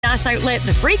Gas Outlet,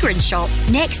 The Fragrance Shop,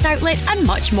 Next Outlet and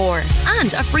much more.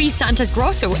 And a free Santa's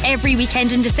Grotto every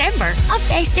weekend in December, a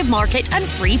festive market and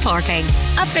free parking.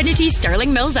 Affinity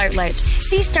Sterling Mills Outlet.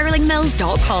 See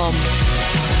sterlingmills.com.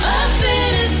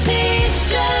 Affinity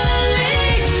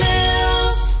Sterling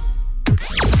Mills.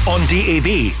 On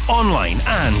DAB, online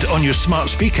and on your smart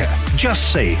speaker.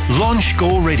 Just say Launch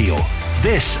Go Radio.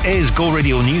 This is Go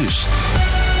Radio News.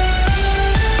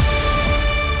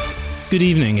 Good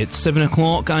evening, it's 7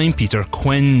 o'clock, I'm Peter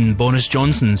Quinn. Boris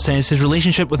Johnson says his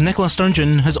relationship with Nicola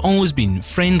Sturgeon has always been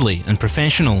friendly and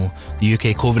professional. The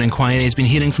UK COVID inquiry has been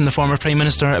hearing from the former Prime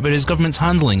Minister about his government's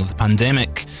handling of the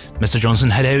pandemic. Mr Johnson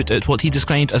hit out at what he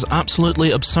described as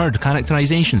absolutely absurd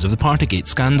characterisations of the Partygate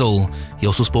scandal. He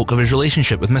also spoke of his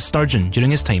relationship with Miss Sturgeon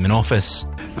during his time in office.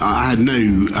 I had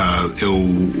no ill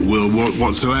will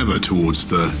whatsoever towards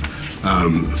the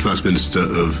First Minister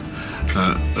of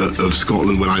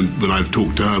Scotland. When I've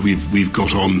talked to her, we've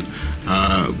got on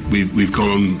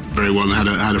very well and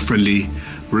had a friendly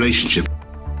relationship.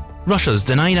 Russia's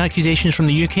denied accusations from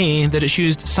the UK that it's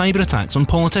used cyber attacks on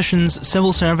politicians,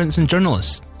 civil servants and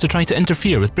journalists to try to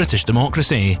interfere with British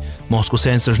democracy. Moscow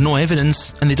says there's no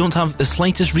evidence and they don't have the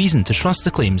slightest reason to trust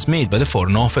the claims made by the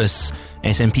Foreign Office.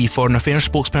 SNP Foreign Affairs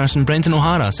spokesperson Brendan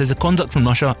O'Hara says the conduct from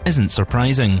Russia isn't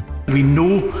surprising. We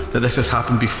know that this has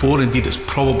happened before, indeed it's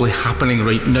probably happening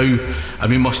right now, and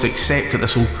we must accept that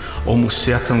this will almost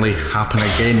certainly happen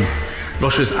again.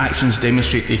 Russia's actions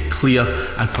demonstrate a clear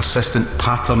and persistent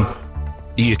pattern.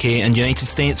 The UK and United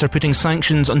States are putting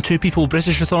sanctions on two people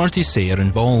British authorities say are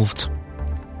involved.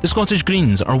 The Scottish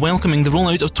Greens are welcoming the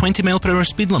rollout of 20-mile-per-hour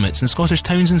speed limits in Scottish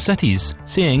towns and cities,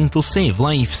 saying they'll save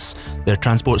lives. Their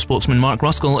transport spokesman Mark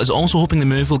Ruskell is also hoping the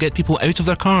move will get people out of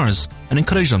their cars and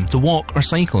encourage them to walk or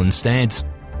cycle instead.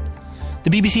 The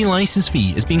BBC licence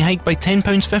fee is being hiked by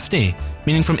 £10.50,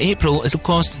 meaning from April it'll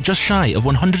cost just shy of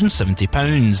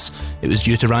 £170. It was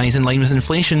due to rise in line with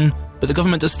inflation, but the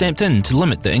government has stepped in to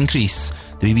limit the increase.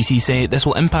 The BBC say this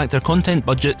will impact their content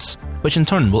budgets, which in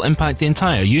turn will impact the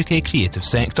entire UK creative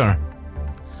sector.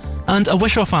 And a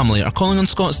Wishaw family are calling on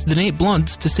Scots to donate blood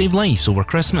to save lives over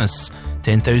Christmas.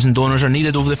 10,000 donors are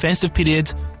needed over the festive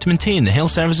period to maintain the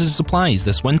health services supplies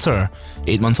this winter.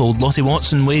 8-month-old Lottie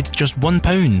Watson weighed just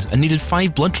 £1 and needed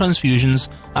 5 blood transfusions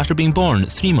after being born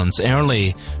 3 months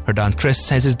early. Her dad Chris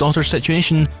says his daughter's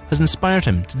situation has inspired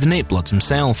him to donate blood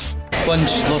himself.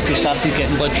 Once Lottie started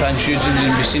getting blood transfusions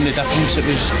and we've seen the difference it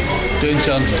was doing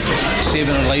to her,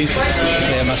 saving her life,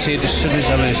 I said as soon as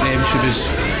she was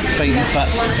fighting fit,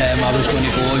 I was going to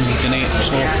go and donate.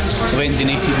 So I went and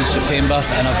donated in September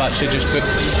and I've actually just booked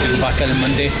to go back in on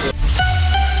Monday.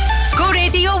 Go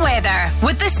Radio weather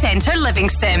with the Centre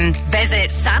Livingston.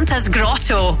 Visit Santa's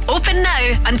Grotto. Open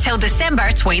now until December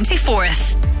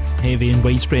 24th. Heavy and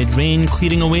widespread rain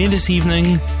clearing away this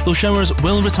evening, though showers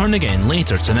will return again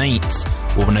later tonight.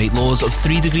 Overnight lows of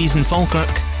 3 degrees in Falkirk,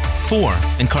 4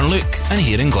 in Carluke and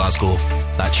here in Glasgow.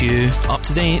 That's you, up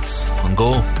to date on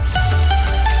Go.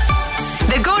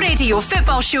 The Go Radio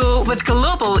Football Show with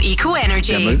Global Eco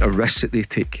Energy. The amount of risks that they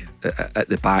take at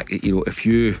the back, if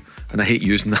you, and I hate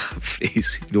using that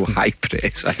phrase, high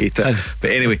press, I hate it. But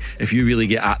anyway, if you really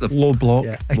get at them, low block,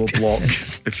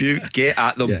 if you get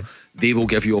at them, they will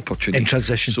give you opportunity. In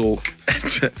transition. So,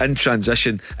 in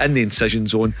transition, in the incision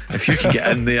zone, if you can get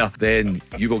in there, then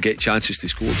you will get chances to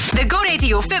score. The Go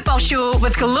Radio Football Show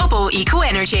with Global Eco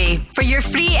Energy. For your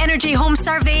free energy home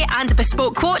survey and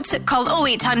bespoke quote, call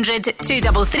 0800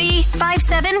 233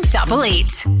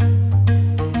 5788.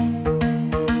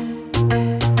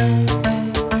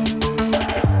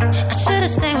 I should have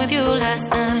stayed with you last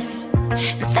night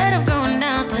instead of going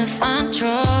down to find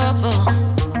trouble.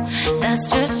 That's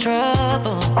just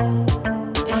trouble.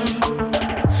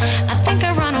 I think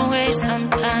I run away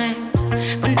sometimes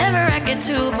whenever I get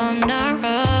too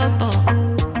vulnerable.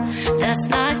 That's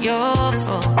not your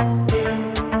fault.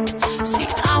 See,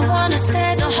 I wanna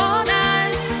stay the whole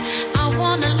night. I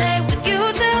wanna lay with you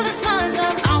till the sun's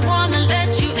up. I wanna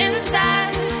let you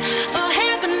inside. Oh,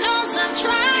 heaven knows I've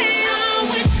tried. I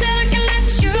wish that I can let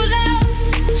you love.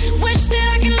 Wish that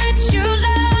I can let you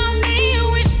love me.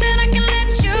 Wish that I can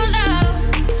let you love.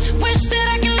 Wish that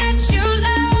I can let you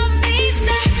love me.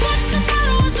 Say, what's the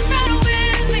matter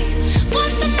with me?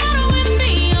 What's the matter with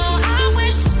me? Oh, I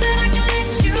wish that I can let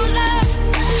you love.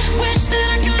 Wish that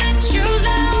I can let you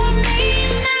love me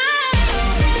now.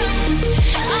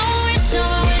 I wish, oh,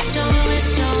 I wish, oh, I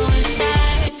wish, oh, I wish I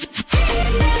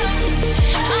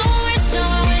wish, oh,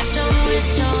 I wish, oh, I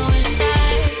wish, oh, I wish I.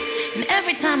 And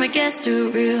every time it gets too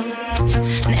real,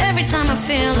 and every time I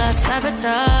feel like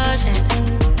sabotaging,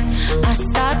 I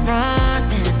start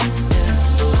running.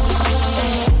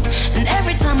 And every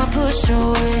every time I push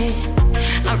away.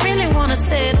 I really wanna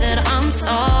say that I'm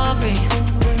sorry,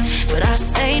 but I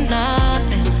say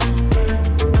nothing.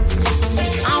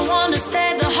 I wanna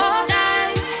stay the whole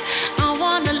night. I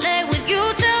wanna lay with you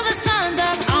till the sun's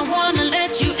up. I wanna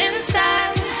let you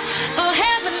inside. Oh,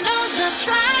 heaven knows I've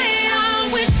tried. I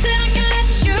wish that I can let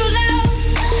you love.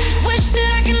 Wish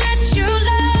that I can let you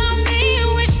love me.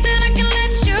 Wish that I can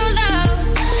let you love.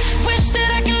 Wish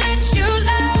that I can let you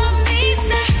love me.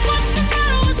 Say, what's the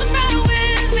matter? What's the matter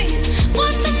with me?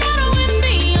 What's the matter with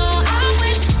me? Oh, I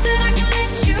wish that I can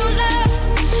let you love.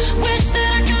 Wish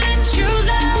that I can let you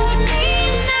love me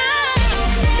now.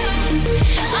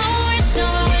 I wish,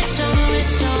 I wish, I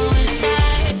wish, I wish I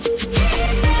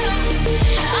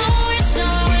wish,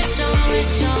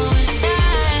 I wish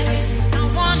I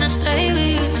wanna stay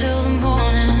with you till the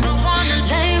morning. I wanna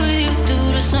lay with you through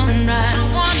the sunrise. I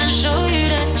wanna show you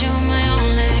that you're my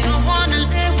only. I wanna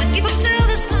live with you till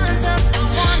the sun's up. I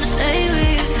wanna stay with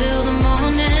you till the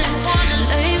morning. I wanna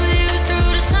lay with you through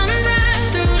the sunrise,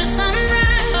 through the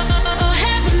sunrise. Oh,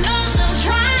 heaven knows I'm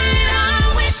trying.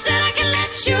 I wish that I can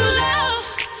let you love.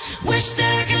 Wish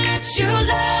that I can let you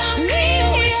love me.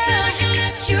 Wish that I can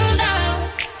let you love.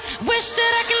 Wish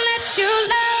that I can let you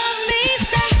love me.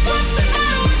 Say, what's the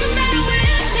matter? What's the matter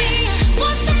with me?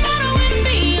 What's the matter with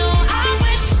me? Oh, I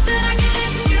wish that I can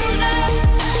let you love.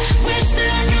 Wish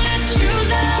that I can let you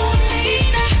love me.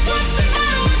 Say, what's the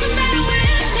matter? What's the matter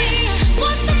with me?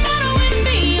 What's the matter with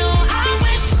me? Oh, I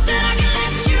wish that I can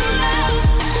let you love.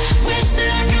 Wish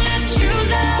that I can let you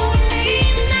love me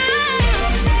now.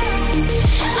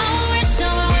 I wish,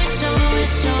 I wish, I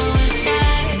wish,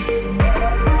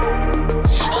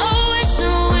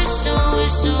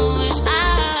 I wish I.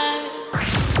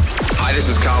 Hi, this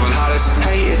is Calvin Harris.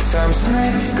 Hey, it's Sam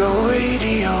Smith. Go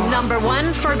Radio. Number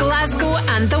 1 for Glasgow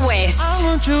and the West. I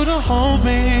want you to hold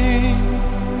me.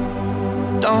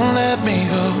 Don't let me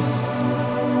go.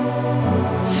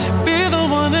 Be the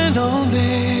one and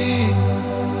only.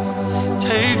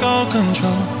 Take all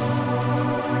control.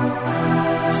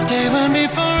 Stay with me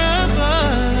forever.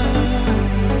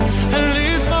 At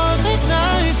least for the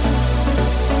night.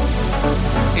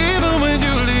 Even when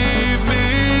you leave me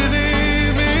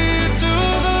to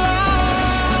the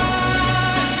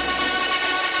light.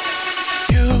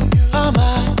 You are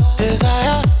my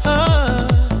desire,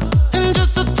 and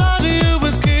just the thought of you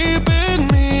is keeping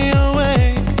me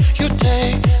awake. You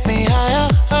take me higher,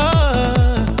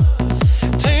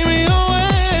 take me away.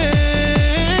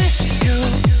 You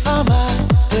are my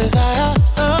desire,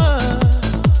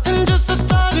 and just the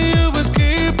thought of you is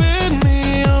keeping me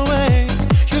awake.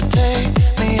 You take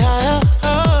me higher,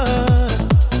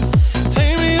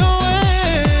 take me away.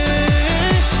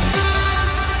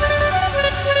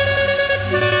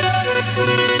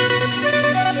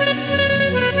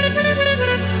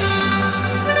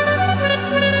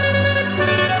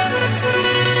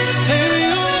 Take me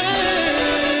away.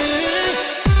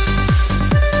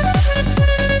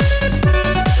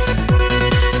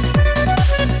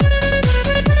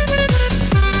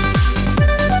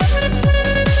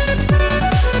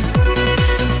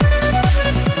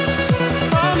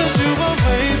 Promise you won't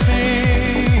wake me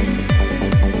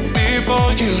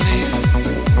before you leave.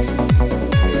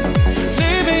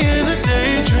 Leave me in a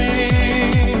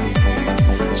daydream,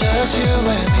 just you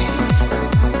and me.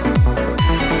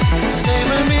 Stay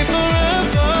with me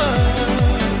forever,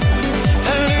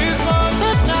 at least for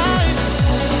the night.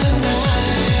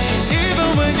 Even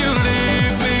when you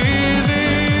leave me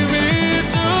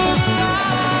to the light.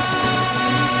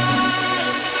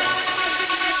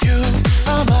 You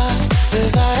are my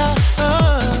desire,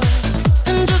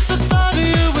 and just the thought of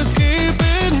you is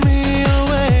keeping me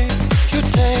awake. You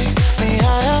take me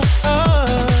higher,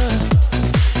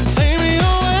 take me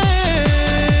away.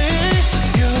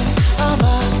 You are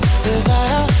my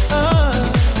desire,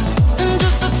 and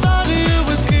just the thought of you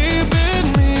is keeping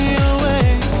me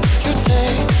awake. You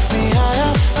take me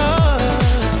higher,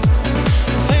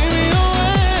 take me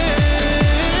away.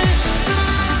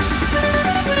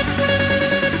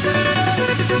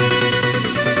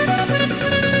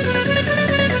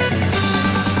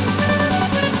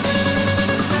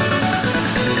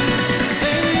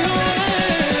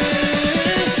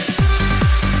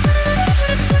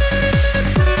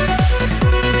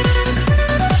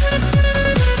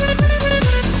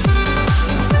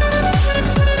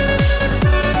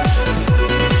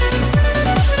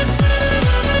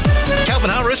 Calvin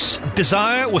Harris,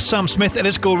 Desire with Sam Smith. It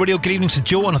is Go Radio. Good evening to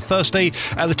Joe on a Thursday.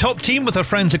 The top team with our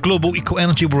friends at Global Eco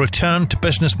Energy will return to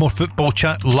Business More Football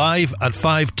Chat live at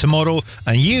 5 tomorrow,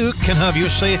 and you can have your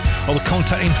say. All the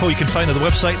contact info you can find on the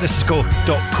website. This is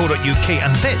go.co.uk,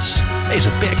 and this is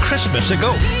a bit of Christmas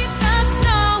ago. Keep us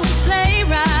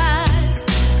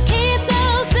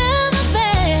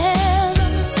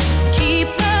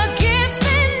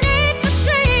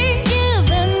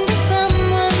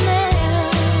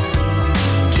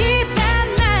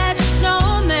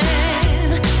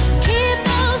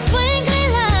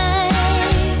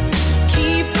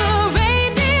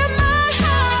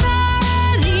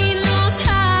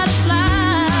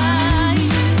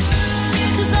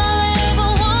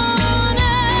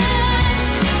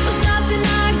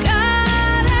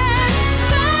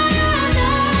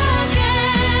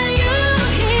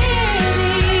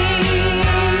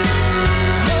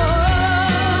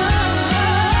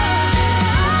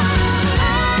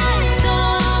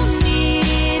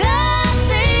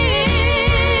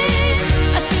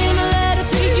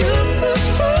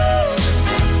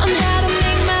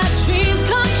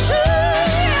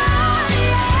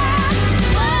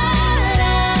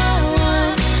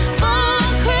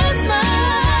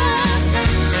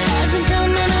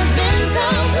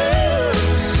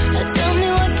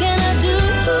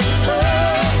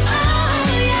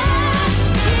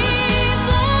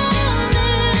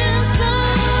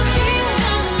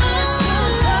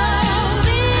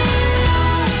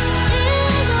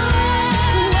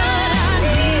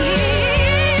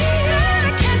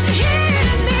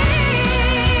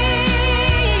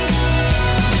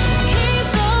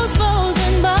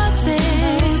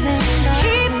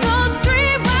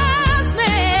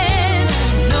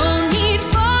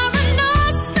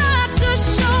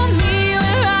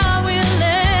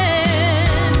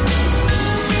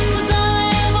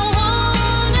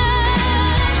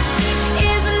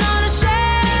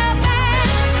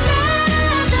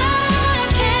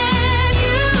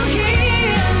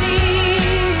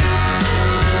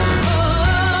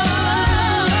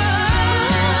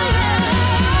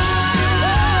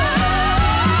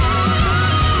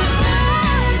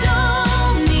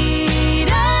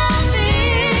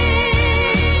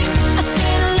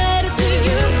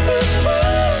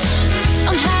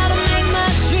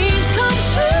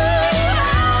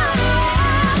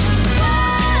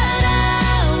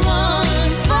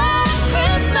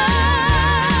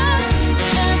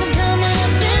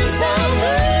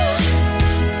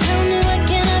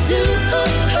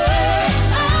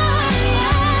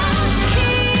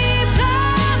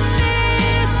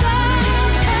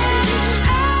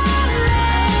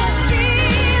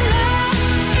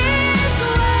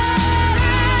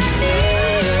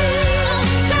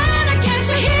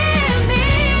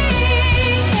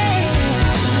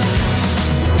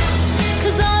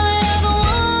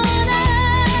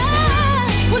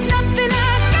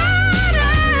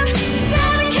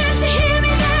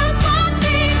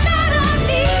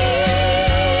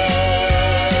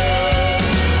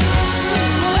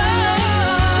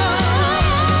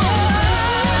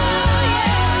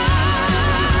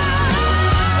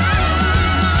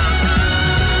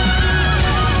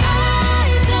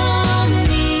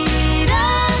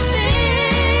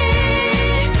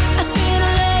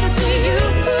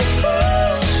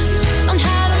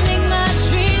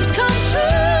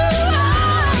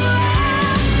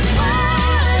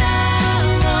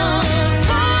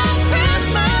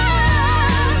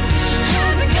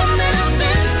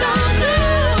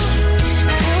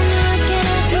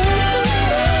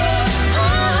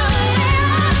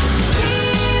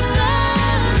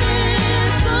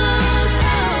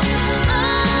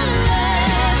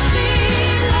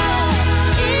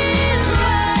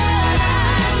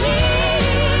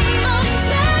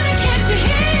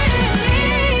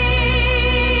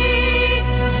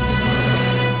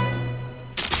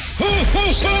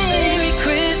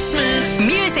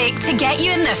music to get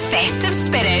you in the festive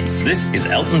spirit. This is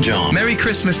Elton John. Merry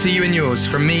Christmas to you and yours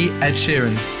from me, Ed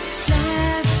Sheeran.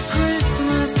 Last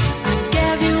Christmas, I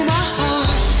gave you my heart.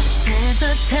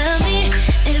 Santa, tell me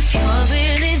if you're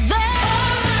really there.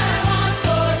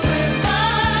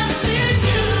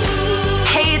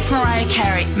 Hey, it's Mariah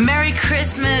Carey. Merry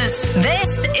Christmas.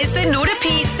 This is the No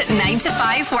Repeat 9 to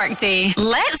 5 workday.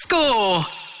 Let's go.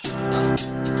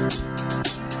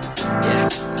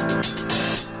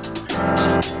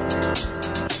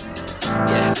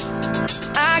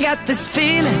 I got this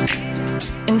feeling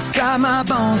inside my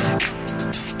bones.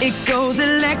 It goes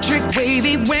electric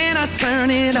wavy when I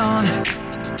turn it on.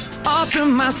 Off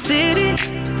from my city,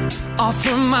 off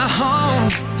from my home.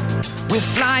 We're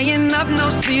flying up no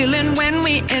ceiling when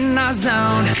we in our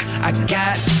zone. I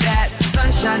got that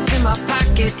sunshine in my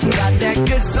pocket, got that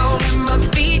good soul in my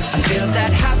feet. I feel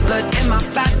that hot blood in my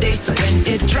body when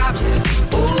it drops.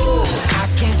 Ooh, I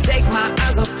can't take my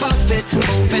eyes off of it,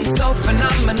 moving so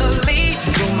phenomenally.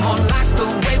 You're more like the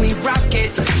way we rock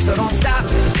it, so don't stop.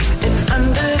 And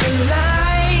under the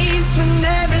lights when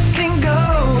everything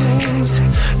goes,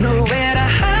 nowhere to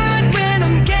hide when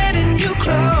I'm getting you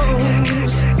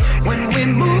close. When we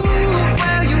move,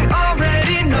 well, you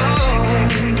already know.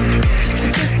 So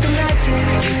just imagine.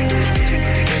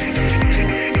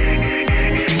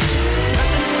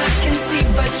 Nothing I can see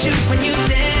but you when you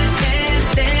dance, dance,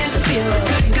 dance. Feel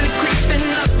good, good creeping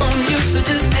up on you. So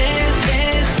just dance,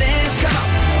 dance, dance. Come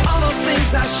on. All those things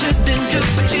I shouldn't do,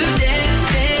 but you dance,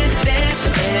 dance, dance.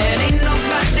 And ain't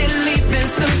nobody leaving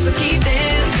soon, so keep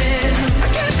dancing. I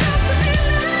can't stop the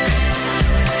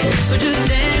feeling. So just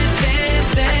dance, dance,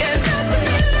 dance.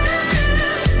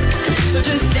 So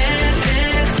just dance,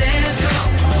 dance, dance.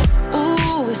 Come on.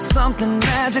 Ooh, it's something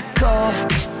magical.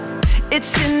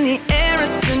 It's in the air,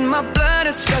 it's in my blood,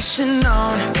 it's rushing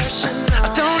on. I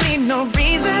don't need no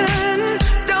reason,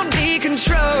 don't need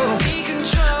control.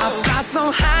 I fly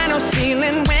so high, no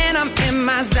ceiling when I'm in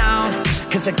my zone.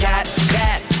 Cause I got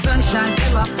that sunshine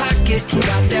in my pocket,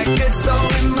 got that good soul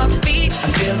in my feet. I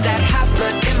feel that hot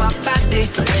blood in my body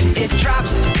when it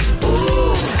drops.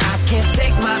 Ooh, I can't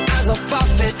take my eyes off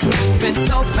of it, moving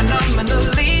so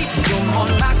phenomenally. You're more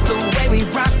like the way we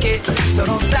rock it, so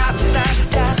don't stop, stop,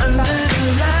 stop. Under the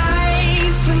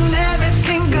lights when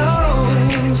everything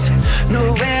goes,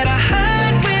 nowhere to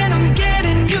hide when I'm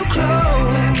getting you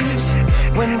close.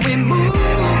 When we move,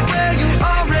 well, you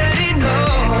already know.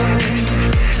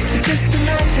 So just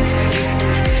imagine.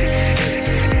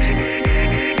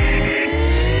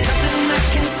 Nothing I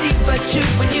can see but you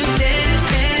when you dance,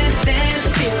 dance, dance.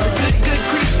 Feel good, good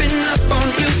creeping up on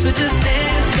you. So just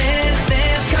dance, dance,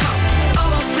 dance. Come on. All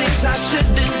those things I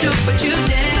shouldn't do, but you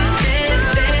dance, dance,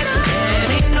 dance.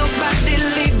 And ain't nobody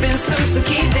leaving soon, so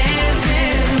keep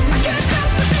dancing. I can't stop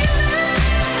the feeling.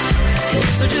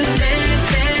 So just dance,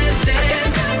 dance,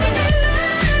 dance.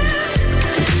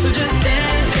 So just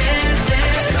dance, dance,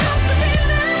 dance.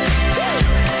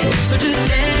 So just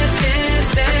dance, dance,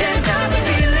 dance. I can't stop the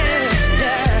feeling,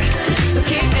 yeah. So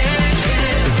keep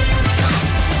dancing.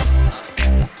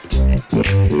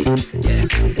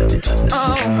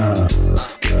 Oh,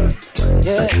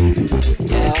 yeah,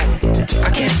 yeah. I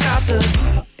can't stop the.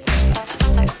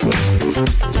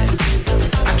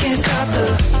 I can't stop the.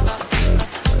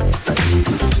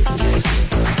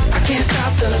 I can't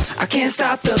stop the. I can't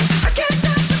stop the. I can't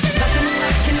stop the. Nothing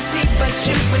I can see but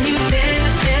you when you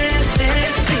dance, dance,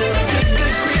 dance. Feel good,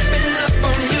 good creeping up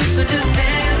on you. So just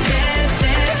dance, dance,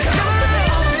 dance.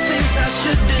 All those things I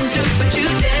shouldn't do, but you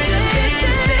dance,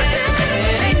 dance, dance.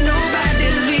 And ain't nobody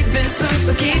leaving soon,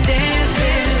 so keep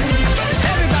dancing.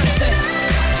 Everybody say.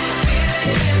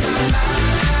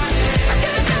 I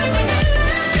can't stop the feeling.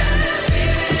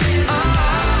 Oh,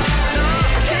 no,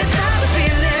 I can't stop the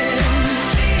feeling. I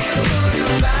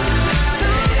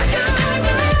can't stop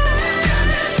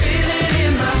the feeling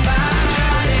in my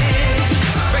body.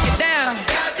 Break it down.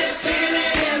 Got this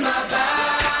feeling in my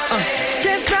body.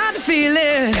 Can't stop the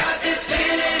feeling. Got this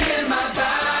feeling in my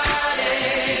body.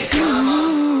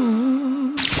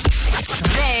 Ooh.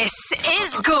 This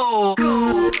is Go.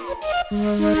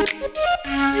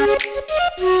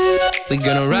 We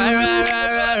gonna ride, ride,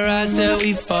 ride, ride, ride till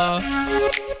we fall.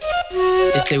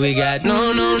 They say we got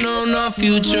no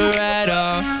future at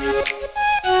all.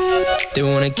 They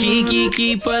wanna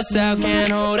keep us out,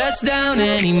 can't hold us down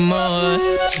anymore.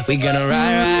 We gonna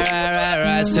ride, ride, ride, ride,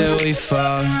 ride till we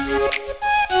fall.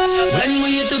 When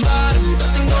we hit the bottom,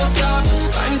 nothing gonna stop us.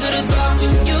 Climb to the top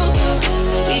with you.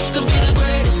 We could be the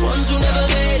greatest ones who never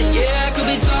made it. Yeah, I could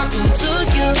be talking to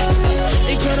you.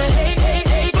 They tryna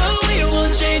hate, but we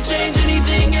won't change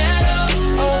anything at all.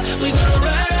 Oh, we gonna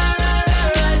ride, ride, ride,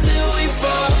 ride, ride till we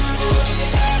fall.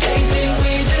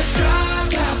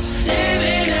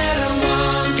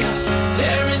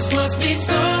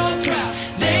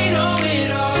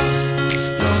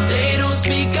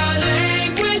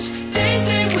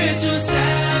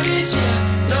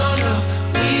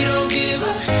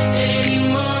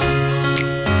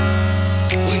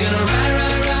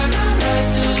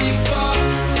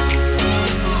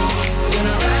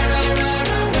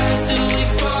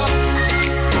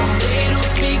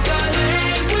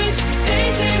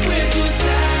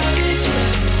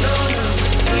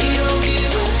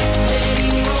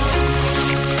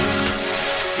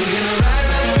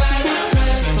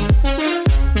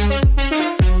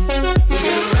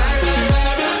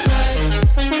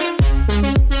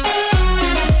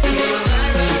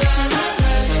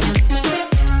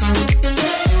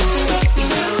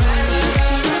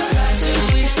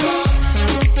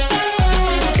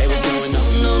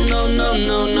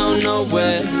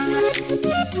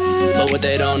 what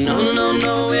they don't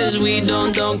know is we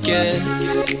don't care.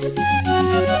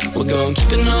 We're gonna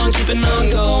keep it on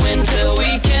going till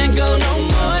we can't go no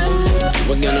more.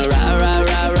 We're gonna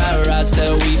rise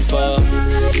till we fall.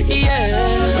 Yeah.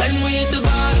 When we hit the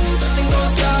bottom, nothing gon'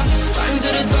 stop us. Climb to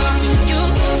the top, you.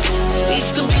 We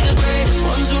could be the greatest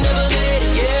ones who never made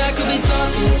it. Yeah, I could be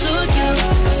talking to you.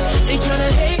 They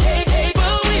tryna hate,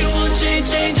 but we won't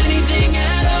change anything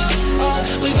at all.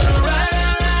 We gonna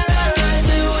rise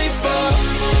till we fall.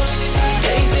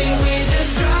 They think we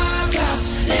just dropped out,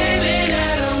 living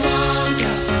at our mom's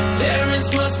house. Parents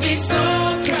must be so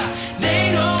proud, they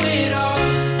know it all.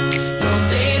 No,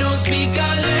 they don't speak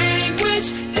our language.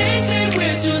 They say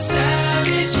we're too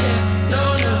savage. Yeah, no,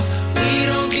 we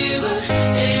don't give up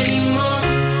anymore.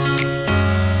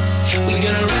 We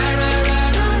gonna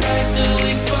rise till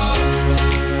we fall.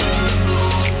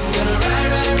 Gonna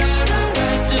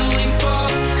rise till we fall.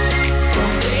 No,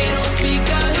 they don't speak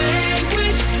our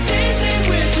language. They say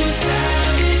we're too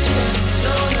savage. Yeah,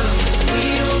 no, we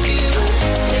don't give up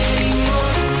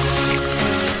anymore.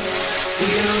 We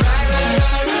gonna rise.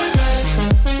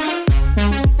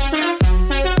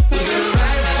 We gonna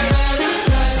rise.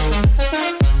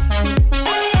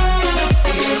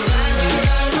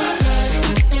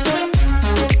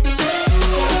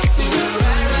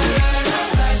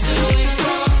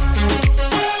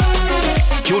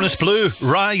 Jonas Blue,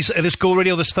 Rise. It is Go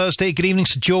Radio this Thursday. Good evening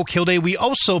to Joe Kilday. We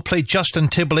also played Justin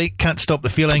Timberlake, Can't Stop the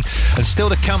Feeling. And still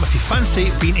to come, if you fancy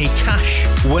being a cash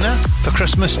winner for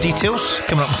Christmas, details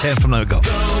coming up in 10 from now. Go.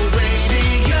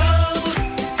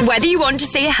 Whether you want to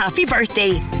say a happy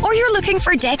birthday or you're looking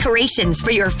for decorations for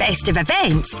your festive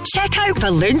events, check out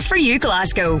Balloons for You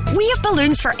Glasgow. We have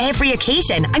balloons for every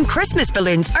occasion and Christmas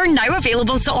balloons are now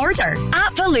available to order.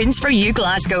 At Balloons for You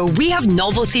Glasgow, we have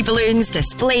novelty balloons,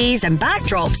 displays and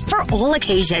backdrops for all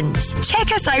occasions.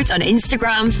 Check us out on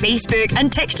Instagram, Facebook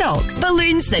and TikTok.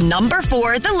 Balloons the number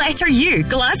 4, the letter U,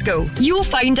 Glasgow. You'll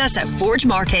find us at Forge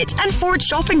Market and Forge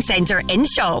Shopping Centre in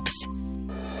shops.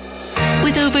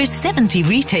 With over 70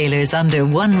 retailers under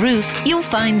one roof, you'll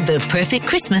find the perfect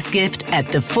Christmas gift at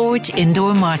the Forge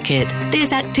Indoor Market.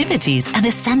 There's activities and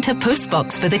a Santa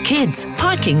postbox for the kids.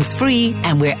 Parking's free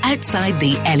and we're outside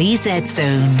the LEZ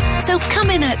zone. So come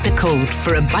in out the cold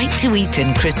for a bite to eat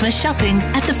and Christmas shopping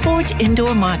at the Forge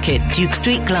Indoor Market, Duke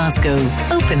Street, Glasgow.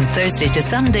 Open Thursday to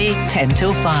Sunday, 10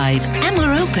 till 5. And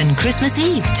we're open Christmas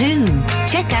Eve too.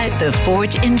 Check out the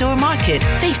Forge Indoor Market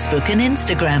Facebook and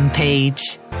Instagram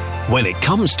page. When it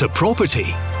comes to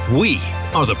property, we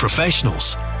are the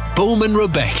professionals. Bowman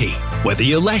Rebecca. Whether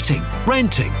you're letting,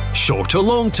 renting, short or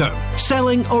long term,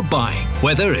 selling or buying,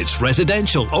 whether it's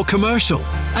residential or commercial,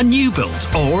 a new build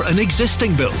or an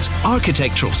existing build,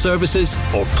 architectural services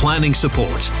or planning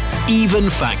support, even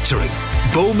factoring.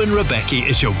 Bowman Rebecca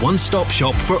is your one-stop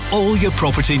shop for all your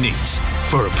property needs.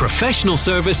 For a professional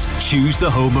service, choose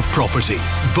the home of property.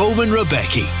 Bowman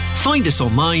Rebecca. Find us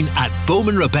online at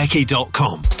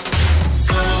bowmanrebecca.com.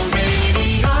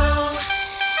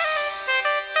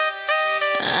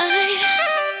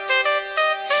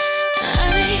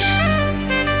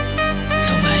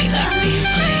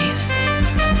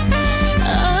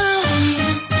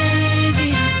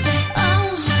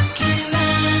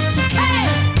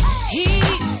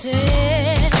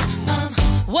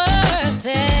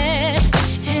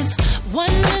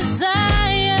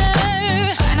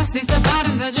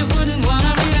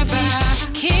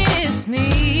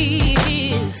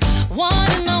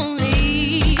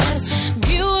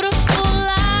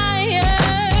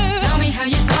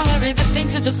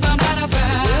 Just found out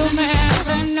about. We'll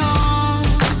never know.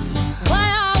 Why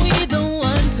are we the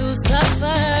ones who suffer?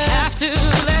 Have to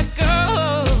let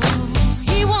go.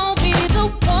 He won't be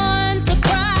the one to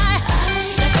cry.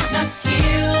 Let's not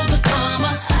kill the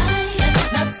karma.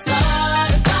 Let's not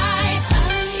start a fight.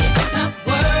 It's not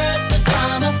worth the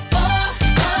drama for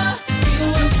a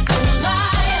beautiful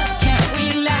life. Can't we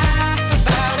laugh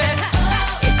about it?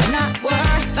 It's not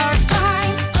worth our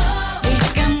time. We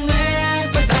can live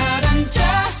without him.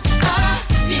 Just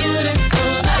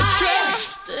beautiful. I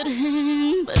trusted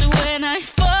him, but when I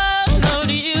followed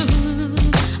you,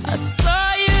 I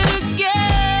saw you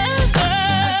together.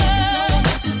 I didn't know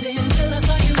what you did until I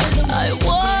saw you in the I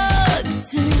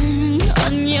walked in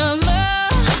on your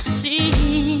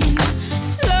machine,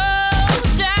 slow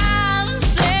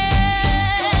dancing.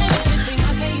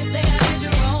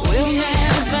 We'll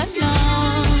never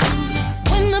know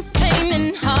when the pain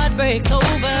and heartbreak's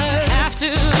over. Have to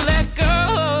let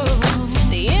go.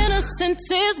 The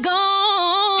innocence is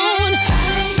gone.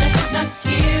 Let's not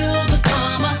kill the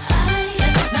karma.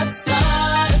 Let's not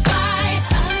start a fight.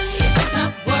 It's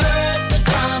not worth the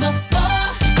drama for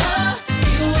a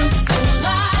beautiful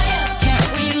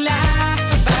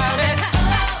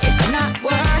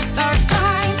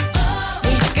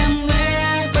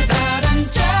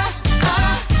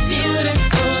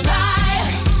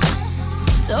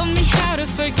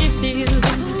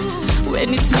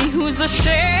then it's me who's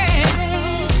ashamed.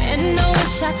 And I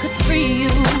wish I could free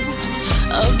you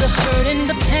of the hurt and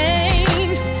the pain,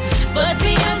 but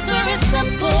the answer is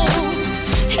simple,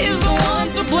 he's the one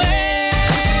to blame.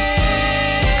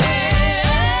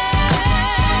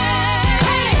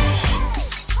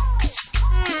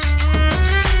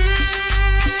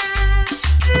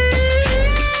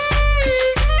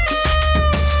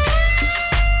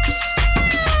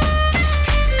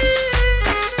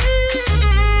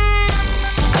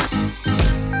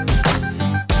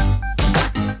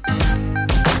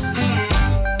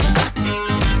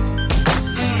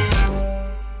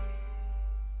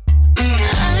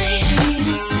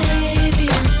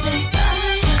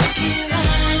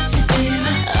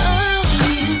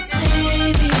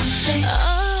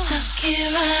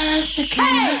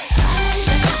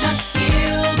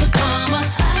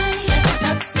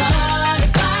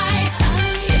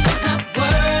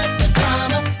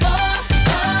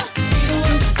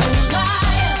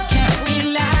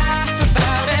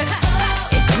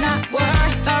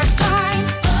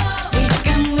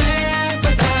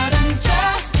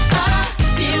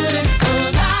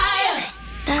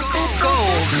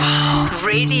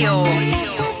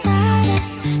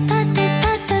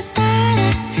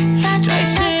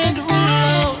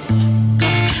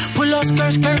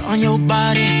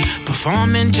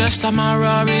 Performing just like my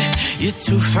Rari. You're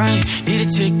too fine, need a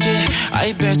ticket.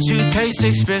 I bet you taste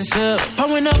expensive.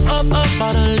 Pouring up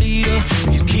about a liter.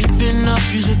 If you keeping up,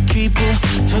 you should keep it.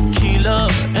 Tequila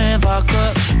and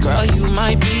vodka. Girl, you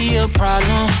might be a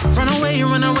problem. Run away,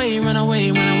 run away, run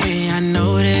away, run away. I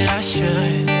know that I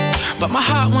should, but my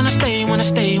heart wanna stay, wanna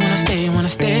stay, wanna stay, wanna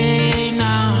stay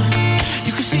now.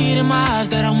 You can see it in my eyes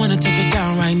that I wanna take it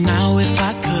down right now if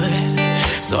I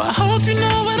could. So I hope you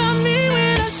know what I mean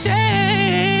when I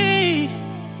say,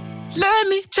 let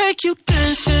me take you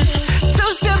dancing.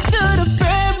 Two-step to the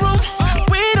bedroom.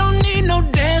 We don't need no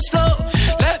dance floor.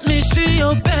 Let me see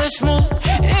your best move.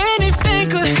 Anything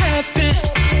could happen.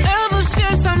 Ever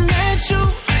since I met you,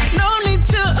 no need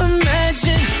to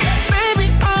imagine. Baby,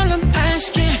 all I'm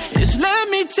asking is let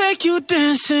me take you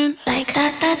dancing. Like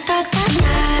da da da da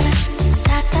da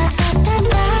da da da da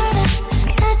da.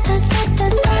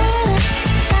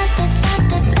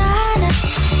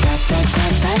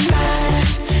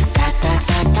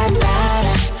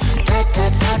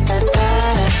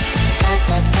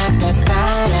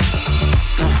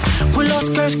 Pull up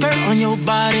skirt on your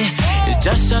body. It's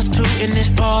just us two in this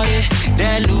party.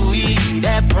 That Louis,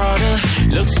 that Prada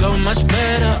looks so much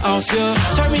better off you.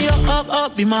 Turn me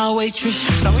up, be my waitress.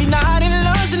 No, we not in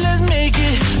love, so let's make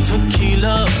it.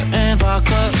 Tequila and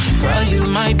vodka. Girl, you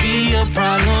might be a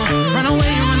problem. Run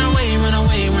away, run away, run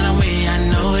away, run away. I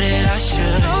know that I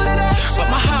should, but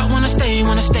my heart wanna stay,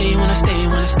 wanna stay, wanna stay,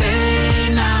 wanna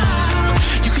stay now.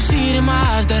 You can see it in my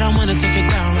eyes that I wanna take it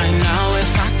down right now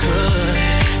if I could.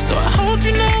 So I hope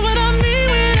you know what I mean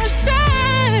when I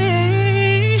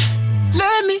say,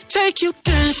 let me take you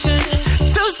dancing.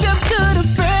 Two-step to the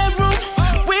bedroom.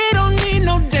 We don't need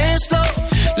no dance floor.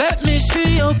 Let me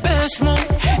see your best move.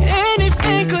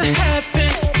 Anything could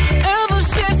happen. Ever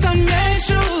since I met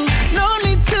you, no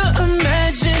need to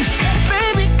imagine.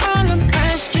 Baby, all I'm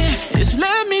asking is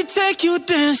let me take you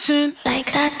dancing.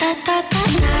 Like da da da da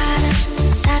da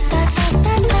da da da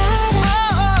da da.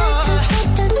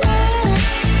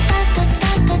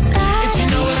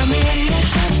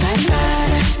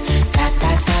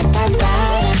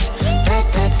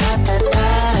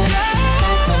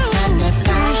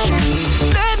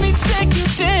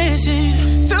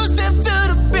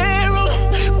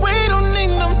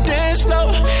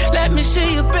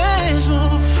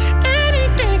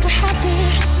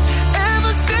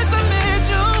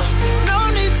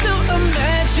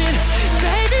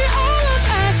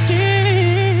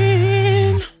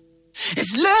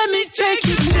 Let me take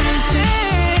you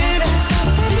dancing.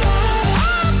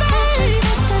 Oh, baby.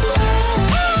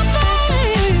 Oh,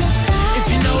 baby. If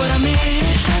you know what I mean.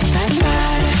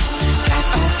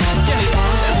 Yeah.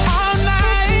 All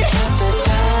night.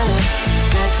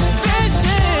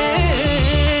 Dancing.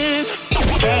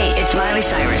 Hey, it's Miley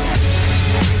Cyrus.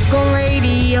 Go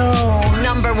Radio.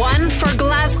 #1 for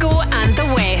Glasgow and the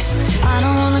West. I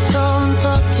don't wanna go and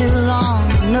talk too long.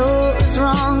 I know it was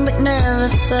wrong, but never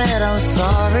said I was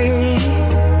sorry.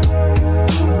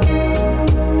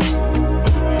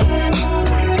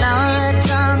 Now I had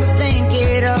time to think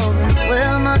it over.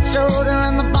 Well, my shoulder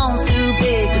and the bones too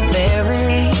big to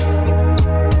bury.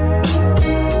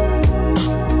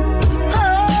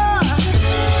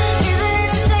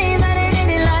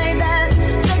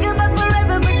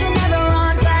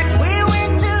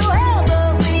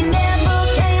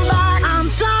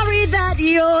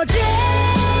 You're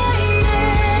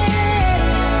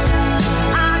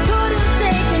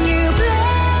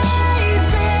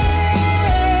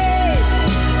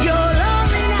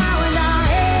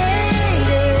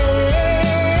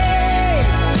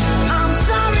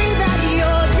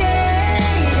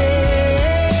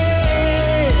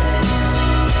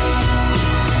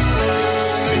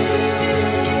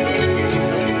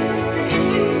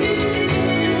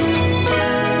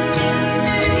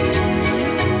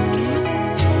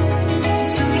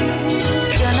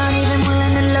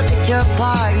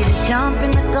just jump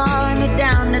in the car and get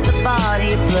down at the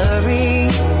body blurry.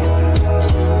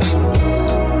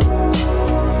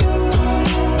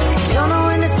 Don't know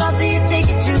when to stop till you take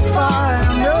it too far. I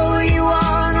don't know where you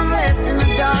are and I'm left in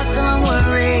the dark till I'm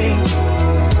worried.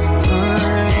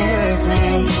 It hurts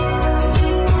me.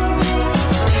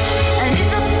 And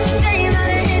it's a shame that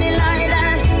it ended like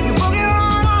that. You broke your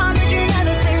own heart but you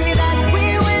never say that. We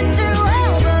went to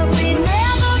hell but we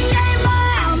never came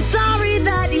back. I'm sorry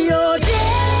that you're jaded.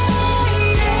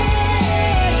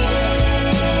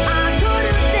 I could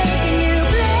have taken you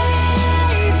places.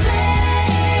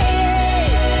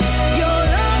 You're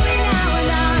lonely now and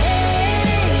I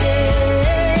hate it.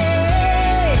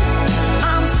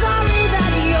 I'm sorry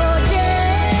that you're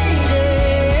jaded.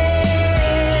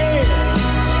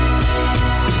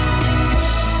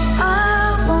 I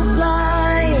won't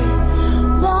lie, it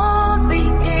won't be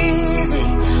easy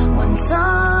when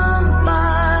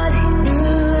somebody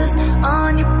new's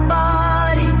on your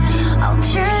body. I'll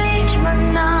change my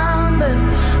number,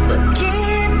 but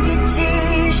keep your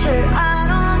t-shirt. I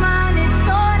don't mind, it's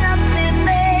torn up and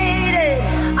faded.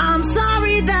 I'm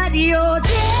sorry that you're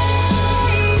jaded.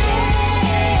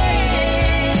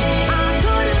 I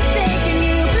could have taken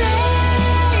you places.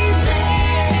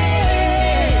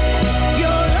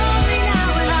 You're lonely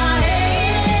now and I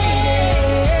hate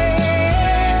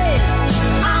it.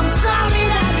 I'm sorry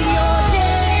that you're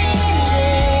jaded.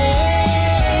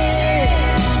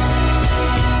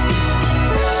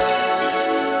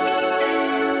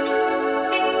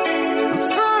 I'm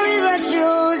sorry that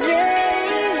you're jaded.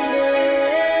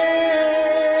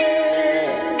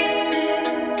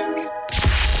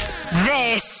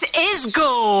 This is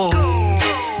Go.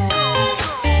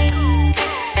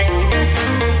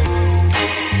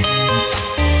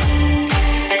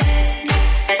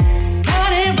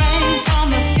 Money rains from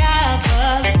the sky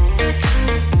above,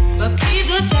 but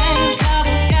people change 'cause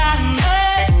of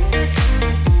kindness.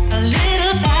 A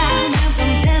little time and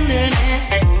some tenderness.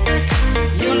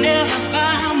 You'll never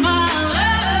buy my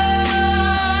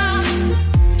love.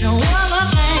 No other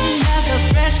thing that's as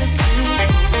precious to me.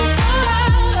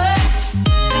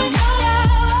 There's no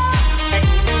other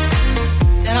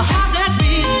than a heart that's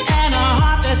real and a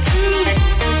heart that's true.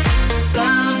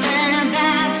 Something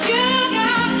that you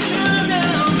got to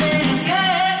know, they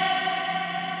say.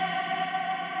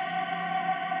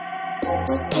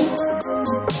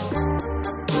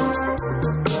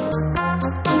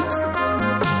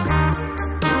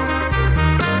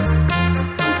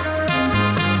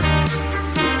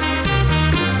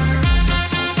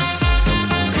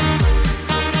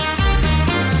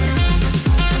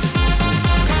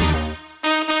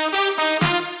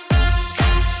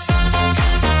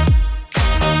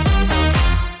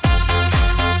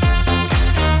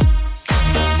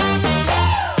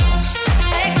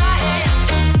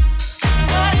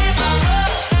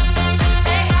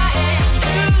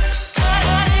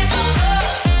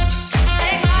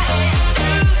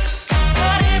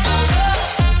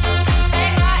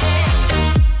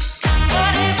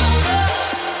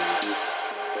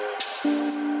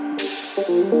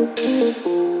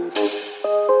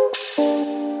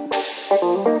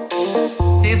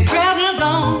 These presents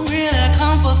don't really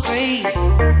come for free.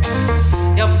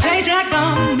 Your paycheck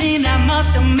don't mean that much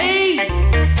to me.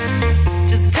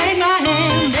 Just take my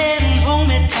hand and hold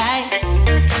me tight.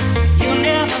 You'll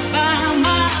never buy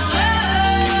my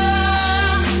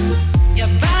love. You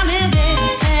buy me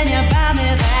this and you buy me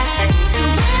that. To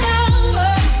win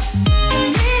over and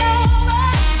me over.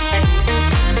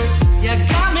 You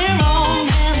got me wrong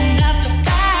and that's a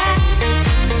fact.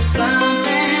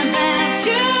 Something that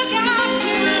you got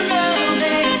to know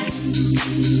this.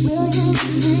 Will you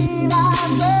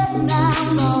realize when I'm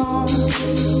gone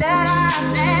that I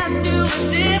dance to a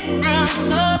different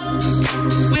love?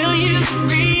 Will you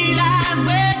realize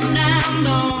when I'm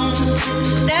gone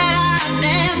that I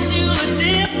dance to a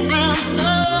different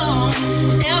song?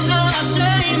 It's a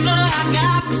shame but I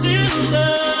got to know.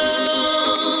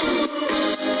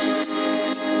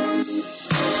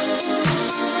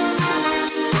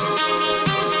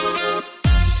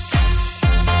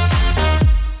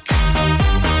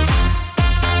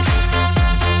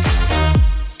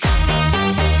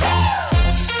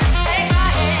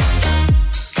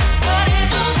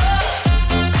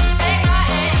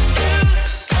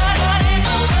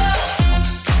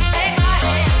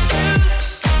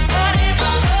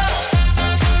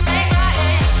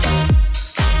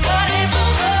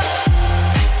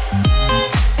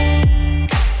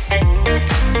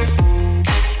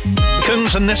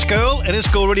 Run This Girl. It is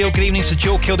Go Radio. Good evening to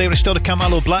Joe Kilday. Restored to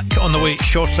Camalo Black on the way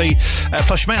shortly.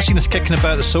 Plus, you might have seen this kicking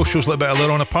about the socials a little bit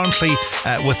earlier on. Apparently,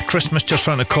 with Christmas just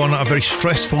around the corner, a very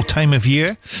stressful time of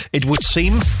year, it would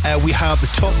seem. We have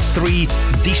the top 3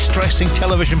 de-stressing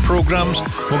television programmes.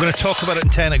 We're going to talk about it in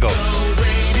 10 ago.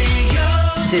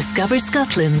 Discover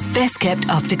Scotland's best-kept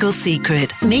optical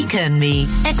secret, Mika & Me.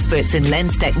 Experts in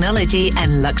lens technology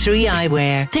and luxury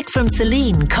eyewear. Pick from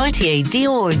Celine, Cartier,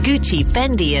 Dior, Gucci,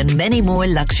 Fendi and many more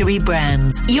luxury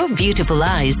brands. Your beautiful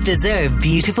eyes deserve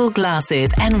beautiful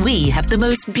glasses, and we have the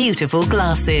most beautiful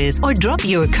glasses. Or drop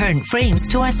your current frames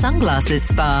to our sunglasses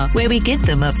spa, where we give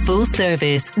them a full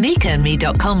service.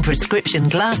 MikaandMe.com prescription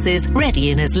glasses,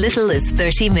 ready in as little as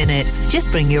 30 minutes.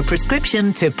 Just bring your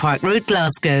prescription to Park Road,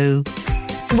 Glasgow.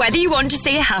 Whether you want to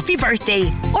say happy birthday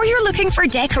or you're looking for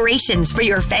decorations for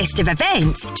your festive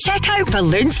events, check out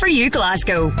Balloons for You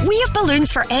Glasgow. We have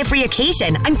balloons for every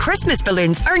occasion, and Christmas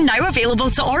balloons are now available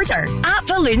to order. At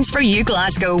Balloons for You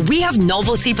Glasgow, we have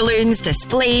novelty balloons,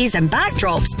 displays and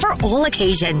backdrops for all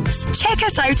occasions. Check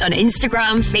us out on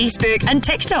Instagram, Facebook and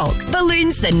TikTok.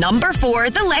 Balloons the number 4,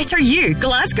 the letter U,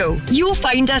 Glasgow. You'll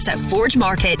find us at Forge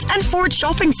Market and Forge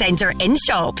Shopping Centre in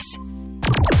shops.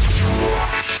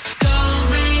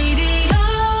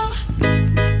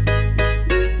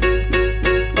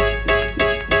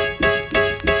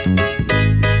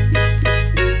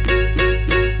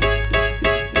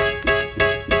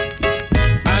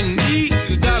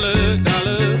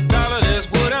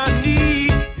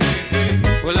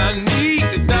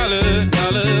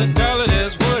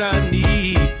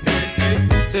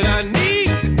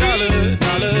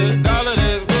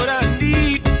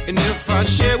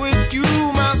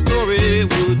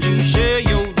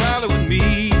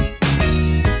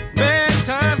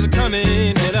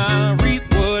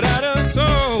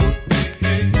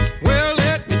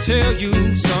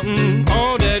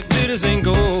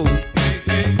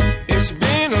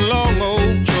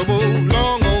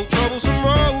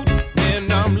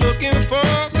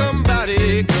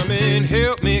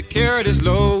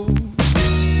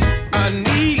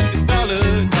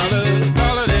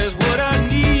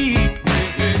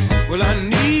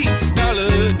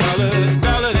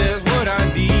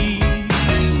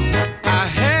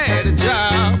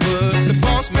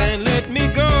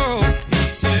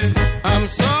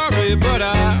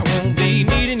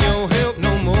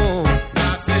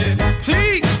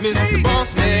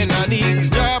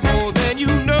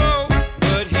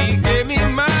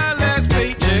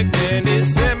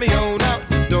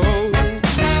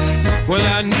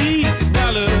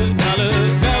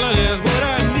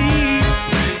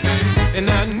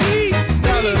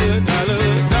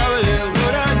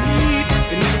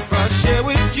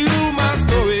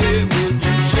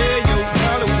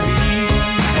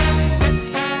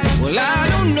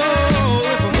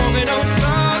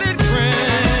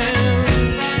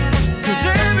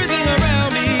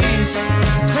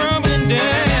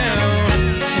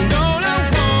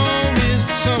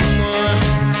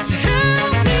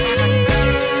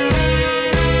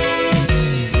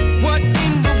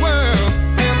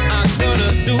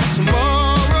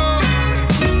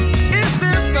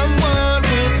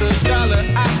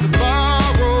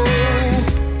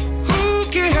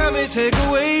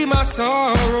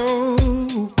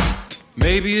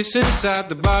 Inside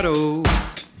the bottle,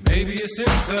 maybe it's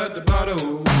inside the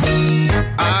bottle.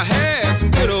 I had some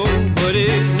good old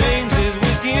buddies, names is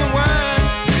whiskey and wine.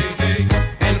 Hey, hey.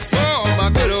 And for my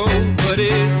good old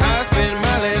buddies, I spend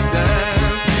my last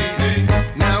dime. Hey, hey.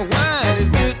 Now wine is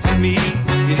good to me,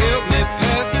 you help me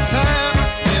pass the time.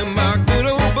 And my good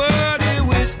old buddy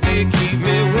whiskey keep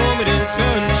me warmer than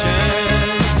sunshine.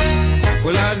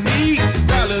 Well, I need a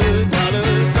dollar, dollar,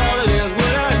 dollar, that's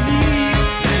what I need.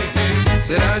 Hey, hey.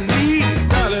 Said I need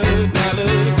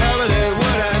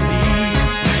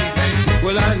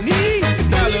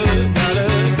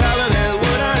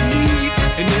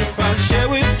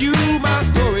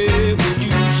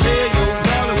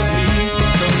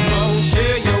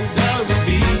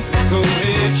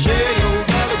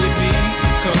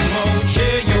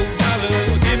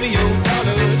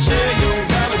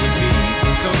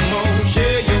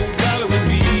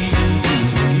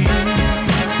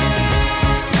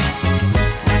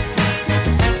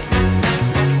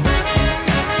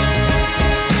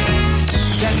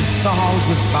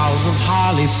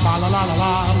fa la la la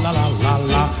la la la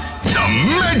la. The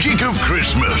magic of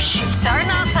Christmas. Turn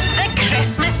up the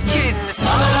Christmas tunes.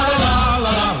 La la la la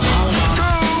la la la.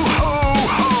 Go ho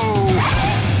ho.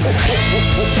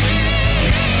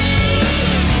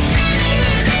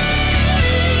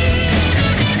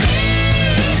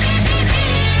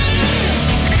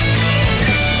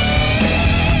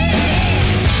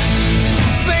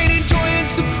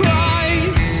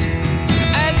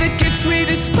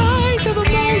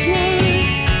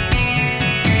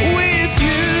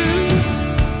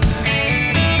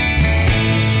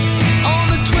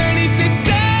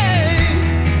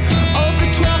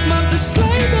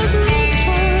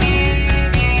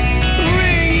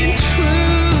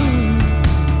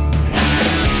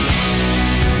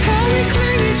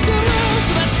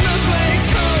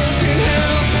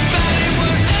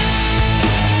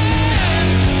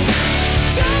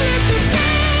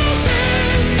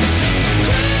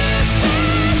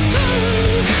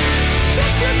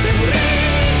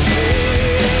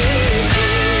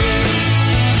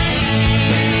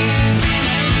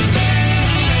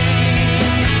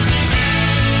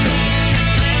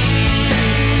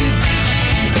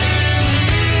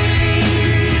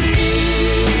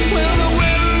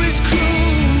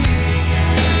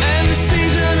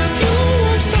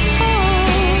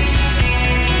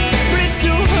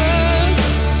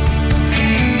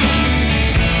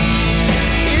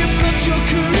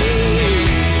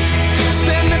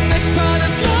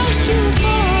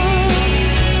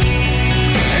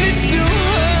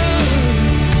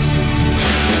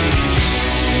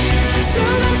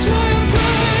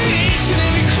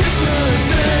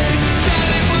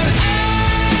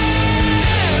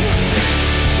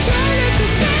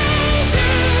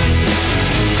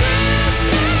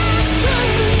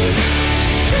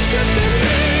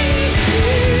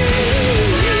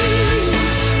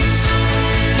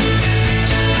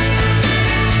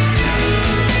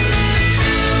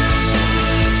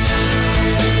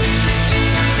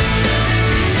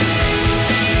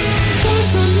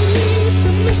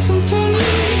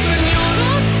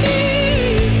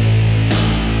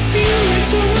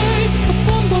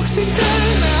 See,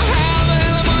 darling, now how the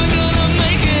hell am I gonna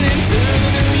make it into the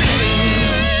new year?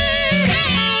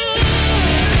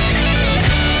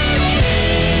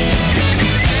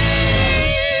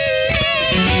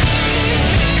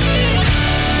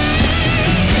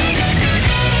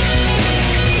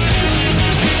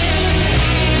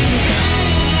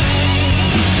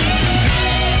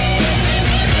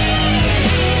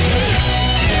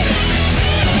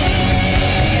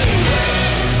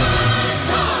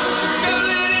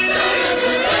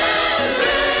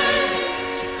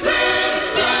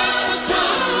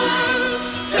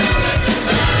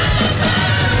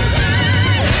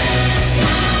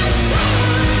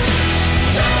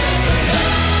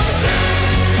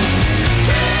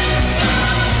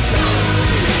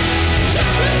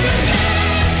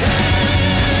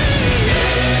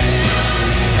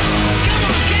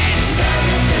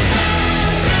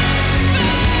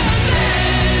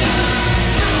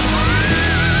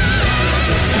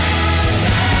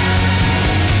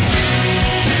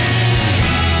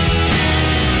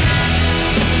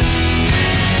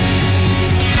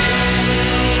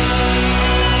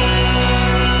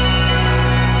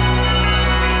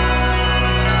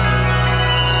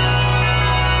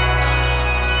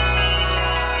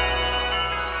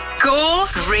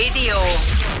 Radio.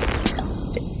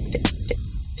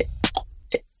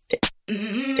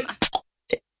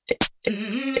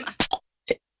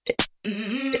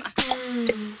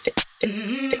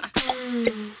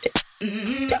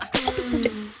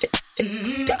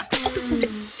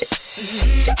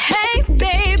 Hey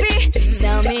baby,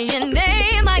 tell me your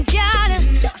name. I got a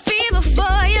fever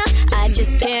for you. I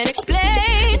just can't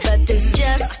explain, but there's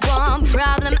just one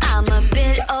problem. I'm a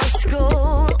bit old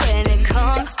school when it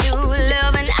comes to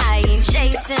loving. I ain't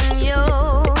chasing you.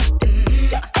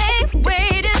 Ain't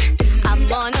waiting,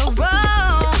 I'm on a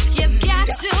roll. You've got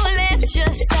to let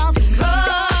yourself go.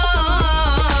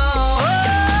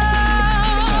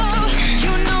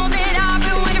 You know that I've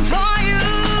been waiting for you.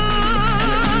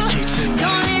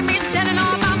 Don't leave me standing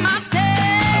all by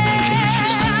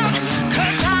myself,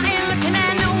 'cause I ain't looking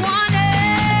at no one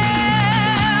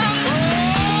else.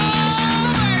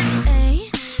 Hey,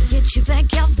 get you back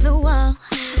off the wall.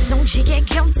 Don't you get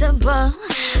comfortable?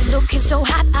 Looking so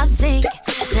hot, I think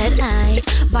that I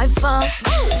might fall.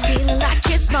 Feeling like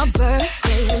it's my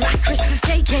birthday, like Christmas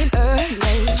Day came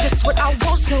early. Just what I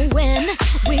want, so when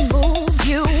we move,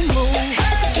 you move.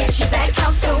 Get you back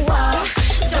off the wall.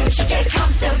 Don't you get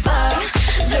comfortable?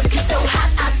 Looking so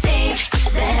hot, I think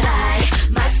that I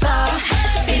might fall.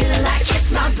 Feeling like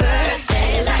it's my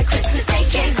birthday, like Christmas Day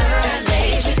came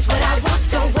early. Just what I want,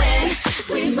 so when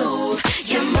we move,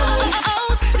 you move.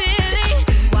 Oh, silly,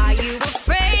 why you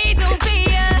afraid? Don't be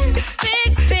a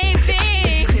big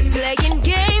baby. Quit playing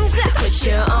games. Put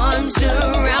your arms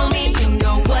around me. You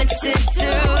know what to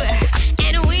do,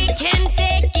 and we can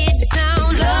take it down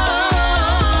low.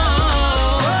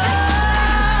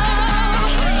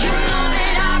 You know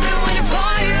that I've been waiting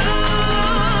for you.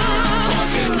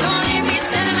 Don't leave me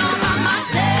standing all by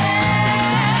myself,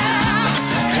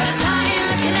 'cause I ain't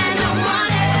looking at no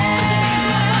one else.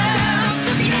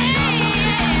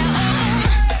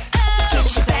 Get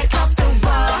you back off the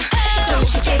wall. Don't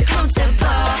you get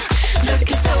comfortable?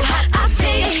 Looking so hot, I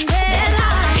think that I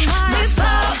might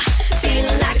fall.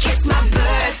 Feeling like it's my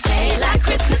birthday, like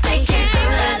Christmas Day came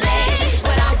early. Just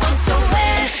what I want, so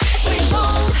when we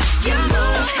move, you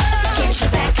move. Get you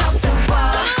back off the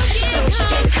wall. Don't you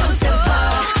get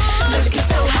comfortable? Looking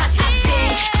so hot, I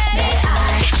think that I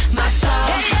might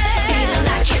fall. Feeling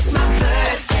like it's my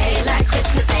birthday, like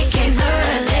Christmas Day came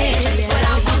early. Just what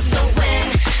I want, so when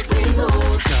we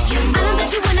move, you move. I know that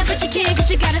you wanna, but you can't, 'cause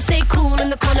you gotta stay cool in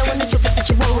the corner when the truth is that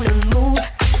you wanna move.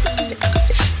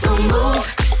 So move.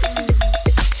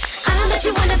 I know that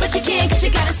you wanna, but you can't, 'cause you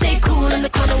gotta stay cool in the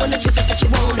corner when the truth is that you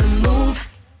wanna move.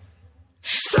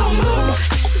 So move.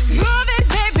 Move it,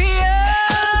 baby.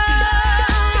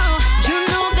 Oh, you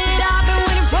know that I've been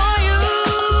waiting for you.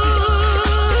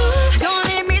 Don't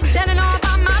leave me standing all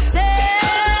by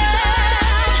myself,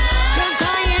 'cause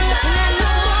I ain't looking at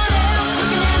no one else.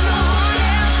 Looking at no one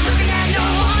else. Looking at no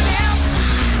one else.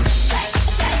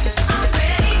 I'm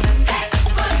ready. Hey,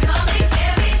 but call me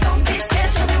baby. Don't be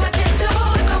scared. Show me what you do.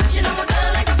 Don't you know I'm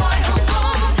gonna like a boy who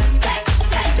moves?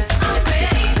 I'm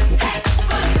ready. Hey,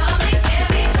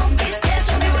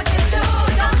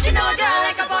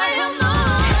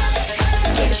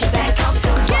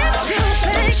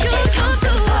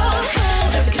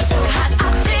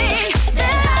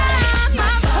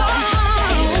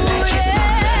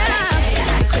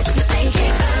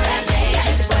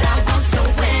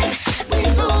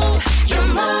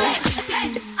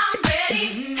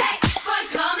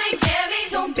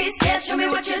 show me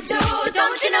what you do.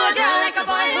 Don't you know a girl like a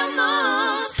boy who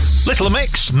moves? Little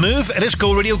Mix, Move. It is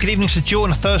Go Radio. Good evening to Joe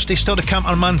on a Thursday. Still to come,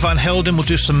 Armand Van Helden. We'll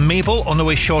do some Mabel on the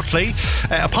way shortly.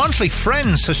 Apparently,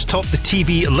 Friends has topped the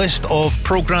TV list of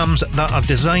programmes that are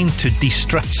designed to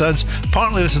de-stress us.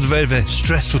 Apparently, this is a very, very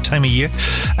stressful time of year,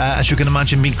 as you can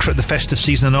imagine, being the festive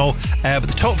season and all. But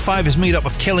the top 5 is made up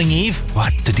of Killing Eve,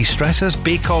 what, to de-stress us.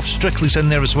 Bake Off, Strictly's in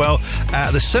there as well.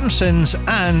 The Simpsons,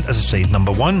 and, as I say,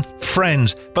 number 1,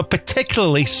 Friends. But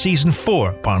particularly season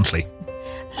 4, apparently.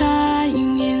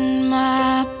 Lying in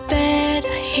my bed,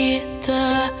 I hear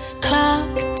the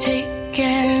clock tick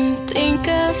and think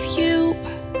of you.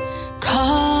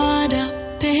 Caught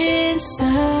up in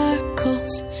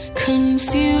circles,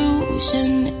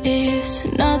 confusion is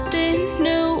nothing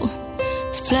new.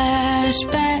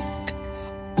 Flashback,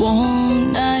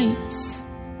 warm nights,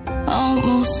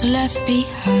 almost left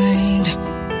behind.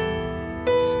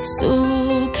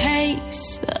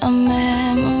 Suitcase of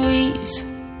memories.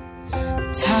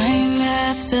 Time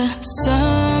after,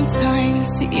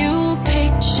 sometimes you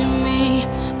picture me.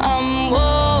 I'm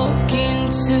walking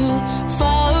too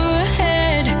far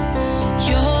ahead.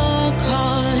 You're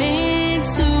calling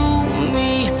to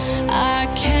me. I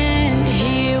can't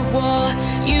hear what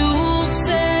you've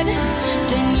said.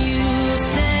 Then you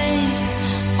say,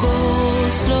 go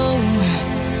slow.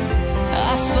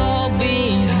 I fall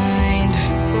behind.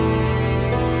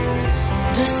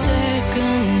 The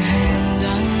second hand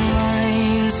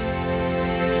unwinds.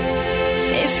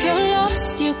 If you're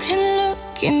lost, you can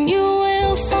look and you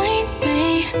will find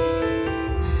me.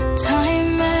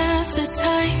 Time after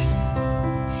time.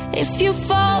 If you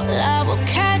fall, I will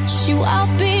catch you. I'll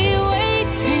be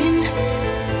waiting.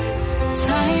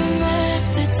 Time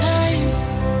after time.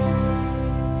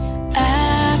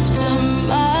 After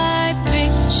my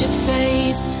picture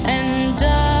fades and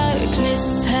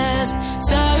darkness has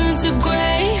turned to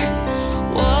grey,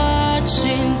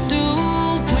 watching through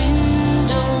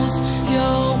windows,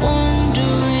 you're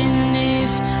wondering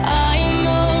if I'm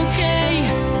okay.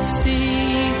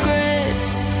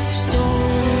 Secrets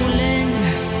stolen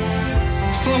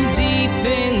from deep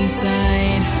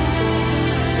inside.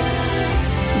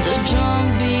 The drum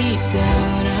beats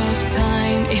out of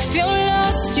time. If you're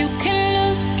lost, you can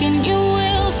look and you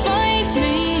will find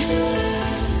me.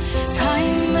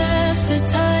 Time after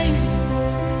time.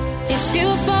 If you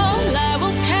fall, I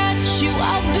will catch you.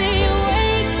 I'll be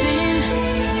waiting.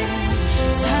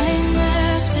 Time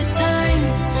after time.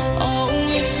 Oh,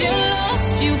 if you're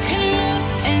lost, you can look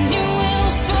and you will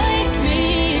find me.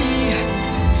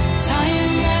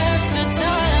 Time after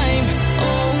time.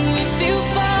 Oh, if you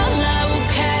fall, I will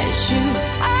catch you.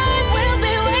 I will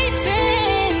be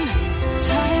waiting.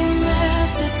 Time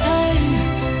after time.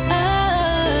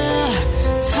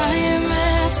 Time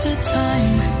after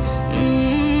time.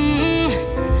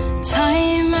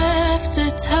 Time after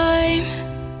time.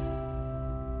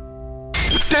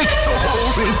 Deck the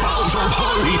halls with boughs of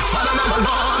holly.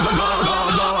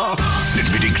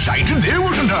 Little bit excited there,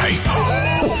 wasn't I?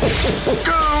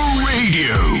 Go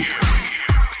Radio.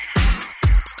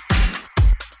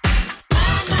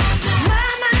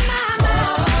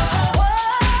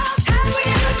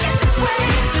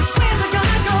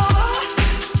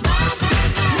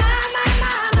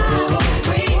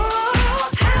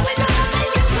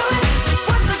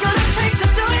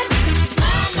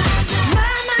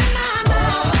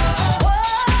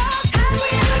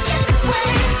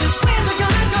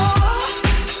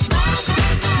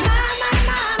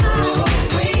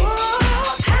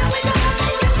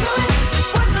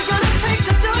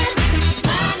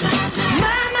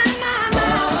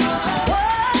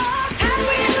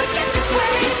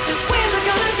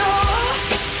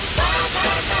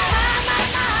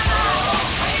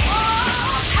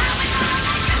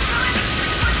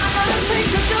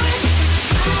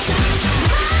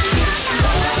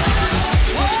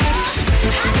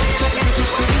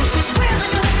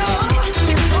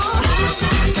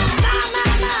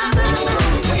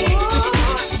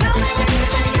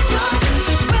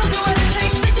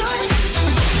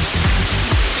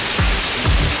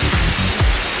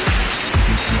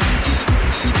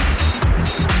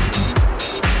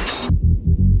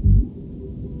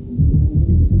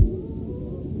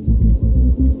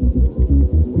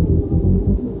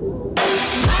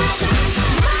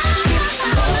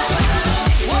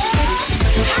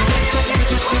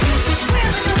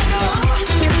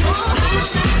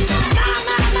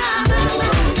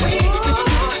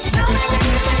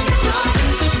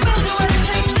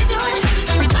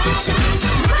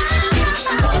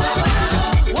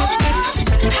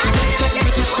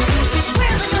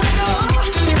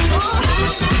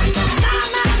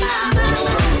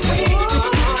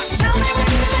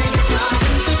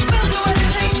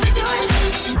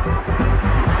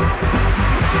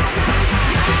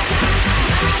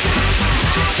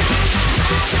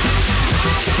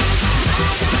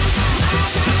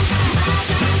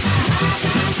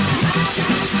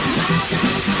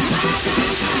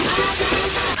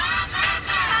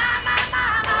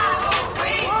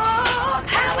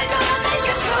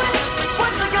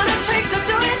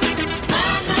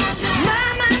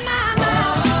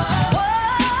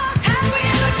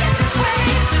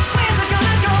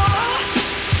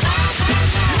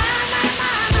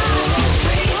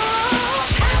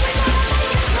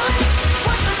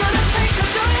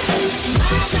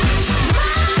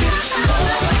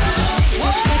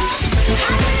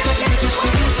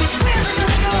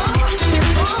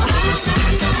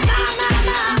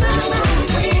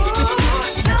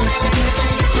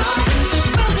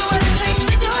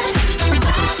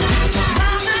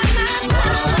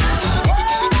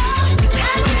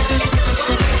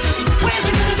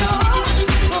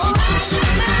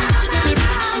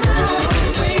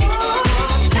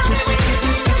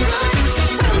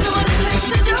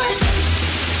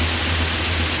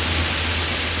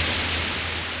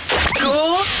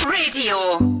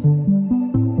 Radio.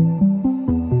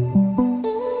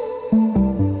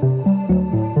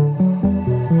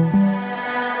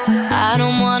 I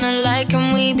don't wanna lie,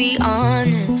 can we be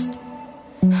honest?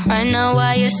 Right now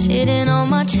while you're sitting on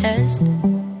my chest,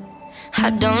 I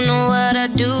don't know what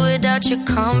I'd do without your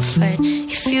comfort.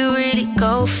 If you really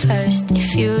go first,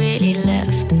 if you really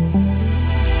left,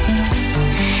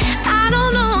 I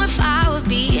don't know if I would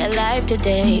be alive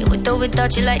today, with or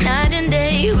without you like night and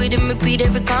day. We didn't repeat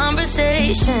every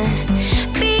conversation.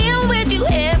 Being with you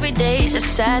every day is a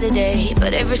Saturday,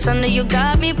 but every Sunday you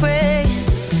got me praying.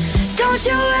 Don't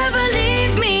you ever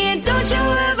leave me, and don't you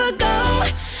ever go.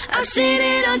 I've seen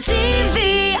it on TV,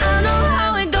 I know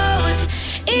how it goes.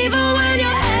 Even when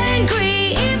you're angry,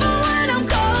 even when I'm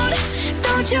cold,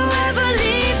 don't you ever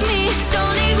leave me,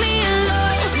 don't leave me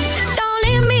alone. Don't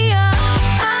leave me alone.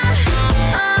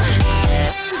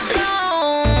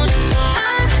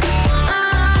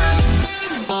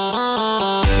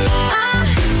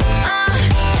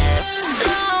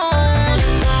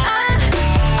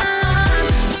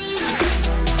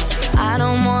 I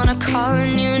don't wanna call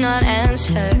and you not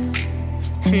answer,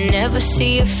 never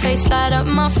see your face light up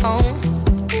my phone,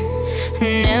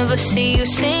 never see you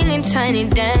singing Tiny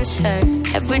Dancer.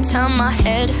 Every time my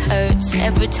head hurts,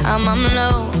 every time I'm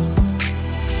low.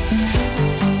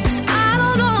 'Cause I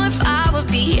don't know if I would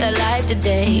be alive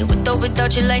today, with or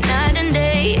without you like night and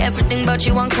day. Everything about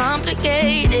you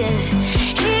uncomplicated.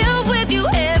 Here with you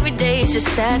every day is a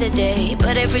Saturday,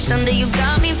 but every Sunday you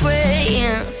got me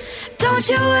praying. Don't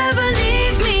you ever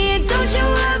leave me, don't you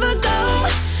ever go.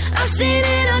 I've seen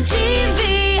it on TV,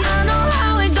 I know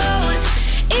how it goes.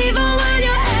 Even when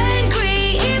you're angry,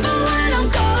 even when I'm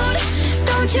cold,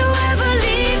 don't you ever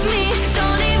leave me,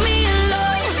 don't leave me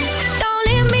alone. Don't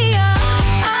leave me alone.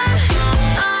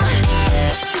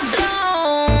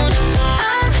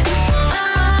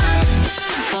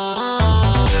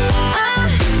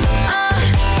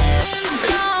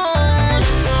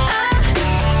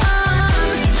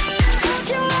 Don't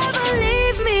you ever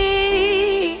leave me,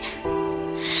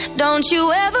 don't you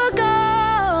ever go.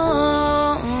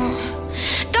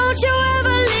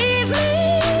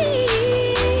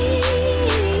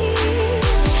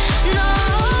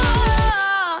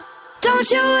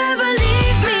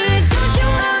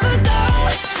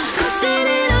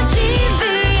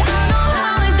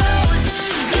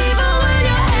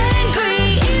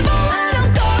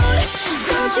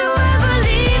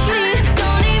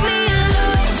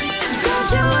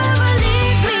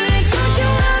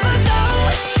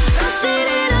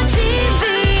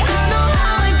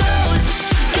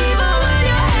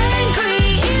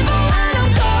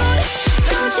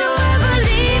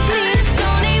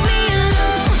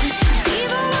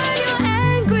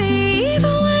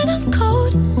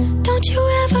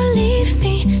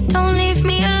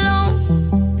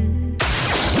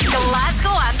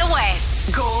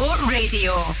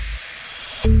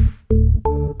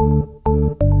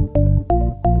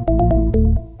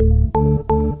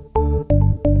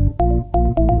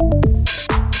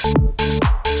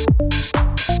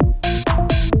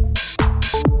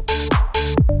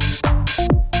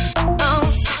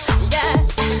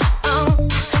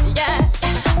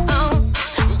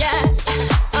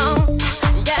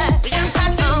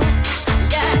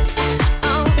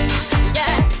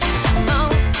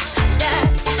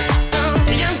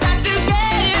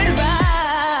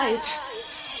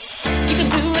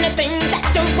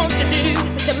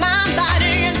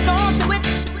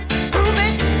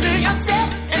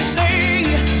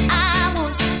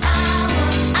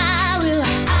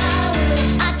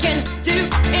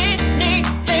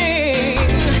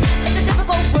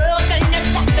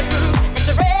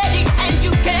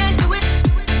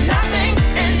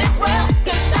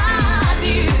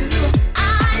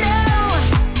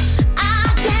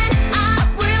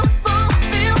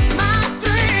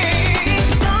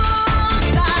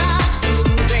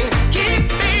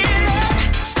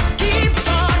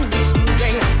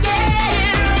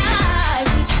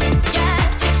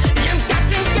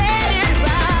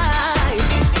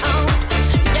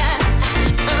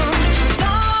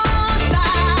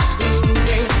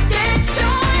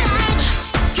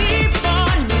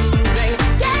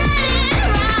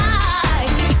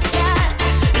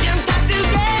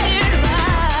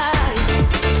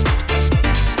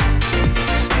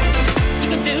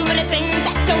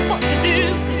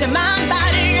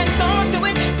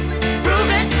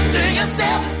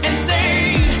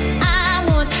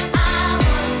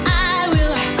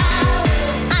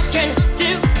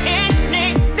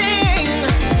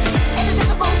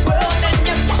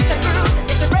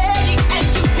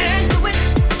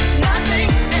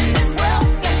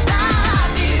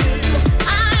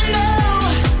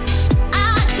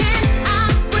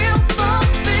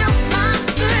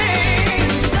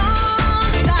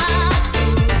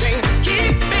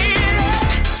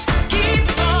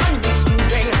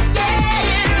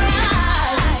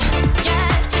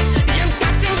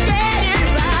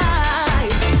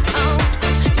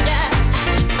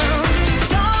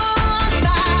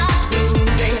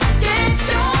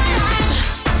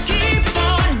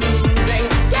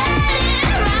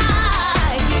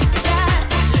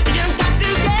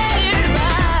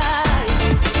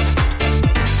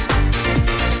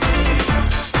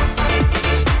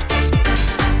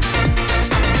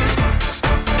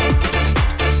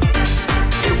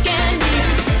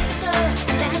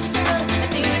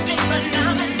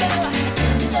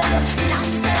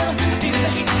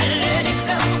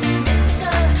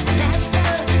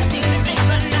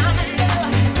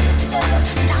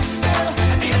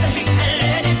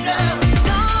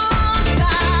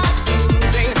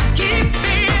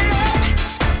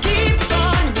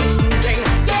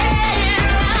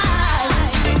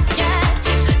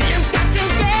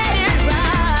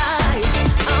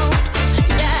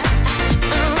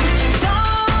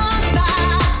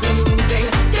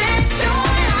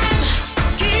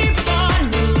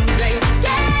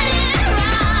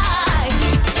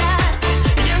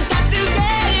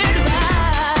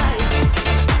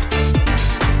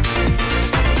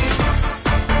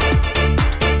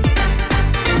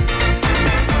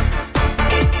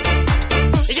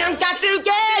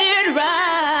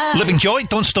 Living Joy,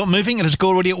 Don't Stop Moving. It is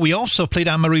Go Radio. We also played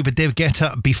Anne-Marie with Dave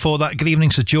Guetta before that. Good evening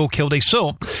to Joe Kilday.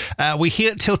 So, we're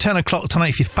here till 10 o'clock tonight.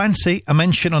 If you fancy a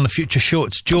mention on a future show,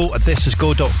 it's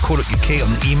joe@thisisgo.co.uk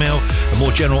on the email, and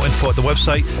more general info at the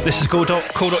website,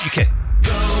 thisisgo.co.uk.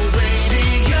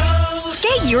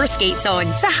 Get your skates on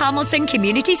to Hamilton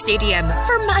Community Stadium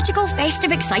for magical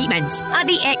festive excitement at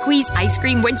the Equise Ice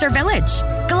Cream Winter Village.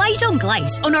 Glide on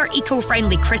glice on our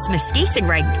eco-friendly Christmas skating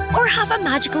rink, or have a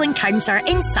magical encounter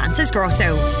in Santa's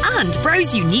Grotto, and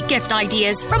browse unique gift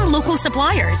ideas from local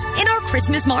suppliers in our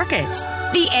Christmas market.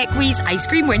 The Equise Ice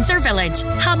Cream Winter Village,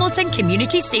 Hamilton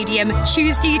Community Stadium,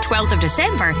 Tuesday 12th of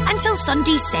December until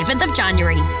Sunday 7th of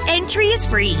January. Entry is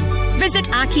free. Visit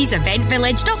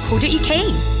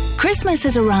akieseventvillage.co.uk. Christmas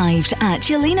has arrived at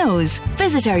Chilino's.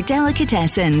 Visit our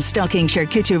delicatessen stocking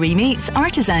charcuterie meats,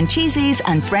 artisan cheeses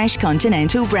and fresh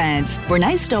continental breads. We're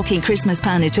now stocking Christmas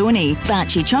panettone,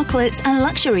 batchy chocolates and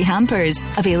luxury hampers.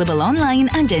 Available online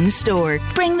and in store.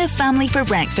 Bring the family for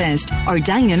breakfast or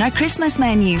dine on our Christmas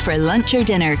menu for lunch or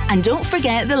dinner. And don't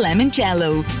forget the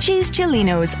limoncello. Choose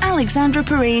Chilino's, Alexandra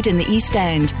Parade in the East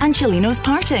End and Chilino's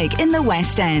Partick in the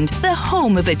West End, the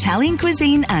home of Italian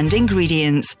cuisine and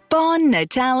ingredients. Bon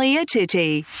Natalia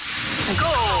Tutti.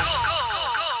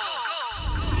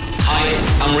 Hi,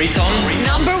 I'm Riton.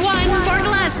 Number 1 for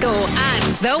Glasgow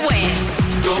and the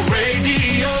West. Go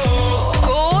Radio.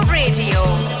 Go Radio.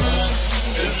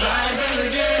 It's live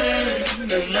again.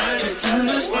 It's live at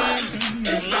Santa's Wine.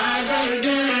 It's live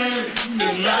again.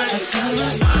 It's live at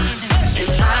Santa's Wine.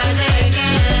 It's Friday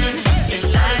again.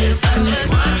 It's live at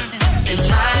Santa's Wine. It's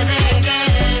Friday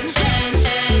again.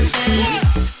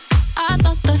 I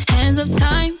thought the hands of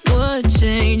time would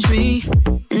change me,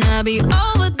 and I'd be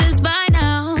over this by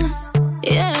now.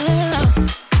 Yeah,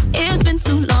 it's been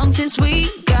too long since we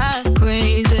got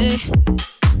crazy.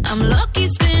 I'm lucky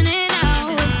spinning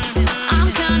out.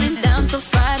 I'm counting down till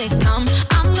Friday come.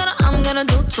 I'm gonna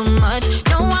do too much.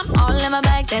 No, I'm all in my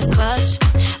bag, that's clutch.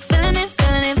 Feeling it,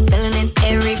 feeling it, feeling it.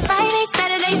 Every Friday,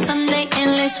 Saturday, Sunday,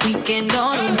 endless weekend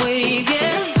on a wave,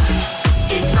 yeah.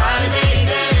 It's Friday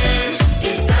then.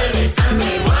 It's Saturday,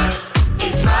 Sunday, what?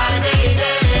 It's Friday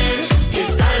then. It's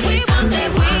Saturday, Sunday,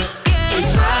 what?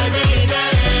 It's Friday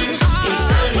then. It's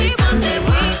Saturday, Sunday,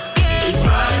 what? It's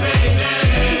Friday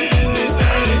then. It's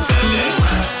Saturday, Sunday,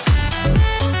 what?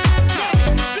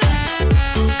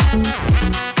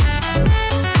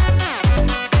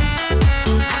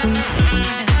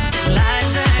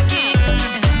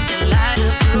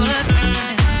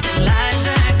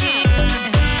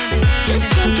 This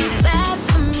can't be bad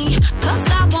for me, 'cause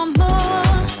I want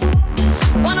more.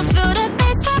 Wanna feel the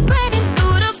bass vibrating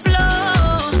through the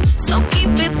floor. So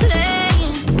keep it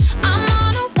playing. I'm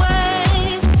on a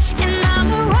wave, and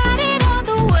I'ma ride it all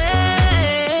the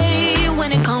way. When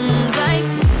it comes like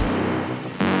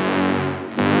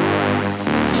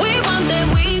we want that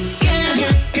weekend.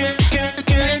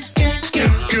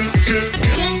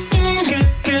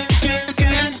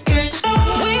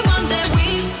 We want that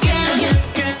weekend.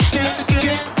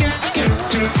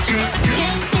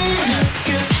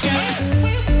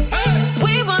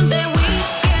 We want that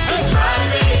weekend. It's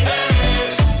Friday then.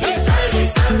 It's Saturday,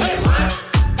 Sunday, what?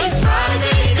 It's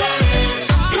Friday then.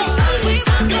 It's Saturday,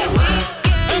 Sunday, what?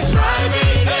 It's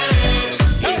Friday then.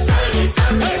 It's Saturday,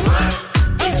 Sunday, what?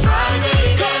 It's Friday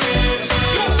then.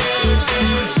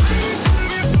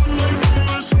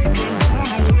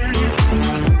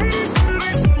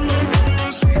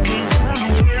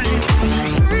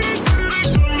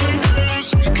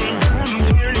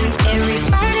 Every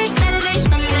Friday, Saturday,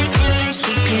 Sunday, endless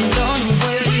weekend on the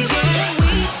way.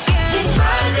 It's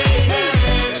Friday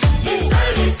then. It's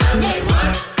Saturday, Sunday,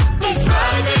 what? It's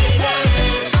Friday then.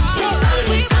 It's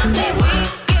Saturday, Sunday, what?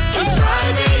 It's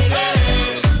Friday then.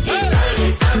 It's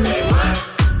Saturday, Sunday, what?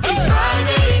 It's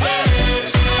Friday then.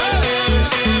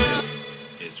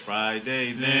 It's Friday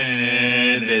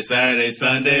then. It's Saturday,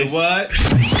 Sunday, what?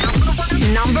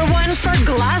 Number 1 for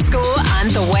Glasgow and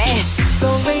the West.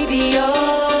 Go Radio.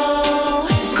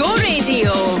 Go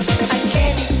Radio. I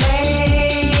can't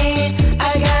explain. I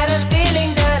got a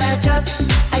feeling that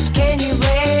I can't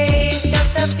erase.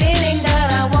 Just a feeling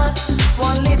that I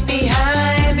won't leave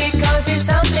behind, because it's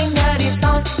something that is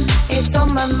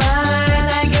on my mind.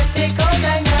 I guess it goes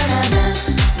like na na na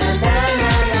na na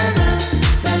na na na na na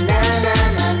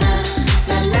na na na na na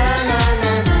na na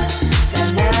na na.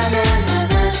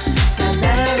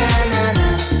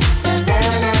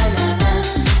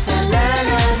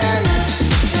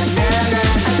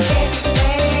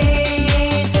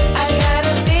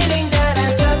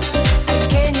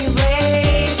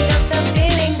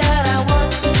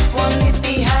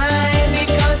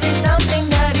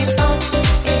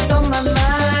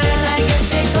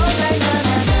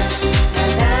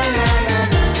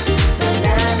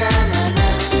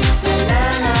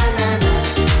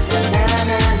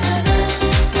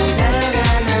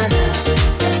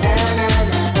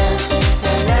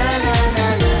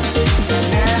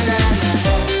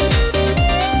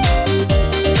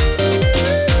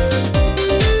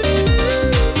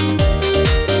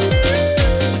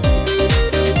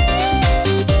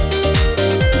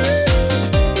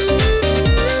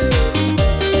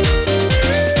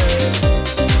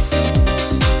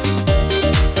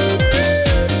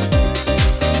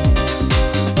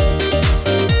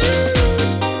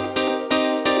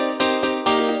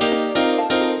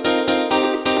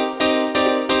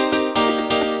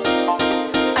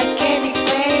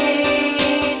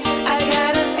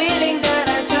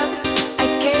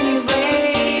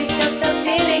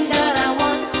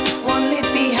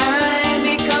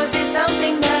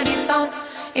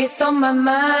 it's on my mind.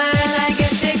 I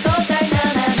guess it goes like na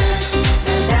na na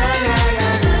na na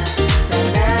na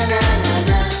na na na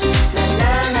na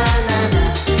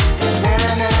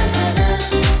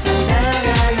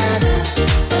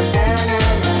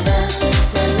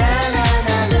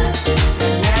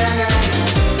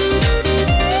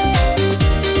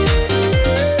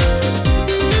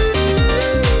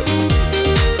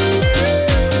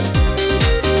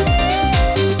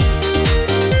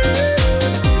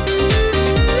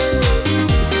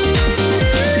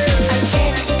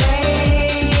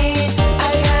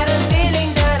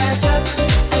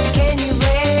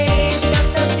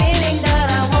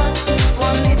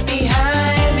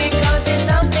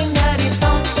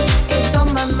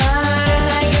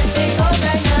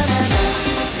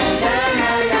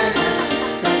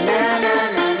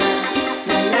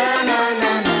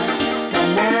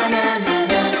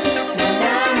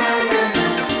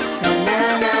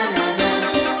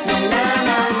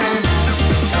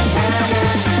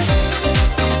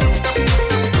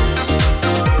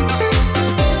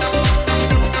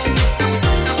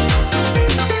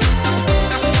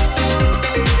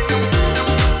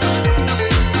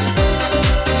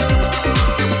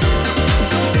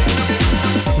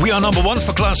Number one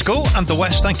for Glasgow and the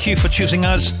West. Thank you for choosing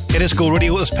us. It is Go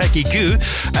Radio with us, Peggy Goo.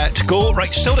 To go, right,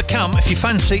 still to come. If you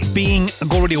fancy being a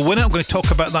Go Radio winner, I'm going to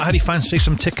talk about that. How do you fancy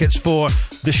some tickets for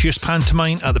this year's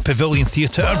pantomime at the Pavilion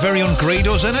Theatre? Our very own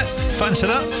Grado's in it. Fancy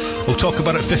that? We'll talk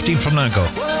about it 15 from now. Go.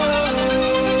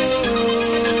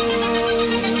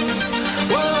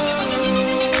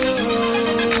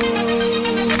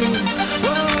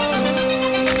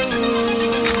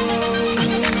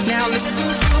 Now listen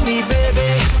to me,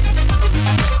 baby.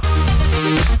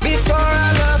 Before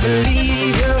I love and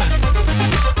leave you,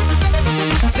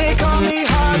 they call me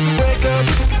heartbreaker.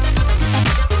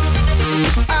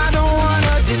 I don't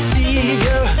wanna deceive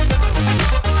you.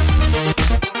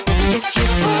 If you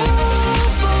fall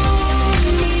for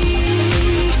me,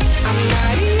 I'm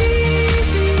not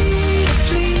easy to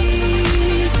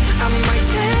please. I might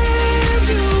tear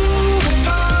you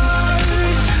apart.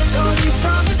 Told you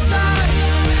from the start,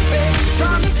 baby,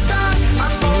 from the start.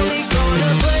 I'm only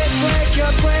gonna break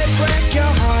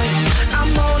your heart.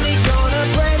 I'm only gonna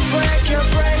break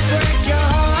your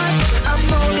heart. I'm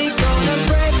only gonna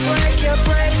break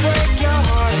your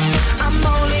heart. I'm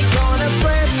only gonna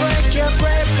break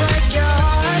your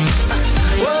heart.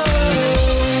 Whoa,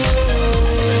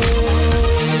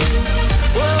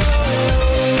 whoa.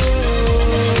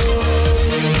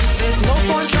 There's no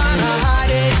point trying to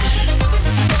hide it.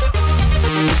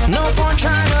 No point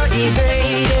trying to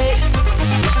evade it.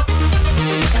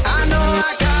 I know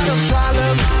I got a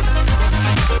problem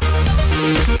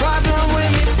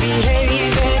with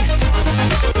misbehaving.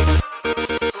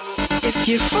 If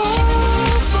you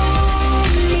fall for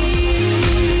me,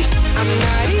 I'm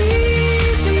not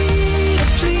easy to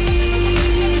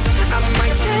please. I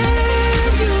might tear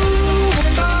you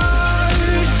apart.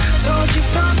 Told you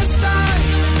from the start,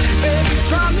 baby,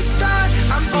 from the start.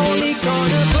 I'm only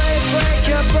gonna break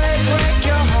your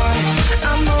heart.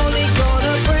 I'm only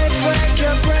gonna break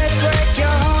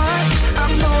your heart.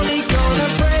 I'm only gonna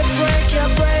break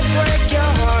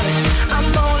your heart. I'm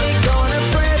only gonna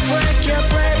break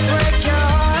your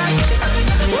heart.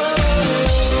 Whoa,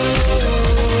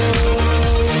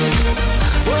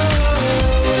 whoa,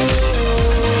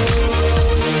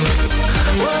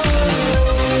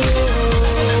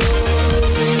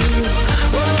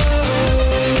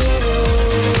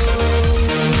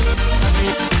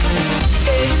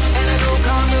 Hey, and I know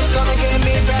karma's gonna get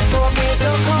me back for being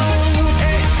so cold.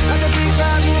 Hey, like a big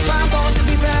bad wolf, I'm born to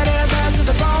be bad to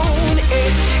the bone. Hey,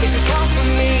 if you fall for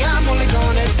me, I'm only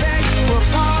gonna tear you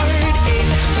apart. Hey,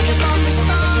 told you from the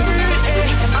start. Hey,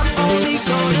 I'm only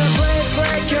gonna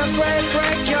break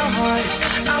your heart.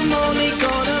 I'm only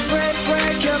gonna break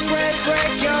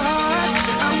your heart.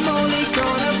 I'm only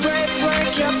gonna break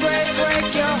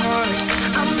your heart.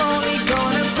 I'm only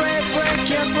gonna break your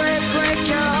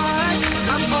heart.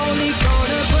 I'm only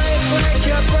gonna break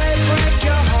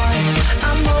your heart.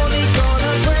 I'm only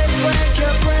gonna break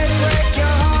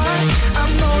your heart.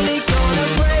 I'm only gonna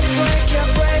break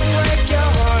your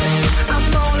heart. I'm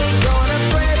only gonna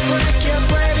break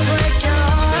your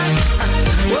heart.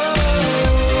 Whoa,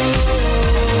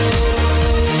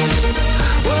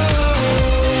 whoa,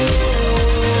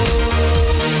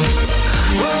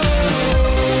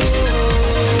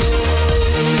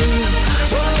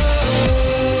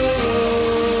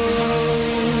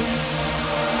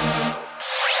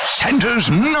 Centre's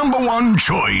number one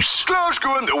choice.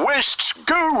 Glasgow and the West's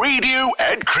Go Radio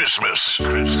at Christmas.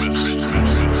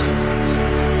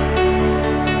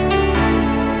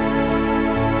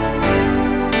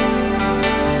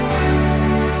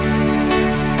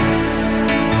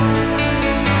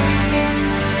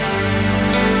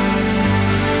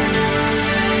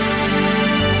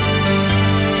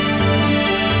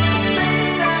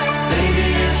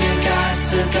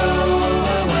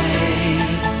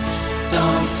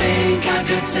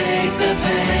 take the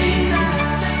pain?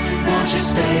 Won't you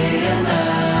stay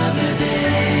another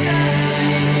day?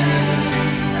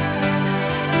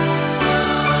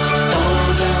 Oh,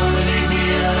 don't leave me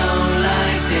alone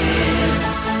like this.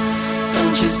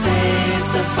 Don't you say it's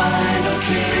the final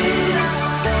kiss.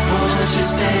 Won't you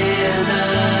stay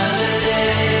another day?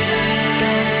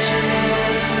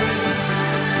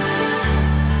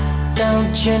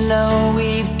 Don't you know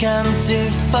we've come too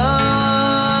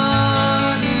far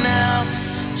now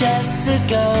just to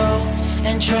go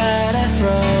and try to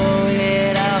throw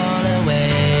it all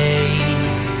away?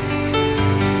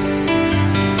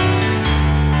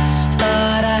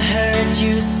 Thought I heard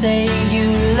you say you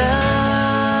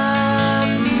love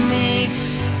me,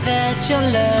 that your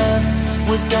love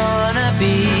was gonna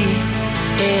be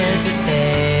here to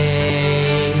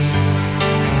stay.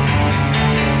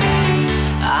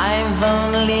 I've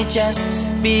only just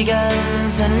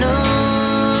begun to know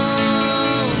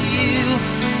you.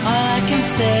 All I can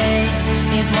say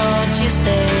is won't you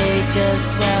stay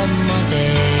just one more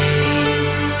day?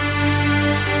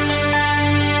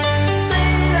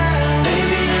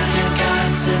 Baby, if you've got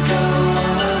to go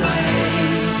away,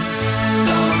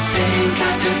 don't think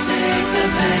I could take the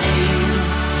pain.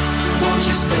 Won't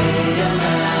you stay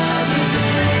another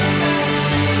day?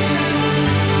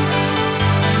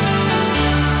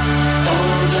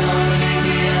 Oh, don't leave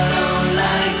me alone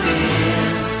like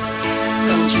this.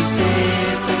 Don't you say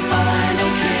it's the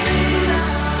final kiss.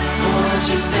 Won't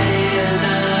you stay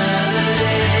another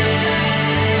day?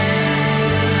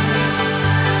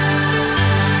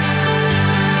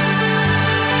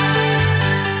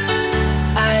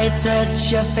 I touch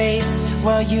your face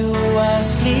while you are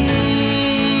sleeping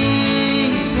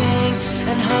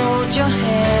and hold your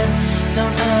hand.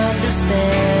 Don't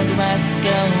understand what's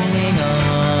going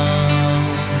on.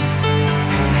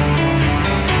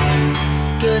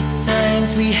 Good times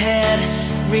we had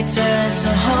return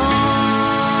to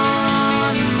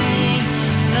haunt me.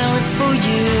 Though it's for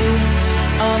you,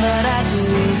 all that I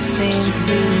do seems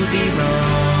to be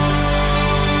wrong.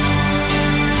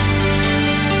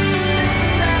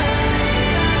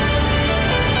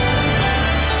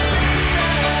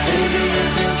 Baby,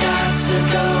 if you've got to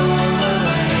go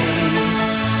away,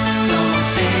 don't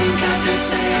think I could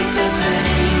take the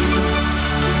pain.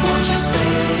 Won't you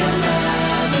stay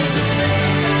another day?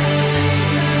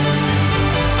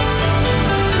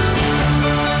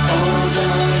 Oh,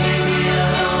 don't leave me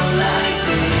alone like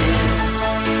this.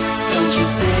 Don't you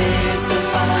say it's the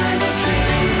final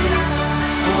kiss.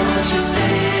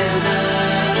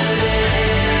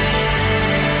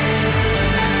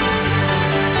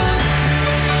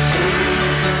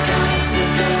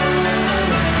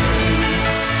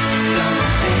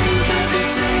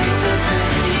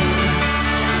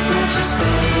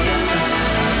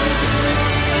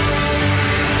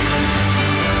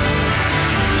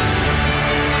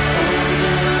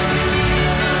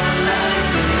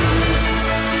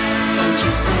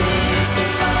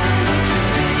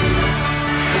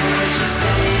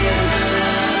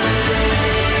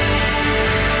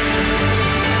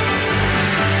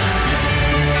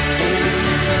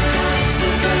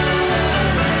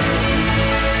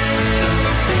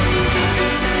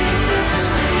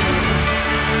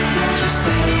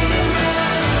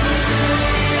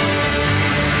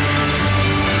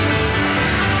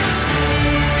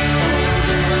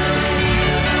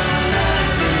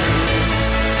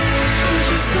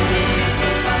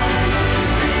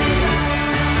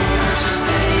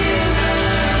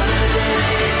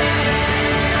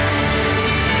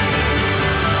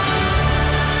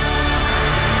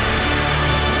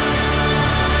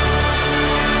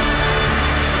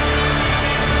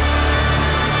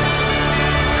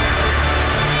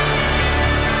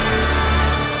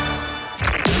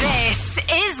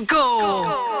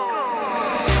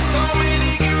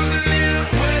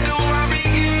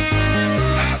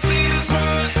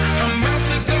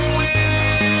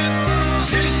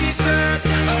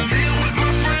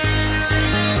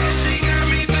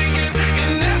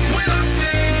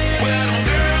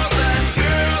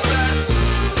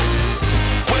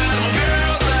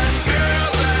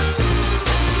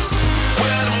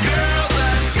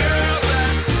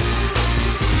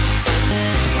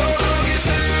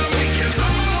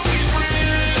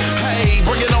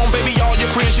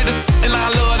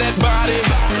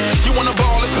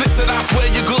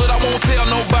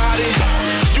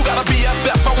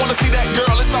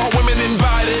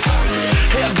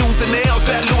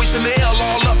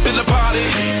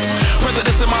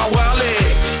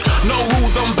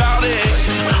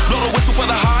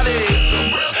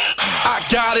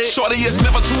 got it. Shorty, it's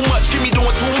never too much, keep me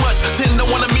doing too much. 10 to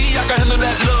 1 of me, I can handle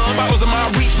that love. Bottles in my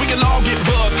reach, we can all get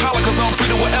buzzed. Holla, cause I'm free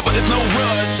to whatever, it's no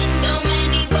rush. So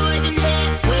many boys in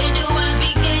here, where do I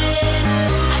begin?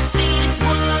 I see this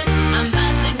one, I'm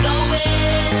about to go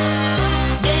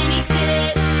in. Then he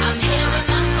said, I'm here with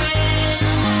my friend.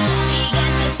 He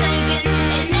got to thinking,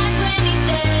 and that's when he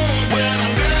said, where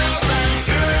them girls at,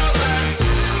 girls at?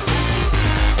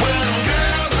 Where them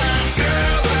girls at,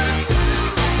 girls at?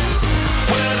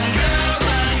 Where them girls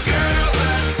at, girls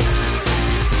at?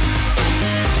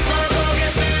 So go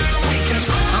get down, we can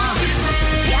all be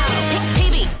friends. Yo,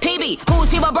 PB, who's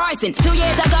People Bryson? 2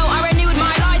 years ago, I renewed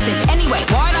my license. Anyway,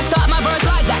 why'd I start my verse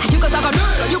like that? You can suck on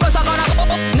you can suck on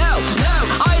No,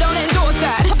 I don't endorse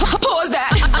that. Pause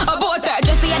that, abort that.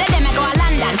 Just the other day, I go to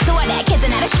London. Saw that kids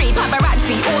in the street,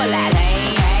 paparazzi, all that.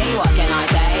 Hey, what can I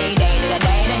say? Day to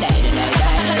day.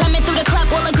 Coming through the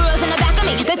club, all the girls in the back of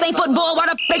me. This ain't football,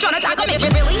 why the they tryna tackle me?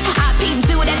 Really? I peeped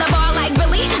dude at the bar like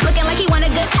Billy, looking like he want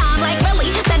a good time like Billy.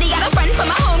 Said he got a friend for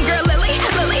my homegirl Lily.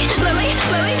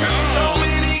 So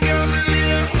many girls in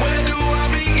here, where do I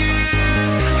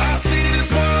begin? I see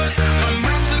this one, I'm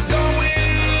about to go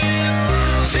in.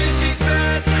 Then she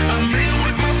says, I'm here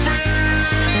with my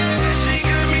friend. She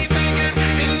got me thinking,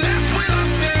 and that's when I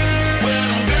said, where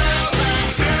them girls at,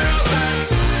 girls at?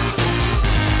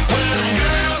 Where them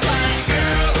girls at,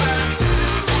 girls at?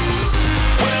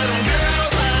 Where them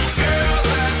girls at, girls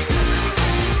at?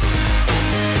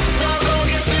 So go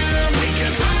get them, we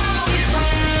can all be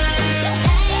friends.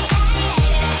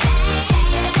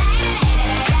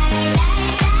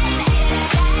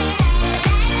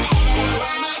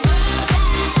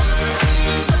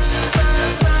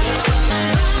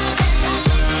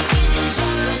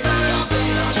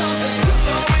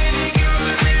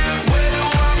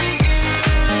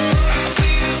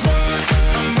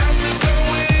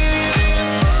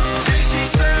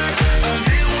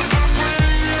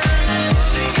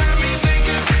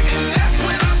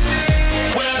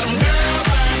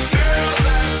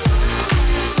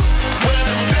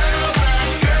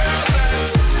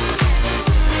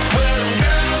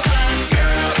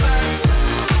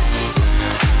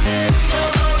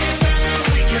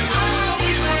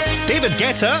 David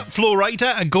Guetta, Flo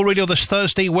Rida at Go Radio this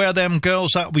Thursday. Where them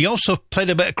girls at? We also played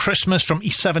a bit of Christmas from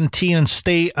E17 and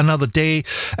Stay Another Day.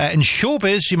 In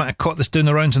showbiz, you might have caught this doing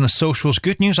the rounds in the socials.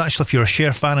 Good news, actually, if you're a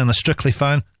Cher fan and a Strictly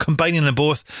fan, combining them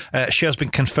both. Cher's been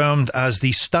confirmed as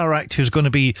the star act who's going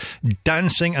to be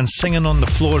dancing and singing on the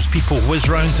floor as people whiz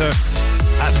round her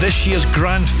at this year's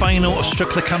grand final of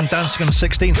Strictly Come Dancing on the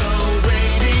 16th.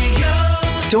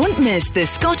 Don't miss the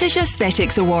Scottish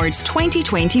Aesthetics Awards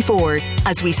 2024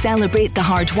 as we celebrate the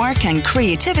hard work and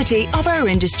creativity of our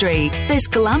industry. This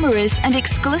glamorous and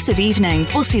exclusive evening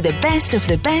will see the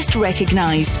best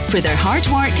recognised for their hard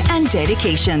work and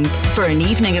dedication. For an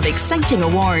evening of exciting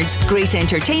awards, great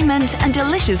entertainment and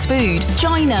delicious food,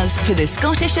 join us for the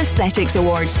Scottish Aesthetics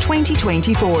Awards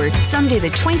 2024, Sunday the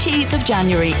 28th of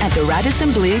January at the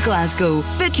Radisson Blu, Glasgow.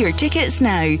 Book your tickets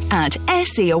now at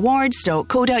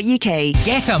sawards.co.uk.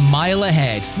 Get a mile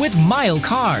ahead with Mile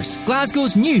Cars,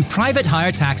 Glasgow's new private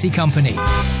hire taxi company.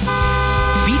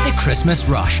 Beat the Christmas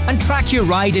rush and track your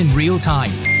ride in real time.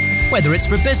 Whether it's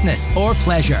for business or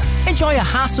pleasure, enjoy a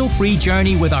hassle-free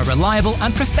journey with our reliable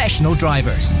and professional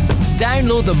drivers.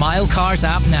 Download the Mile Cars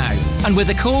app now, and with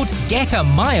the code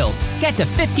GETAMILE, get a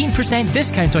 15%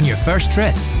 discount on your first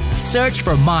trip. Search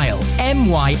for Mile,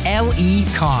 M-Y-L-E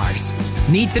Cars.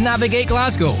 Need to navigate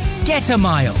Glasgow? Get a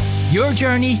Mile. Your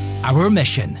journey, our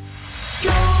mission.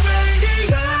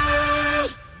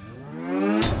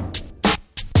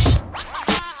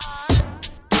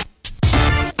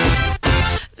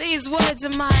 These words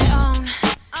are my own.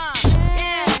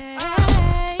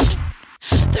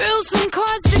 Threw some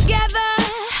chords together.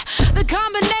 The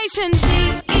combination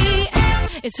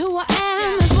D-E-F is who I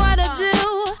am, is what I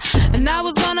do. And I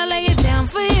was gonna lay it down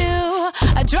for you.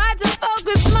 I tried to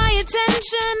focus my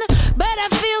attention, but I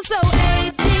feel so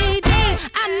ADD.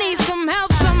 I need some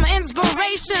help, some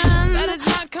inspiration. That is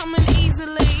not coming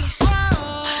easily.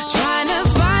 Trying to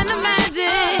find the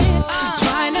magic,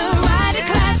 trying to write a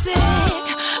classic.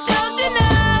 Don't you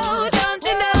know, don't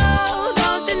you know,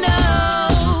 don't you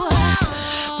know?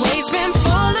 Waves been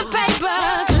full of paper,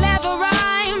 clever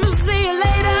rhymes. See you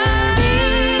later.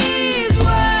 These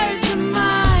words are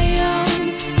my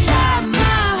own, from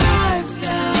my heart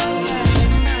flow.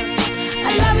 I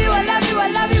love you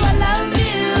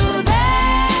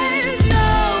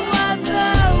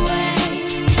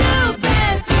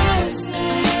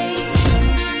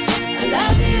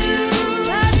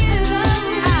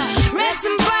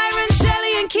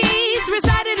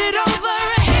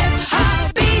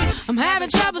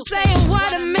saying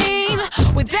what I mean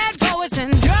with dead poets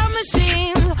and drum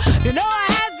machines. You know I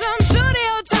had some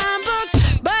studio time books,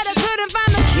 but I couldn't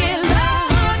find the killer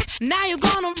hook. Now you're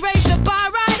gonna raise the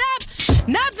bar right up.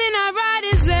 Nothing I write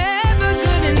is ever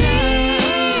good enough.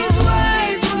 These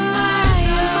words were my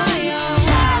own.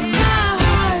 From my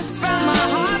heart, from my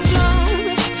heart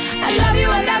flown. I love you,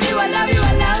 I love you, I love you,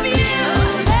 I love you.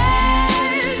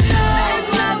 There's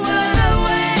no other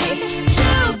way to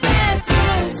better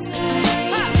say.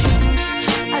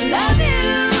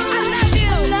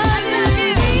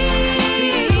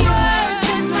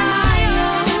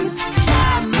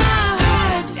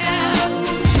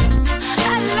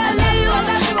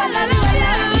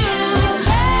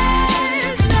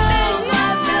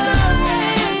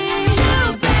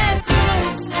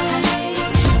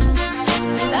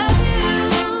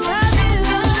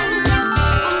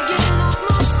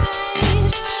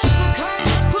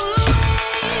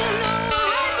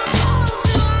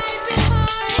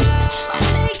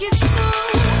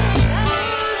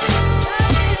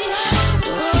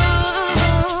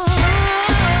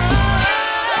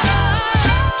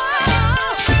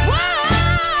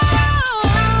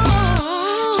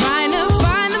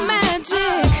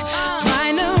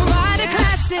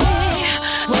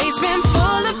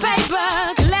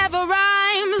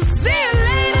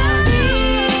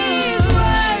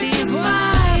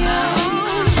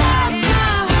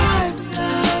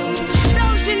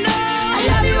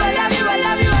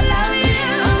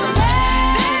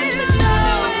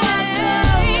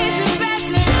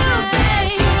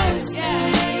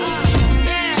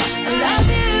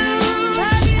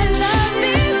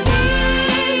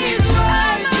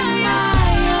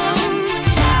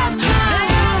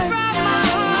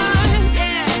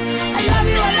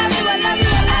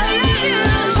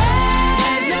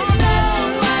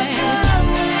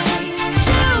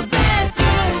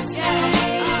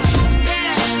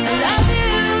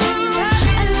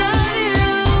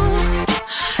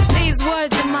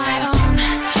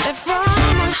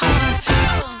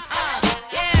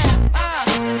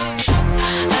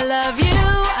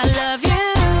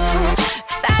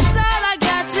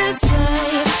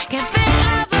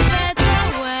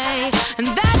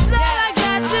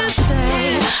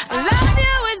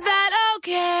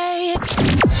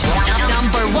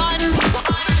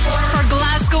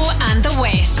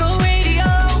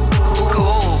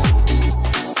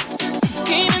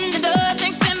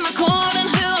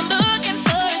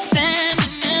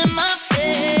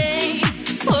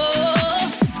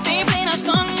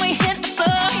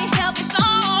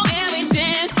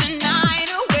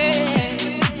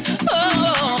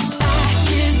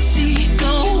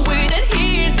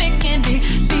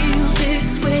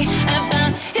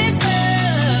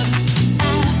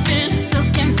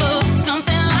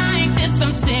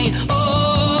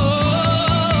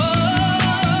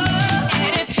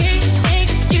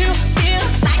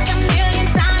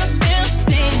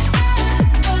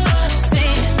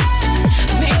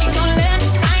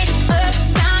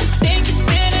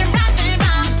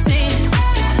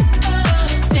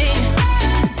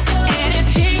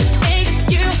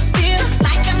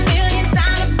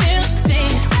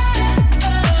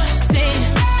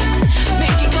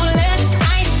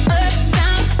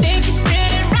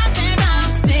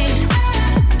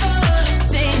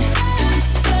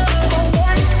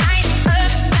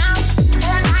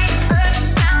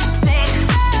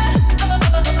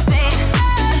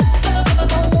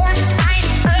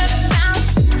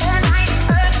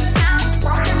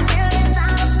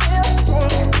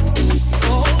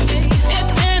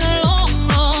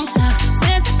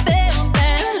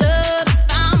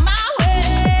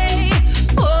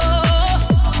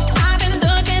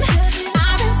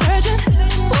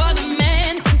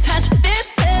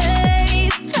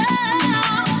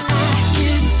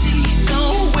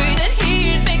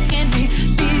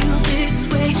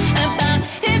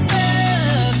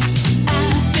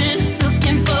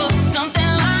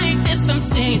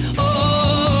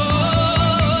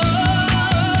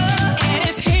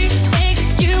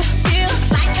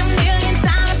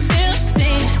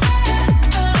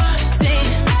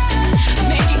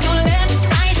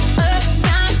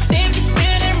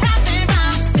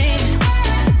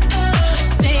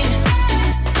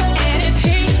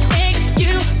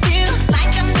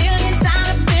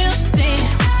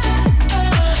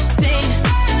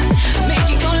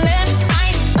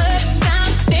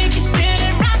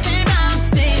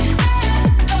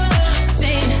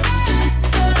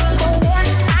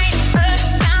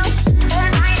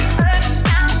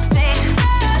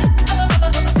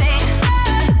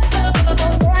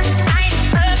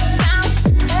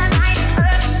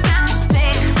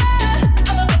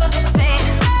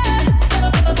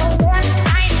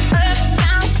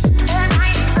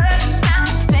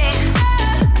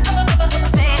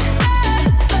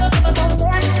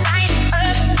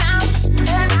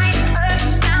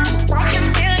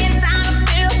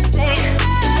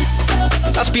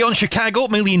 on Chicago,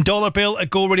 $1 Million Bill at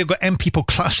Go Radio. Got M People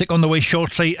Classic on the way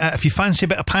shortly. If you fancy a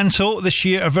bit of panto this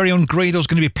year, our very own Grado's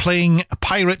going to be playing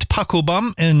Pirate Puckle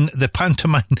Bum in the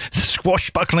pantomime,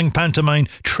 swashbuckling pantomime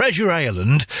Treasure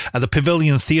Island at the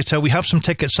Pavilion Theatre. We have some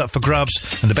tickets up for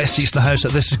grabs and the best seats in the house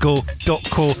at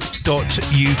thisisgo.co.uk.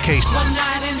 One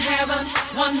night in heaven,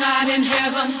 one night in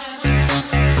heaven,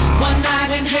 one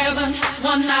night in heaven,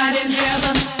 one night in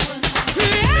heaven.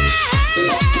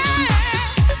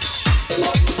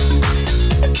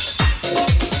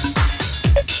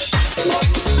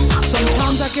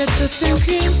 Sometimes I get to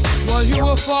thinking while you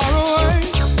were far away,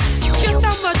 just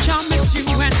how much I miss you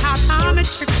and how time it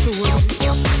ticks away.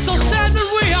 So sad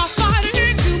that we are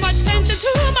fighting, too much tension,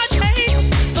 too much hate.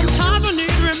 Sometimes we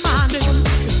need reminding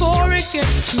before it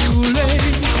gets too late.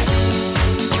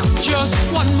 Just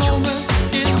one moment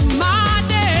in my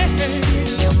day,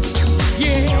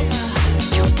 yeah.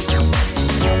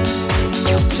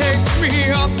 Take me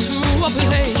up to a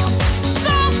place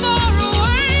so far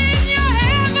away in your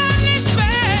heavenly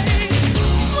space.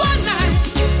 One night,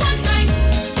 one night,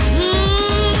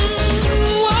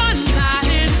 one night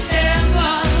in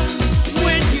heaven.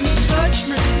 When you touch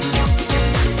me,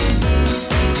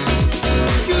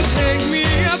 you take me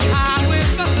up high with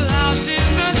the clouds in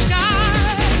the sky.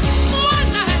 One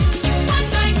night,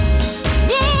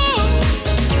 whoa,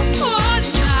 one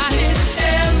night in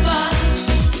heaven.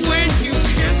 When you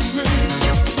kiss me,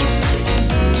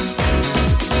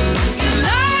 you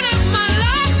light up my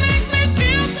life, make me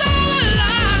feel so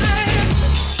alive.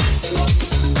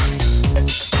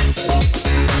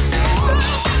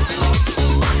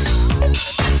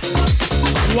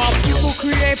 While people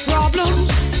create problems,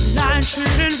 lying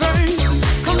shit in vain,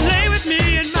 come play with me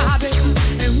in my bed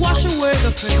and wash away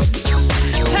the pain.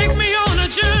 Take me on a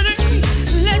journey,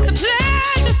 let the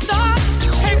pleasure start.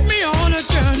 Take me on a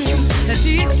journey that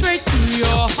leads straight to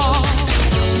your heart.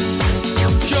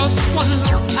 Just one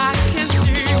look I can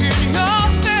see in your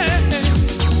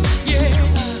face, yeah.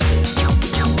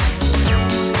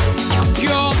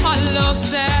 You're my love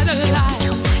satellite,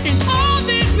 in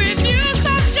orbit with you,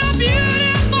 such a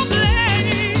beautiful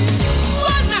place.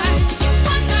 One night,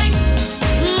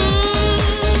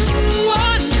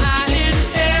 one night in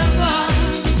heaven.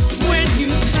 When you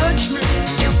touch me,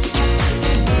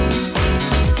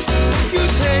 you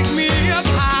take me up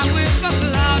high with the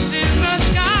clouds in the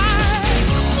sky.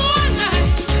 One night,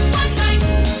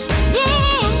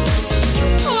 ooh,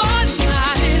 one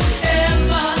night in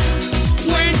heaven.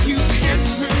 When you kiss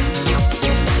me,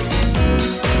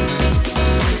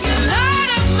 you light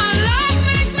up my life,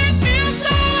 make me feel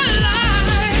so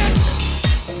alive.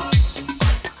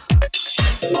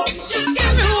 Just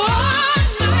give me one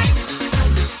night.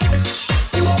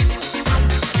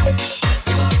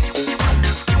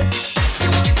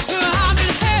 I'm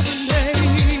in heaven, baby.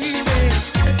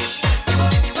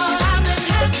 I'm in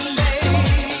heaven, baby.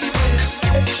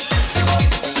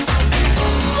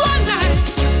 One night,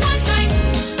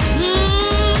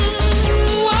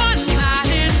 one night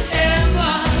in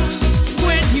heaven.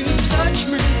 When you touch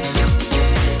me,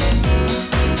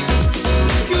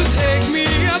 you take me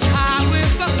up high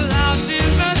with the clouds in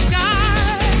the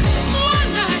sky. One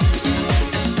night,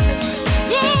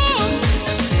 ooh,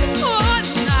 one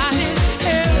night in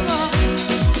heaven.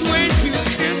 When you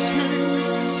kiss me,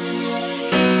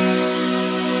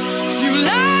 you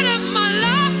light up my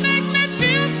life, make me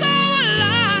feel so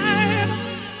alive.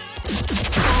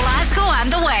 Glasgow and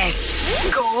the West.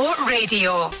 Go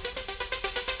Radio.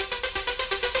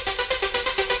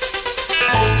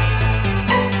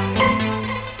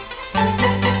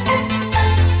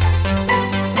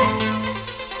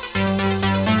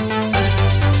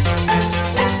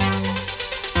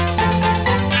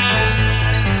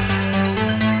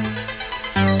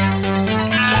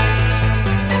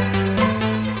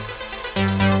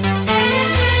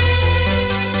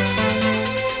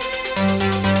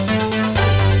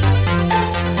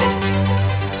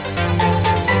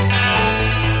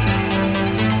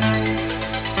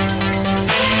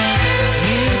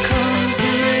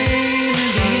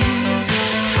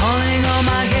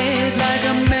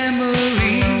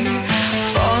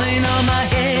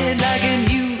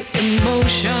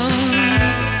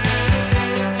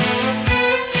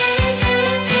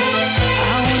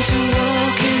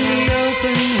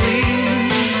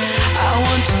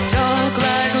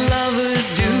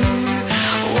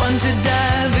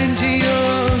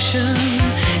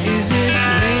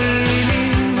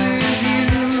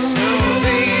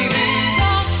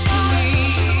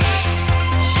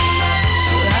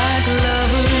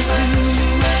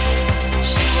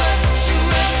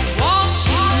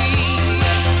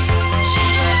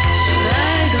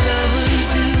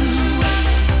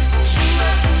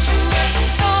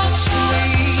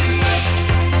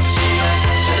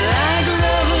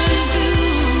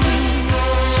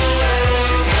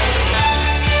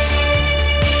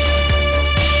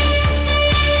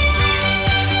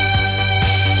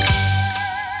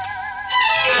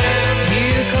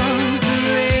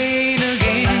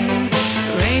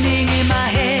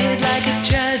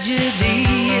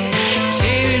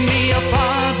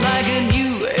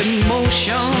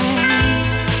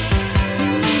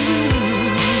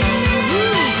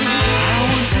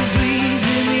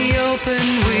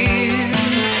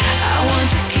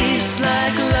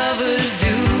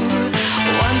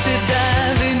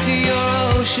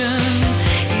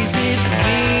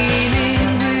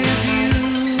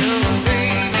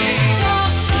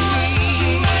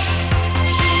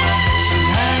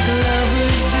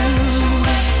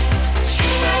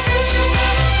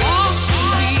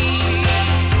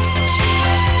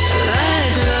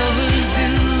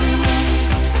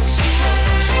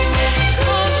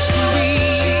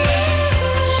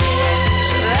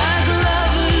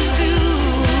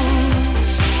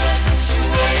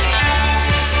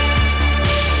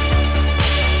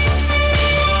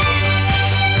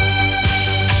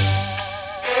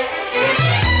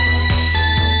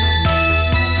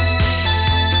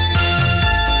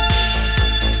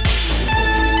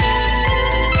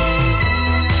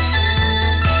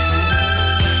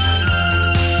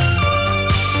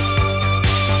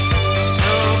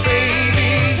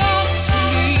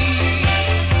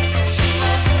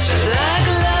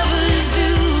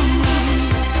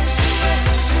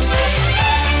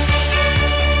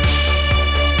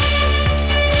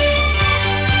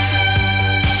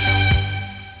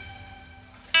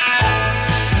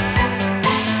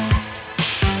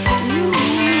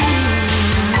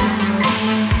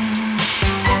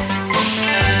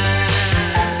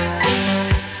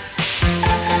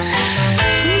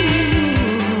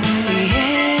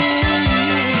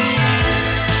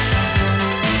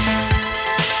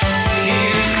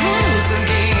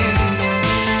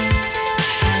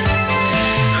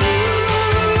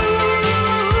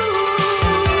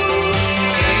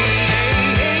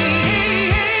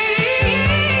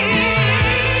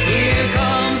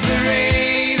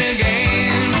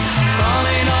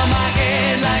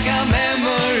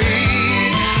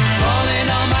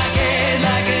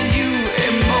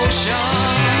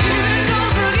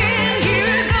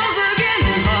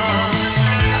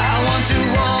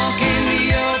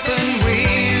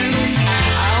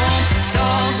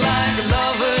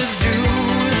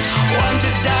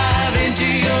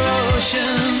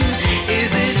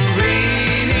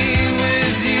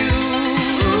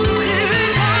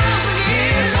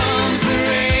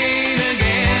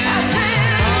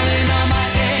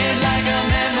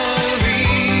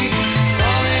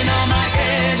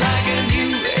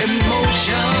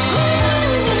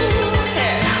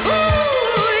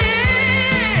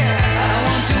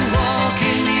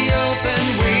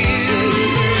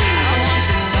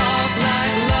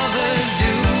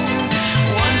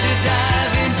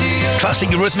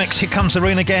 classic Eurythmics, Here Comes the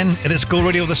Rain Again. It is Go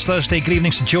Radio this Thursday. Good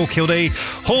evening to Joe Kilday,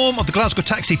 home of the Glasgow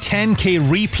Taxi 10k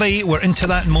replay. We're into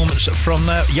that in moments from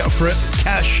now. You up for it?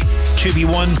 Cash to be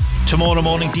won tomorrow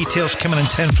morning. Details coming in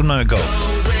 10 from now. Go.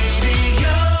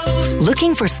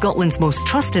 Looking for Scotland's most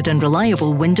trusted and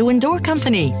reliable window and door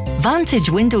company?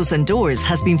 Vantage Windows and Doors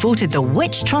has been voted the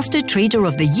Which Trusted Trader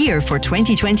of the Year for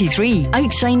 2023,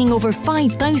 outshining over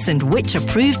 5,000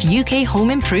 Which-approved UK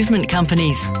home improvement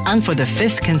companies. And for the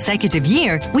 5th consecutive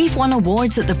year, we've won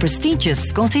awards at the prestigious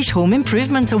Scottish Home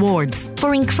Improvement Awards.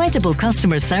 For incredible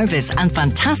customer service and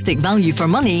fantastic value for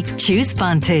money, choose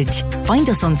Vantage.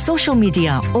 Find us on social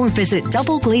media or visit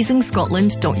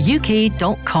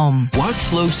doubleglazingscotland.uk.com.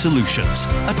 Workflow Solutions,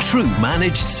 a true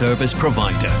managed service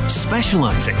provider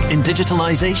specialising in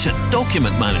digitalisation,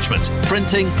 document management,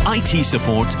 printing, IT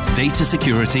support, data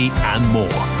security and more.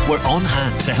 We're on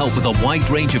hand to help with a wide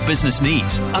range of business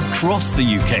needs across the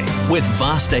UK with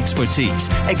vast expertise,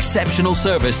 exceptional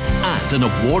service and an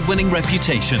award-winning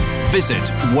reputation. Visit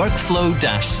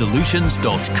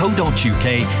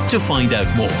workflow-solutions.co.uk to find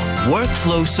out more.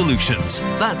 Workflow Solutions.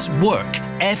 That's work,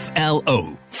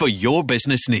 FLO, for your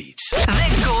business needs.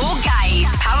 The Go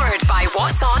Guides, powered by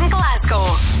What's On Glasgow.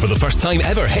 For the first time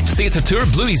ever, Hit Theatre Tour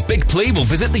Bluey's Big Play will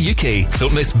visit the UK.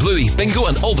 Don't miss Bluey, Bingo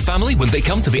and all the family when they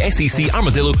come to the SEC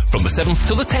Armadillo from the 7th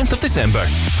till the 10th of December.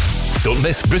 Don't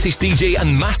miss British DJ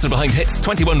and master behind hits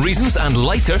 21 Reasons and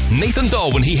Lighter, Nathan Daw,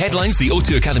 when he headlines the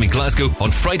O2 Academy Glasgow on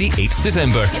Friday 8th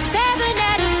December.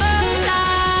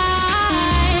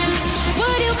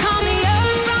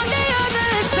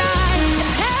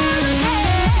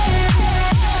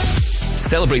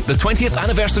 Celebrate the 20th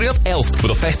anniversary of Elf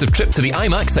with a festive trip to the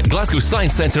IMAX at Glasgow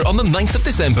Science Centre on the 9th of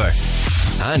December.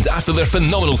 And after their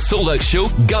phenomenal sold-out show,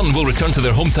 Gun will return to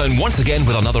their hometown once again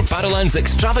with another Barrowlands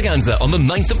extravaganza on the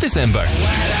 9th of December.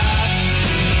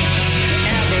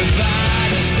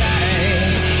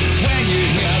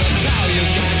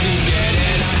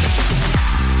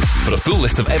 For a full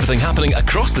list of everything happening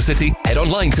across the city, head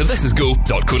online to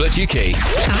thisisgo.co.uk.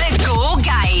 The Go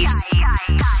Guides.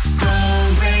 Go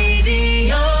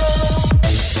Radio.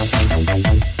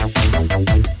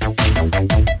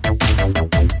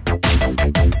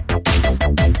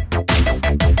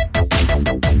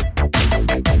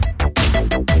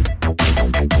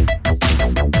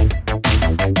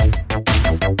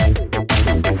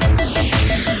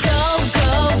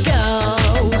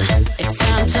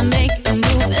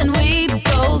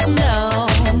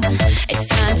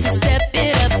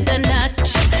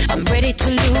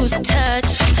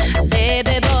 Touch,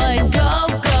 baby boy, go,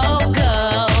 go,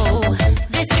 go.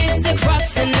 This is a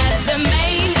crossing at the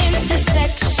main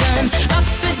intersection. Up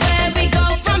is where we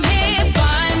go from here.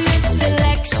 Find this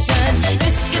selection.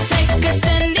 This could take us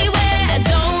anywhere.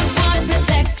 Don't want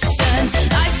protection.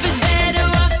 Life is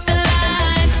better off the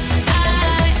line.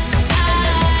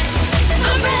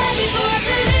 I'm ready for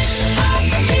the lift up,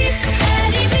 keep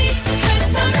steady beat.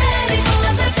 'Cause I'm ready for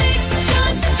the big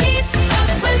jump. Keep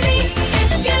up with me.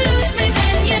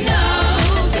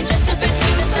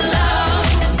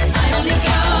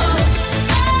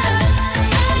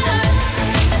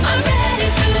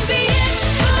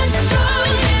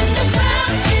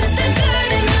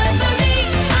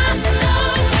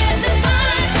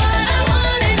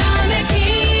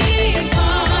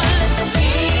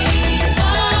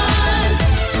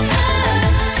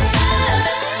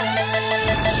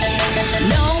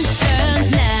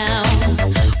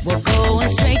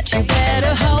 You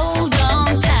better hold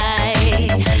on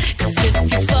tight. 'Cause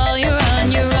if you fall, you're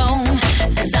on your own.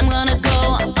 'Cause I'm gonna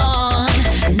go on.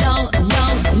 No,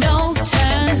 no, no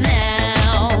turns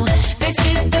now. This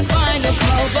is the final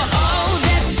call for all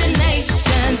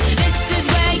destinations. This is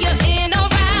where you're in or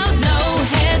out, no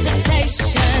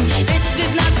hesitation. This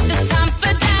is not the time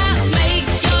for doubts. Make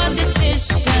your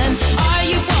decision. Are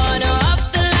you on or off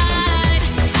the line?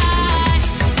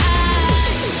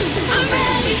 I'm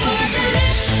ready for the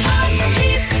lift.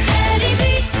 Keep steady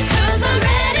beat, 'cause I'm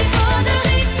ready for the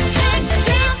leap.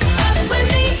 Jump up with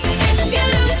me. If you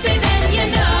lose me, then you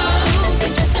know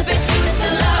you're just a bit too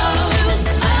slow.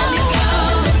 I only go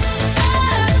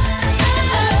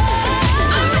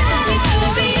I'm ready to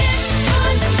be in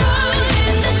control.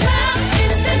 In the crowd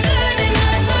isn't good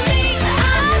enough for me. I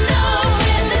know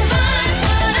where to find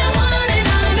what I want, and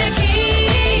I'm gonna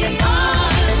keep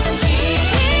on,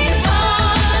 keep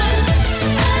on.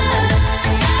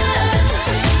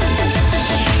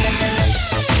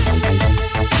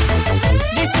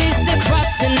 This is a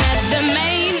crossing at the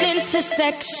main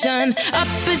intersection. Up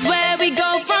is where we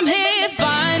go from here.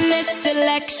 Find this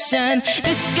selection.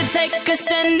 This could take us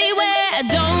anywhere.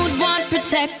 Don't want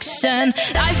protection.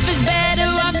 Life is better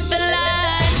off the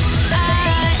line.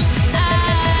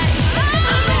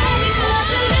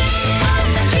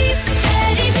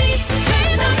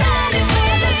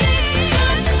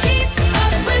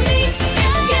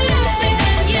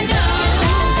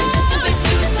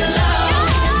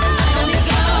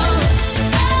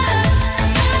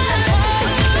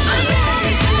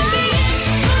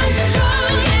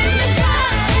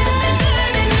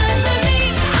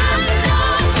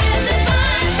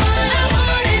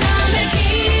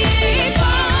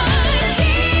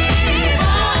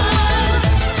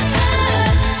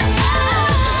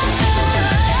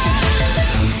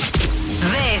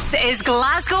 is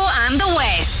Glasgow and the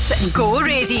West. Go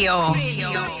Radio.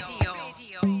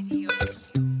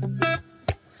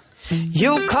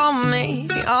 You call me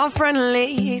all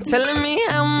friendly, telling me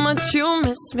how much you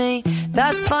miss me.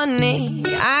 That's funny,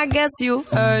 I guess you've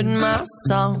heard my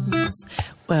songs.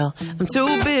 Well, I'm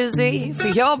too busy for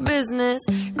your business.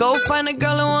 Go find a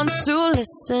girl who wants to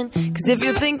listen. Cause if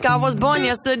you think I was born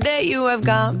yesterday, you have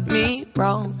got me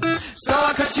wrong. So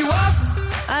I cut you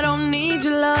off, I don't need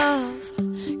your love.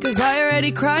 Cause I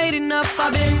already cried enough,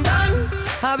 I've been done,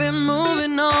 I've been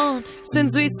moving on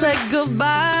since we said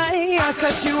goodbye. I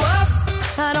cut you off,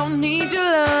 I don't need your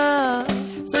love.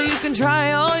 So you can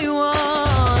try all you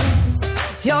want.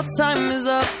 Your time is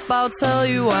up, I'll tell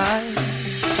you why.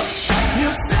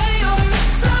 You say you're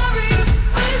sorry,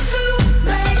 but it's too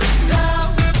late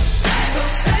now. So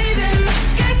save it,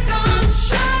 get gone,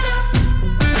 shut up.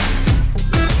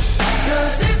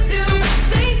 Cause if you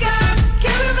think I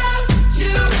care about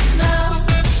you now,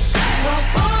 well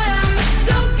boy, I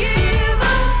don't give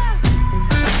up.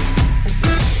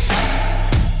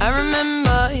 I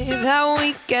remember that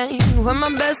weekend when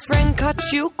my best friend caught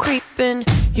you creeping.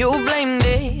 You blamed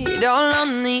it all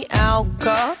on the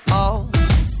alcohol.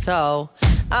 So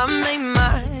I made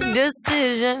my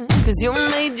decision, cause you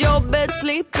made your bed,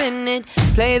 sleep in it.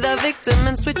 Play the victim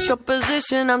and switch your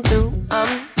position. I'm through,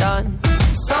 I'm done.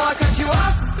 So I cut you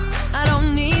off, I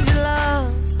don't need your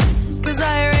love. Cause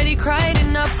I already cried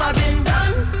enough, I've been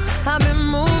done, I've been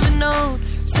moving on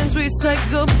since we said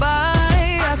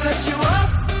goodbye. I cut you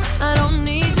off, I don't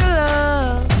need your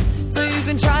love. So you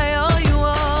can try all you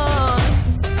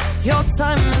want. Your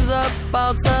time is up,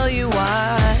 I'll tell you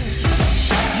why.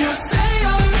 You say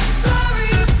you're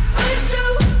sorry, but it's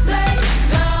too late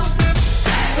now.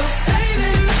 So save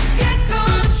it, get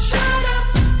gone, shut up.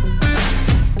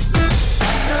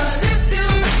 Cause if you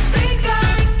think I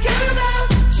care about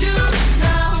you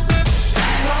now,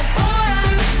 well boy, I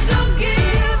don't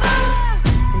give up.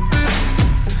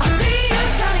 I see you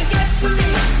trying to get to me,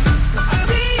 I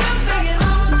see you begging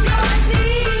on your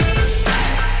knees.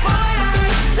 Boy, I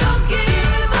don't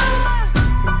give up.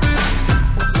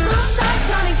 So stop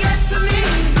trying to get to me.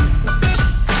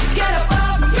 Get up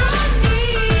off your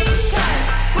knees.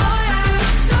 Boy, I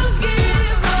don't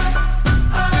give up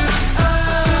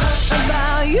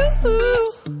about you.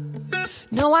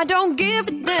 No, I don't give a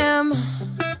damn.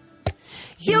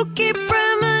 You keep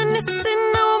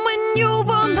reminiscing on when you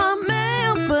were my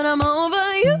man, but I'm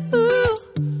over you.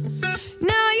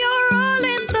 Now you're all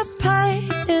in the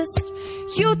past.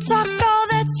 You talk all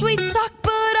that sweet talk,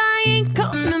 but I ain't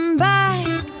coming back.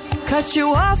 Cut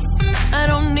you off, I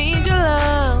don't need your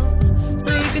love. So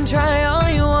you can try all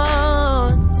you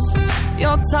want.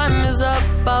 Your time is up,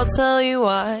 I'll tell you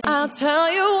why. I'll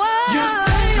tell you why. You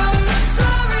say you're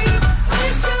sorry, but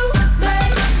it's too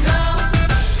late now.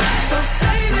 So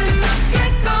save it,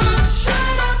 get gone,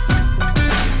 shut up.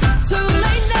 Too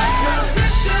late now. Cause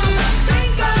if you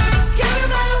think I care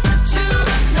about you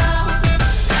now,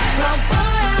 well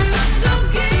boy, I don't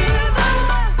give up.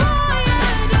 Boy,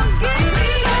 I don't give up. I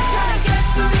see you trying to get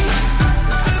to me,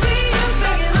 I see you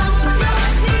begging on your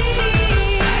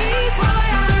knees. Boy,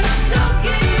 I don't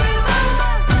give up.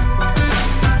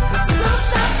 So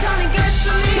stop trying to get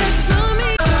to me,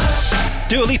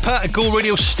 Dua Lipa at Go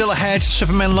Radio still ahead.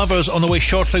 Superman Lovers on the way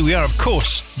shortly. We are, of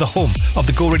course, the home of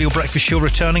the Go Radio Breakfast Show,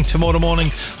 returning tomorrow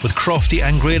morning with Crofty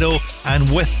and Grado, and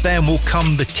with them will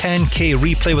come the 10k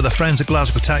replay with our friends at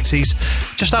Glasgow Taxis.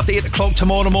 Just after 8 o'clock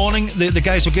tomorrow morning, the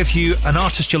guys will give you an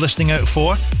artist you're listening out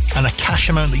for and a cash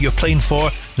amount that you're playing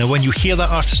for. Now when you hear that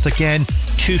artist again,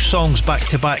 2 songs back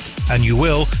to back, and you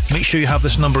will, make sure you have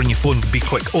this number in your phone. Be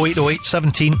quick, 0808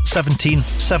 17 17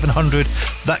 700.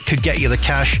 That could get you the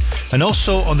cash. And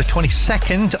also on the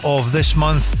 22nd of this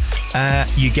month,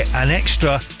 you get an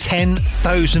extra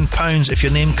 £10,000 if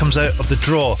your name comes out of the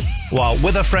draw. Wow,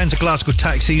 with our friends at Glasgow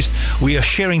Taxis, we are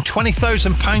sharing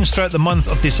 £20,000 throughout the month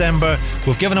of December.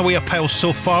 We've given away a pile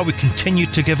so far. We continue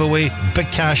to give away big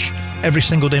cash every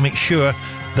single day. Make sure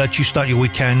that you start your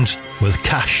weekend with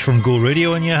cash from Go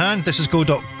Radio in your hand. This is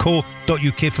go.co.uk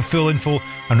for full info.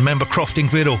 And remember, Crofty and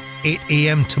Grado, 8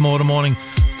 a.m. tomorrow morning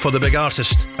for the big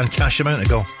artist and cash amount to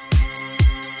go.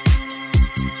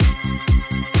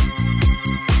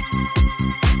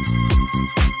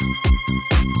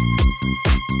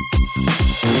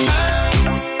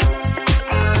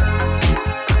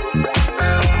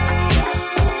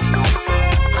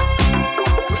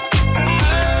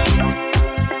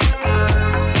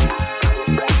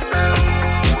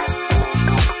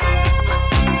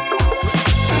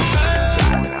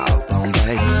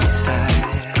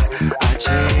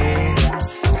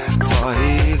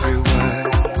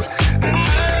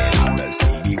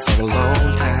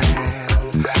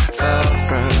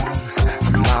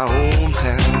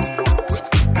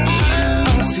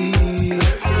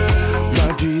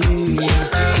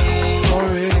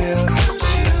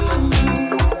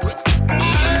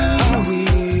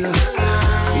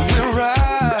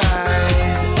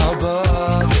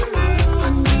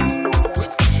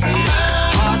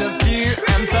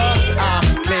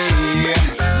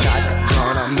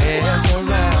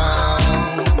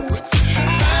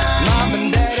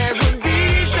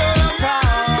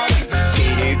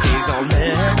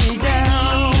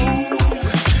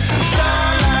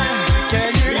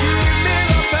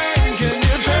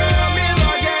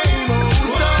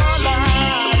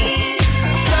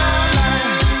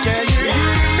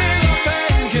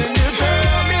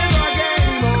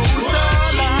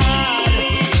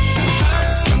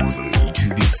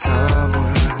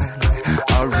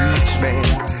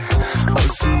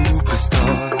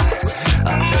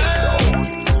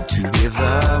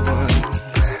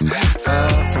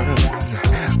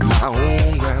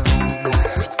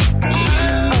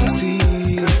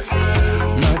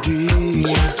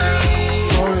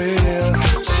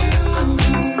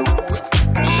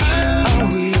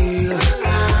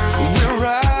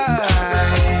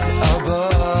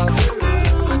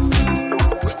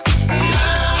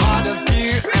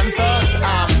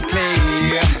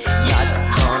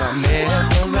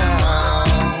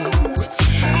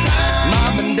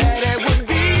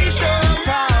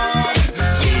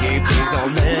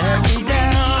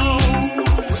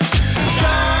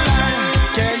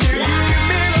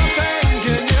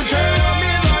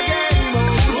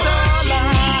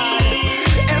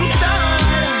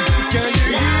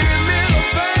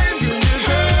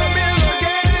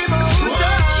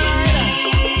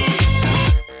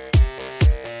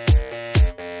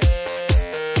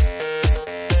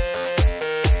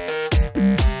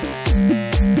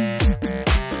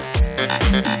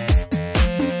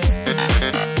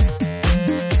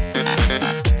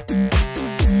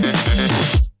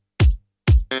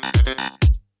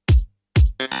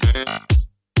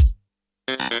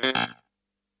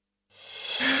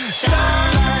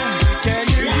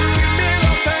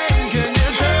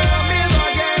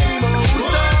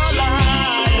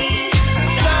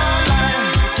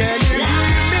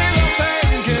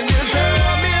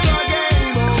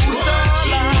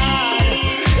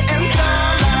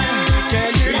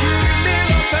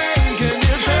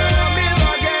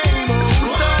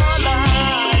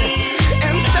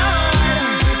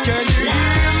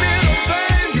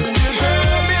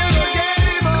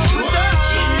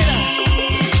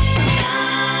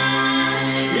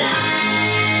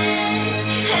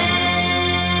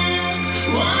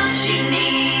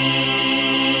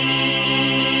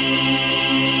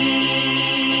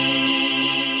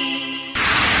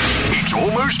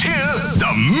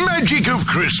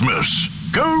 Christmas.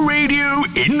 Go Radio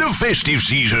in the festive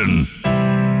season.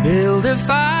 Build a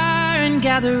fire and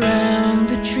gather round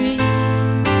the tree.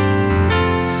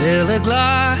 Fill a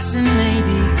glass and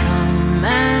maybe come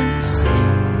and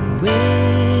sing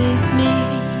with me.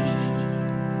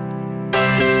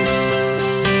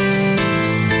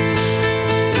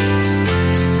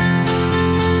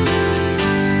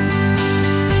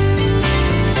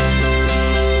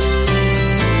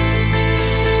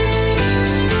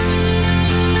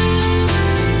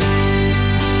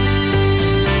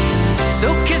 So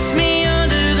kiss me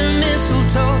under the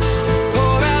mistletoe.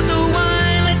 Pour out the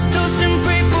wine, let's toast and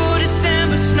pray for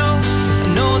December snow.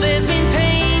 I know there's been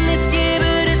pain this year,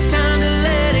 but it's time to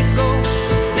let it go.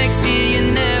 Next year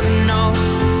you never know.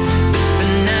 But for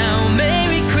now,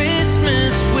 Merry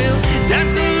Christmas. We'll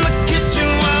dance in the kitchen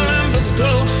while embers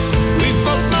glow. We've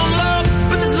both known love,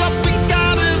 but this love we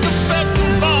got is the best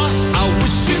of all. I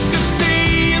wish you could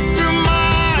see it through my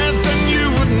eyes, then you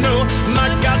would know. My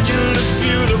God, you look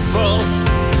beautiful.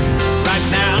 Right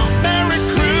now, Merry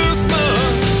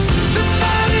Christmas. The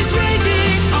fire is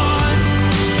raging on,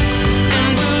 and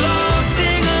we'll all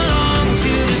sing along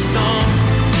to the song.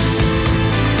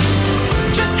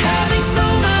 Just having so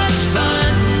much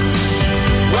fun.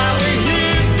 While we're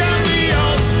here, can we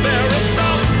all spare a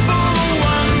thought for the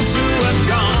ones who have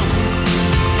gone?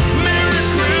 Merry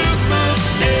Christmas,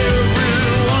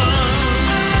 everyone.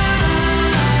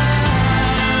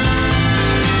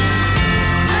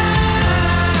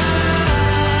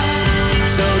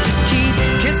 So just keep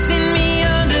kissing me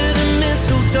under the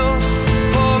mistletoe.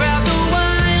 Pour out the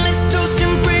wine, let's toast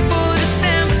and pray for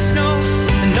December snow.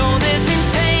 I know there's been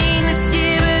pain this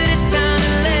year, but it's time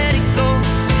to let it go.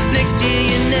 Next year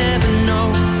you never know.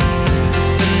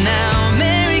 For now,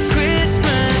 Merry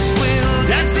Christmas. We'll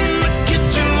dance in the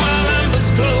kitchen while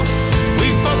embers glow.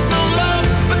 We've both known love,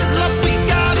 but this love we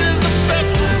got is the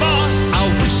best of all. I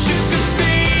wish you could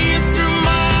see it through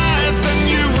my eyes, then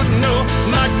you would know.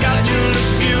 My God, you look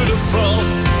beautiful.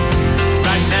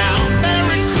 Right now,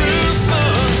 Merry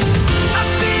Christmas. I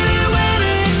feel it when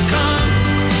it comes.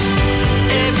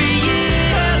 Every year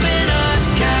helping us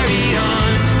carry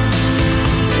on.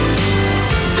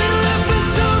 Fill up with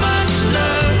so much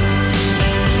love.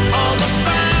 All the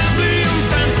family and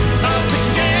friends are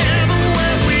together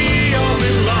where we all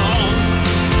belong.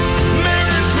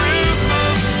 Merry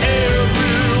Christmas,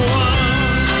 everyone.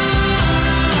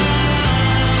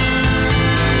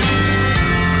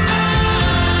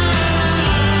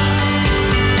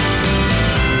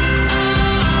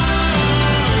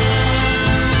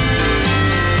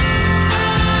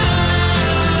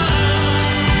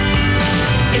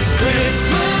 It's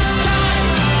Christmas time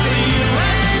for you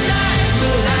and I.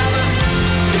 We'll have a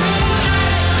good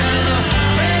night and a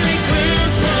Merry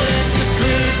Christmas. It's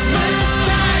Christmas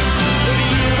time for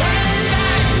you and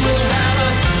I. We'll have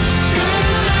a good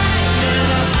night and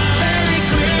a Merry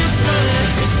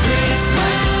Christmas. It's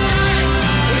Christmas time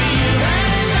for you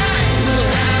and I.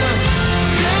 We'll have a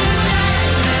good night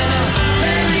and a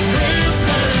Merry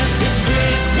Christmas. It's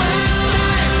Christmas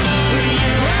time for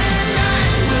you and I.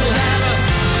 We'll have a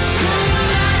good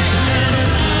night and a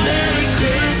Merry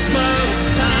Christmas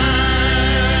time.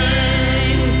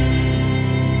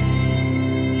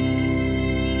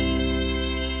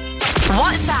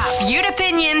 WhatsApp your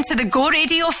opinion to the Go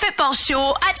Radio Football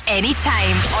Show at any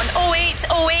time on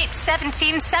 0808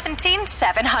 17 17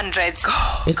 700.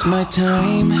 It's my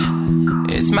time,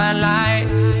 it's my life.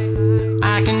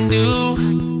 I can do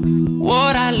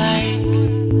what I like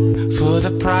for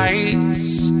the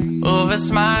price of a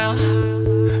smile.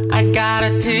 I got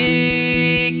a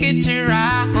ticket to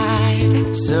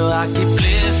ride, so I keep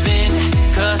living,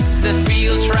 'cause it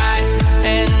feels right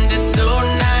and it's so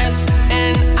nice.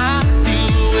 And I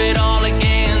do it all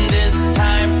again this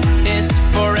time. It's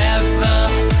forever,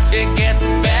 it gets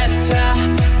better,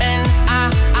 and I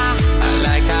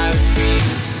like how it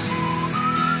feels.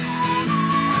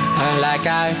 I like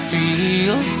how it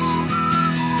feels.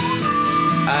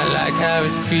 I like how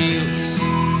it feels.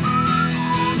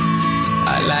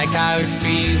 I like how it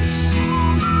feels.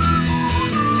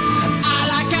 I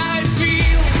like how it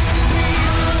feels.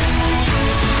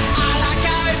 I like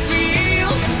how it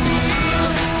feels.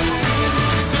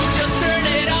 So just turn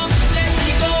it up, let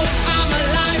me go. I'm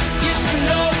alive, yes or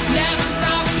no, never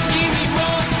stop. Give me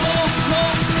more, more,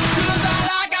 more. 'Cause I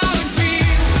like how it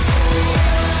feels.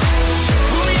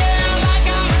 Oh yeah, I like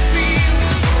how it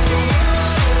feels.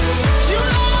 You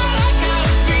know I like how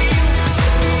it feels.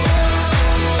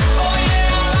 Oh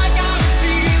yeah, I like how it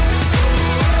feels.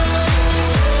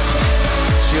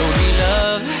 Show me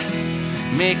love,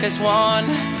 make us one.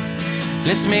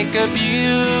 Let's make a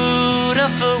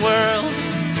beautiful world.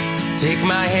 Take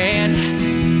my hand,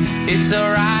 it's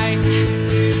alright.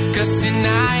 'Cause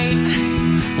tonight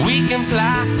we can fly.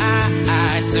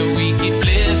 So we keep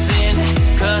living,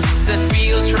 'cause it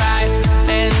feels right.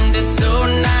 And it's so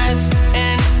nice.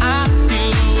 And I'll do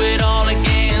it all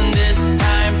again this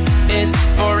time. It's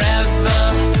forever,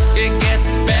 it gets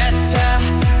better.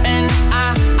 And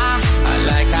I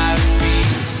like how it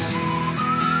feels.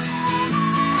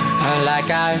 I like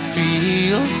how it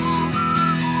feels.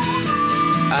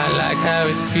 I like how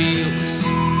it feels.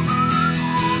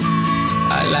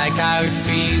 I like how it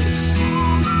feels.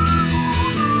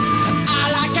 I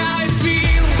like how it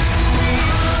feels.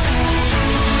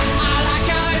 I like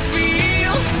how it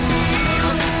feels.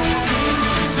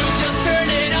 So just turn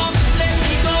it up, let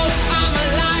me go. I'm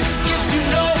alive, yes you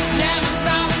know, never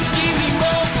stop. Give me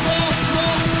more, more,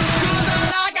 more. 'Cause I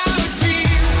like how it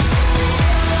feels.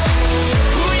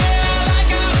 Oh yeah, I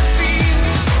like how it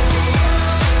feels.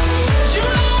 You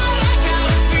know I like how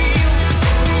it feels.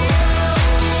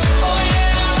 Oh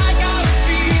yeah, I like how it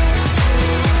feels.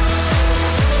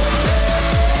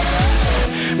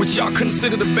 What y'all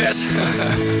consider the best?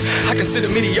 I consider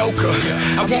mediocre.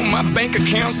 I want my bank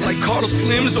accounts like Carlos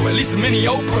Slims or at least a mini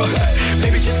Oprah.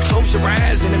 Baby, just close your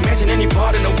eyes and imagine any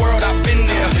part in the world I've been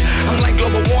there. I'm like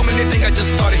global warming, they think I just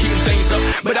started heating things up.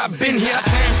 But I've been here, I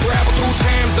time travel through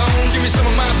time zones. Give me some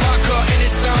of my vodka and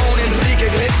it's on. Enrique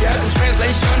Iglesias in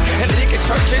translation. Enrique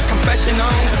Church's confession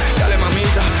on. Dale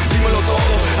mamita, dímelo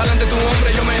todo. Adelante tu hombre,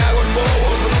 yo me hago el bobo.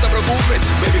 So no te preocupes,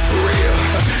 baby, for real.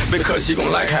 Because you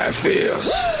gon' like how it feels.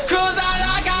 'Cause I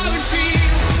like how it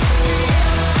feels.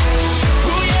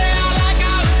 Oh yeah, I like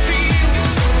how it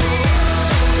feels.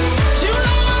 You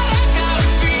know I like how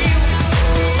it feels.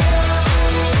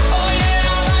 Oh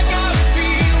yeah, I like how it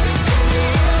feels.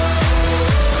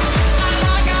 I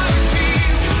like how it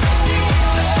feels.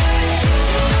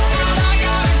 I like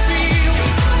how it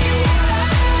feels.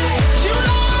 You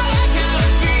know I like how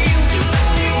it feels.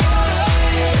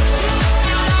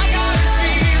 I like how it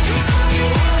feels.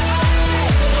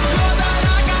 'Cause I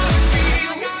like how it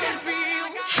feels.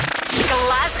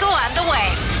 Glasgow and the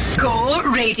West. Go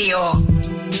Radio.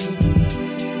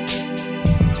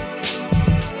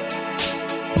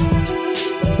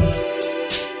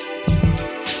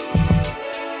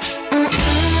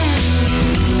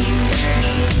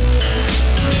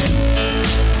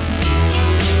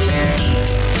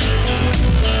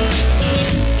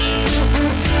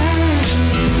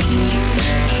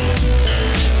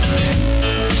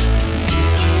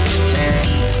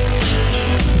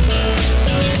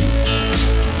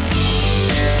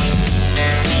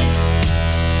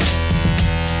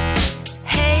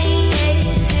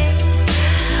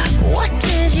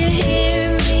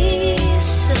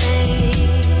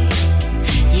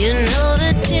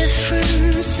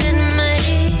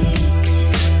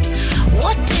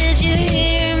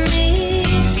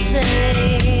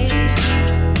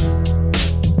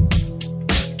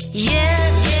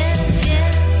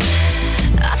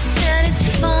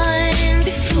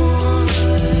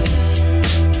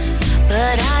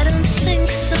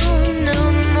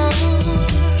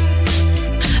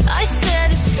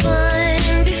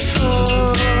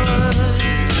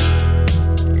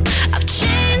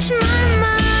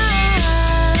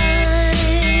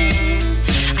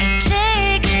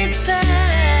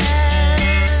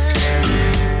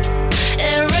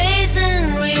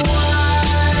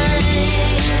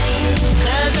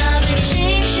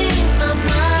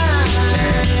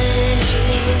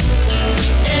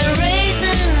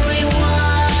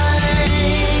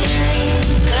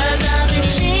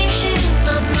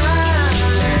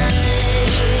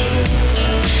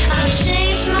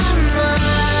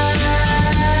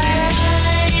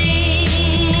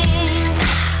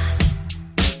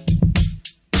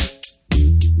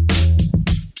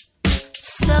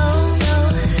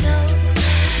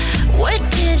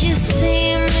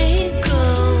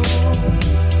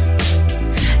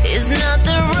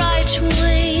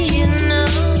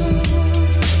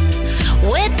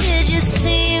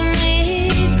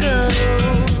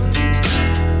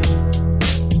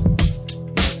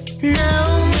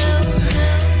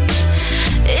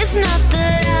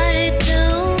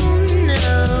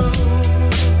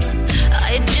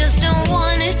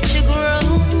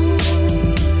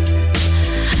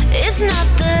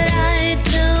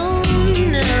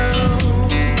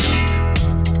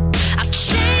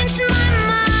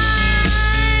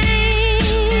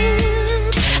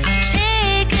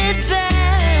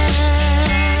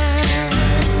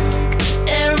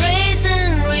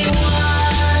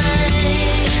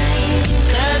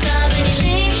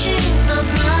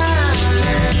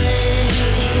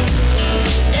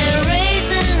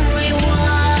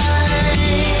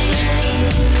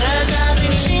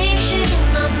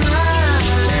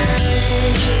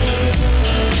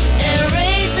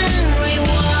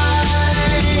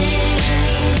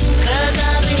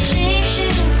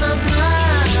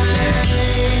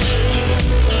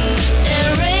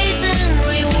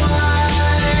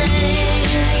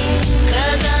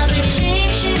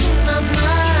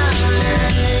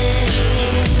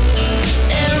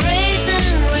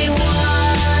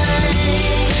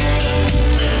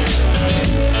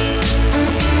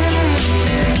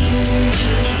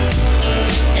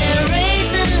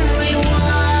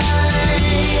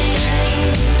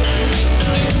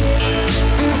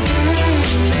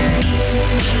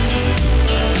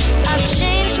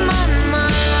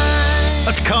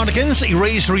 Cardigans,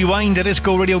 Erase Rewind. It is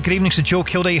Go Radio. Good evening to Joe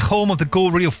Kilday, home of the Go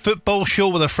Radio Football Show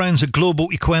with our friends at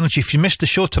Global Eco Energy. If you missed the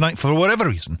show tonight for whatever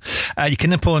reason, you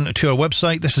can nip on to our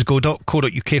website. This is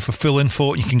go.co.uk for full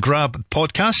info. You can grab the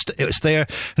podcast, it's there.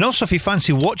 And also, if you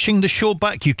fancy watching the show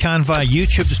back, you can via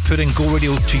YouTube. Just put in Go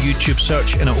Radio to YouTube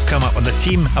search and it will come up. And the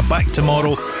team are back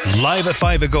tomorrow, live at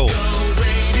 5 ago.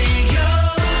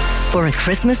 For a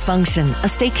Christmas function, a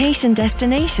staycation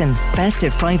destination,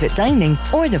 festive private dining,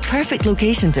 or the perfect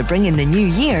location to bring in the new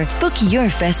year, book your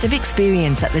festive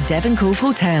experience at the Devon Cove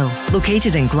Hotel.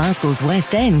 Located in Glasgow's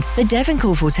West End, the Devon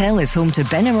Cove Hotel is home to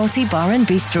Benarotti Bar and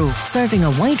Bistro, serving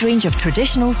a wide range of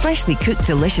traditional, freshly cooked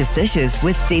delicious dishes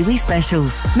with daily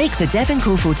specials. Make the Devon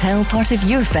Cove Hotel part of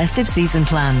your festive season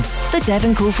plans. The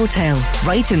Devon Cove Hotel,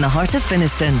 right in the heart of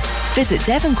Finniston. Visit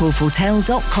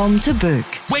devoncovehotel.com to book.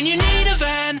 When you need a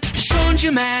van, Sean's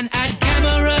your man at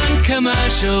Cameron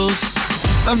Commercials.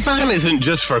 A van isn't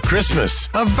just for Christmas.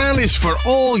 A van is for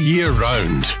all year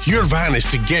round. Your van is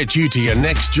to get you to your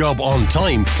next job on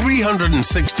time,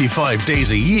 365 days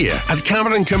a year. At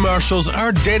Cameron Commercials,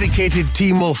 our dedicated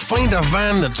team will find a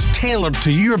van that's tailored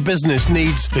to your business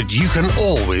needs that you can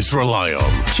always rely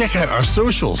on. Check out our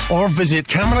socials or visit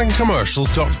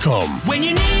CameronCommercials.com. When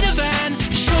you need a van,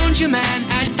 Sean's your man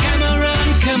at Cameron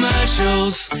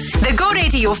Commercials. The Go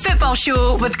Radio Football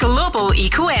Show with Global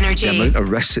Eco Energy. The amount of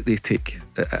risks that they take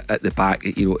at the back,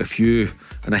 you know, if you,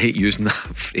 and I hate using that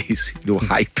phrase, you know,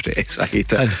 high press, I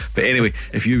hate it, but anyway,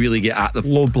 if you really get at them,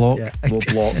 low block,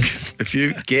 if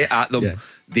you get at them,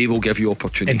 they will give you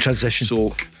opportunity in transition.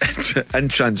 So in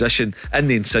transition, in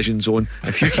the incision zone,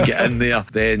 if you can get in there,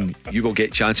 then you will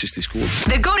get chances to score.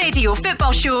 The Go Radio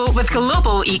Football Show with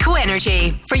Global Eco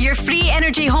Energy. For your free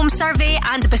energy home survey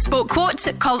and bespoke quote,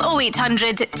 call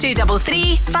 0800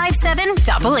 233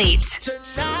 5788.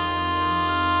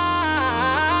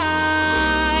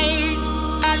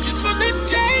 I just want to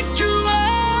take you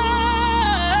high,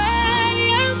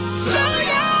 fly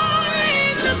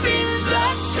high up in the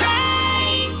sky.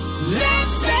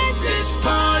 Let's set this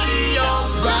party on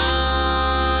fire.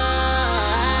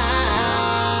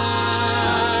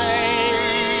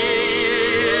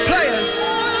 Players,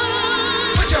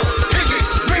 put your pinky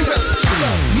rings up to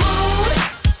the moon.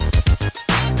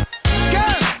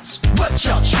 Girls, what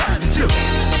y'all trying to do?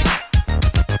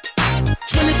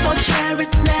 24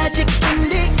 karat magic in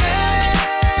the air.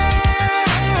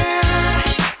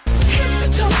 Head to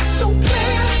toe so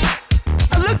clear.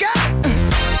 Look out.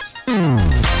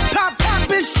 Pop, pop,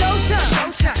 it's showtime.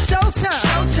 Showtime. Showtime.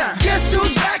 Showtime. Guess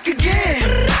who's back again?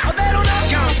 Oh, they don't know.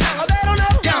 Oh, they don't know.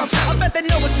 I bet they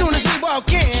know as soon as we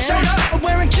walk in. Showed up. I'm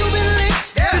wearing Cuban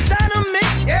links. Designer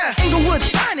mix. Inglewood's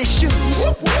finest shoes.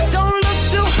 Don't look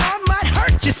too hard, might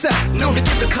hurt yourself. Known to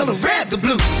give the color red the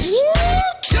blues.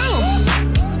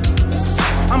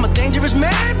 I'm a dangerous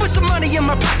man with some money in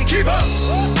my pocket. Keep up.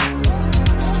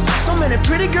 So many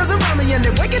pretty girls around me and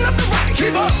they're waking up the rocket.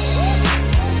 Keep up.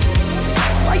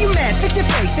 Why you mad? Fix your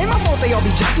face. Ain't my fault they all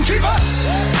be jacking. Keep up.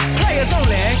 Players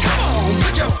only. Come on,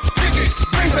 put your pinky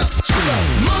rings up to the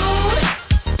moon.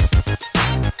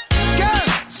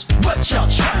 Girls, what y'all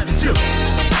trying to do?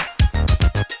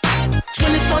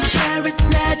 24 karat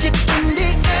magic in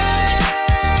the air.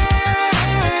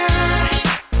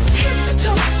 Head to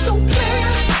toe so clear.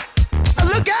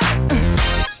 Look out.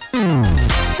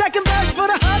 Second best for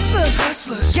the hustlers.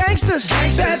 Gangsters.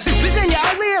 Bad bitches and your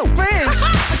ugly old friends.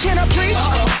 I cannot preach.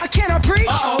 I cannot preach.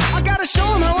 I gotta show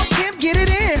them how I can't get it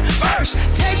in. First,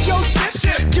 take your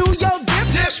sip. Do your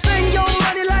dip. Spend your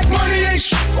money like money ain't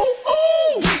shit. Ooh,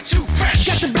 ooh. We too fresh.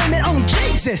 Got to blame it on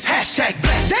Jesus. Hashtag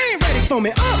blessed. They ain't ready for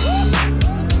me.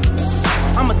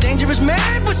 I'm a dangerous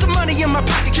man with some money in my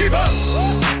pocket. Keep up.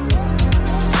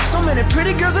 So many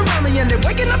pretty girls around me and they're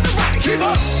waking up the rocket. Keep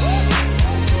up.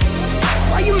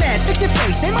 Why you mad? Fix your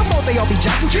face. Ain't my fault they all be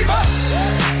jacking. Keep up.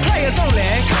 Players only.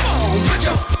 Come on, put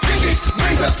your pinky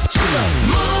rings up to the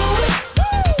moon.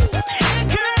 Hey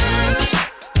girls,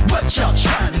 what y'all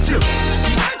trying to do?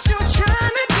 What you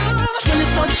trying to do?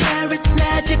 24 karat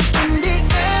magic in the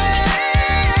air.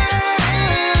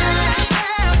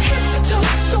 Head to toe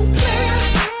so clear.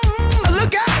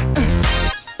 Look out.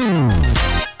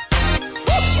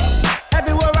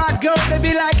 Everywhere I go, they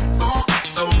be like, ooh,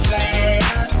 so bad.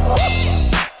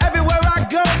 Everywhere I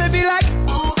go, they be like,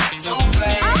 ooh, so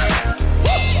bad.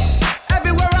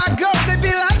 Everywhere I go, they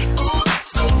be like, ooh,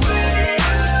 so bad.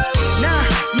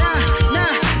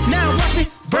 Now, watch me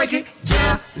break it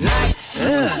down like,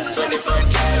 24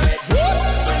 karat,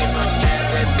 24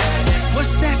 karat.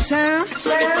 What's that sound?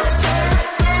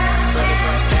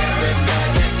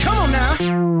 Come on now.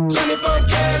 24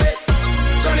 karat,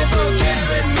 24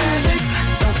 karat magic.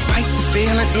 Don't fight the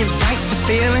feeling, invite the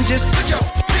feeling, just put your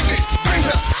pinky rings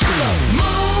up to the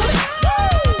moon.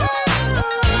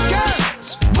 Girls,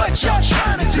 what y'all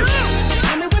trying to do?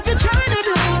 Tell me what you're trying to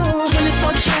do.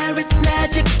 24 karat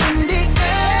magic in the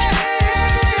air.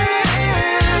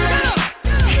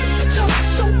 Head to toe,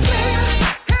 so clear.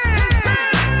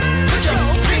 Put your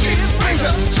pinky rings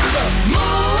up to the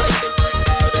moon.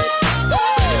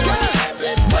 Girls,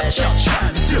 what y'all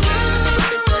trying to do?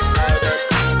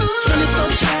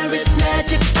 24 karat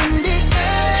magic in the air.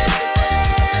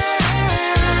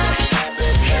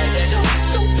 Head to toe,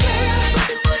 so clear.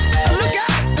 Look out.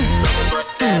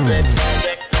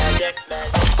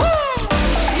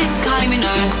 This is Kylie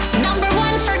Minogue,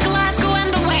 #1 for Glasgow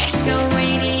and the West. Go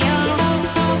radio.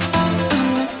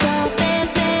 I'ma stop it,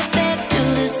 do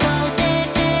this all day.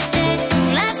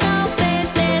 Cool as all,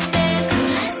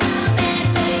 cool as all,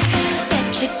 bet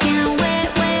you can't wait.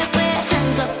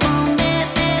 Hands up on me,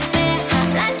 hot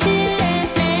like chili,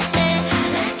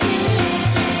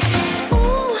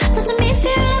 Ooh, that to me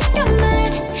feel like you're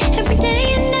mine. Every day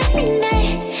and every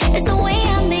night, it's the way I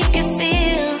make you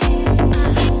feel.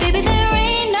 Baby, there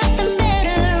ain't nothing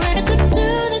better, and I could do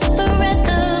this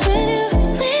forever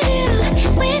with you.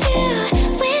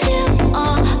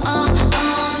 All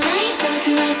night. Touch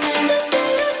me right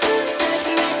there. Touch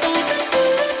me right there.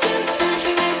 Touch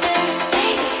me right there.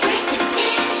 Baby, break the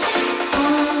tension.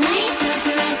 All night. Touch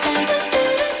me right there.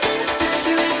 Touch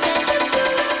me right there.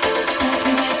 Touch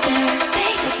me right there.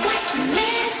 Baby, what you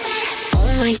missing? Oh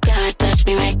my God, touch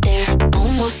me right there.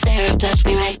 Almost there, touch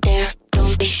me right there.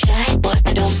 Don't be shy, boy,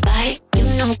 I don't bite. You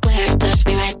know where, touch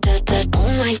me right there.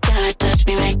 Oh my God, touch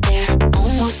me right there.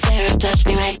 Almost there, touch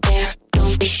me right there.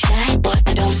 Don't be shy, boy,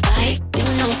 I don't bite. You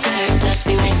know where, touch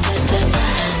me right there. Baby,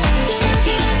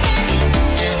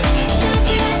 break the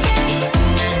tension.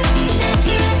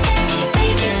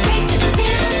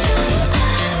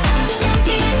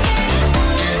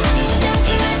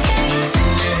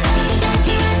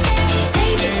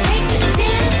 Baby, break the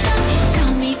tension.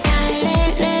 Call me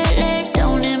Kylie,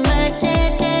 don't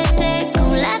imitate.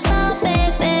 Cool as all,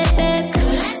 baby.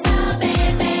 Cool as all,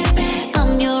 baby.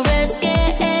 I'm your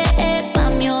escape,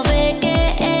 I'm your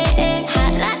vacate.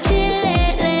 Hot like chili,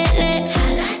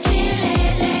 hot like chili.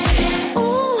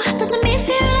 Ooh, that to me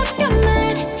feel like you're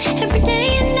mine. Every day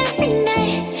and every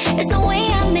night, it's the way I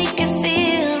make you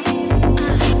feel.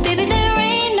 Baby, there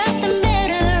ain't nothing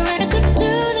better, and I could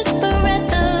do this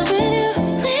forever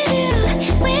with you.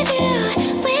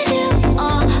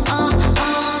 All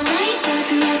night. Touch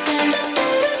me right there.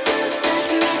 Touch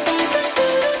me right there.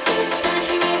 Touch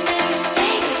me right there.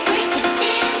 Baby, break the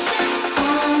tension.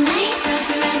 All night. Touch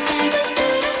me right there.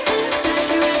 Touch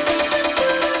me right there.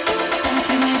 Touch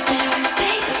me right there.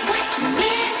 Baby, what you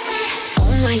missing?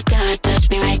 Oh my God, touch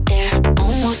me right there.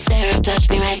 Almost there, touch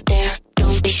me right there.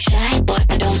 Don't be shy, boy,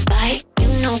 I don't bite. You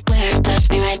know where, touch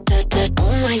me right there.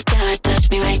 Oh my God, touch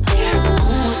me right there.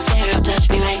 Almost there, touch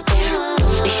me right there.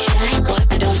 Don't be shy, boy,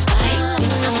 I don't bite. You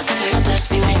know where, touch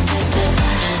me right there.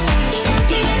 Baby, break the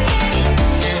tension.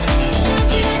 Baby, what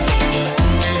you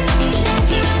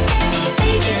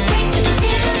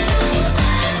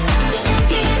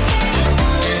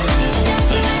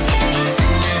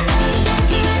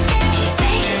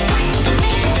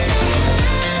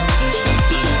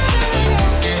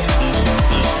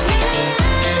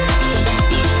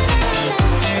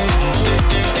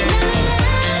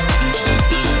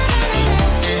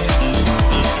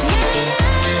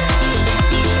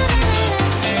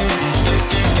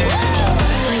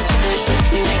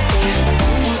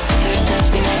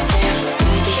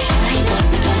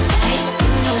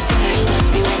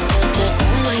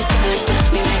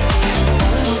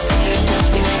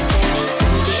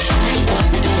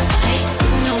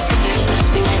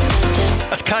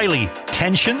That's Kylie.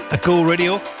 Tension at Go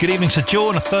Radio. Good evening to Joe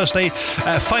on a Thursday.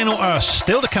 Final hour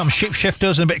still to come.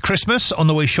 Shapeshifters and a bit of Christmas on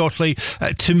the way shortly.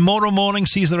 Tomorrow morning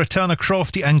sees the return of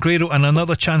Crofty and Grado and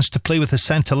another chance to play with his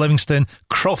Santa Livingston.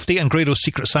 Crofty and Grado's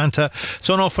Secret Santa.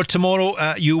 So on offer tomorrow,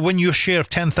 you win your share of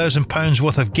 £10,000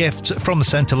 worth of gifts from the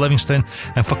Santa Livingston.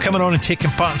 And for coming on and taking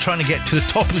part and trying to get to the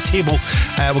top of the table,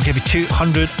 we'll give you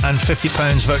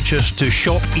 £250 vouchers to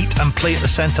shop, eat and play at the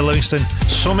Santa Livingston.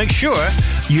 So make sure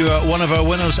you are one of our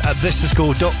winners at thisisgo.co.uk.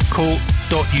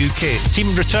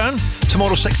 Team return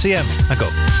tomorrow 6 a.m. I go.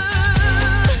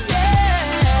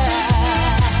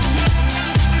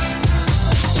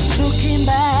 Looking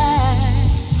back,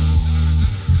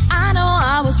 I know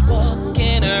I was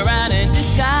walking around in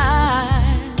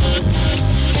disguise.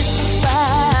 It's a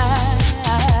fact.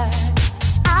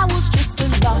 I was just a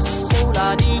lost soul,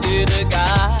 I needed a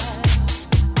guide.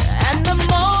 And the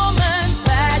moment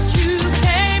that you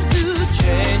came to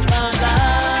change my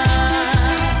life,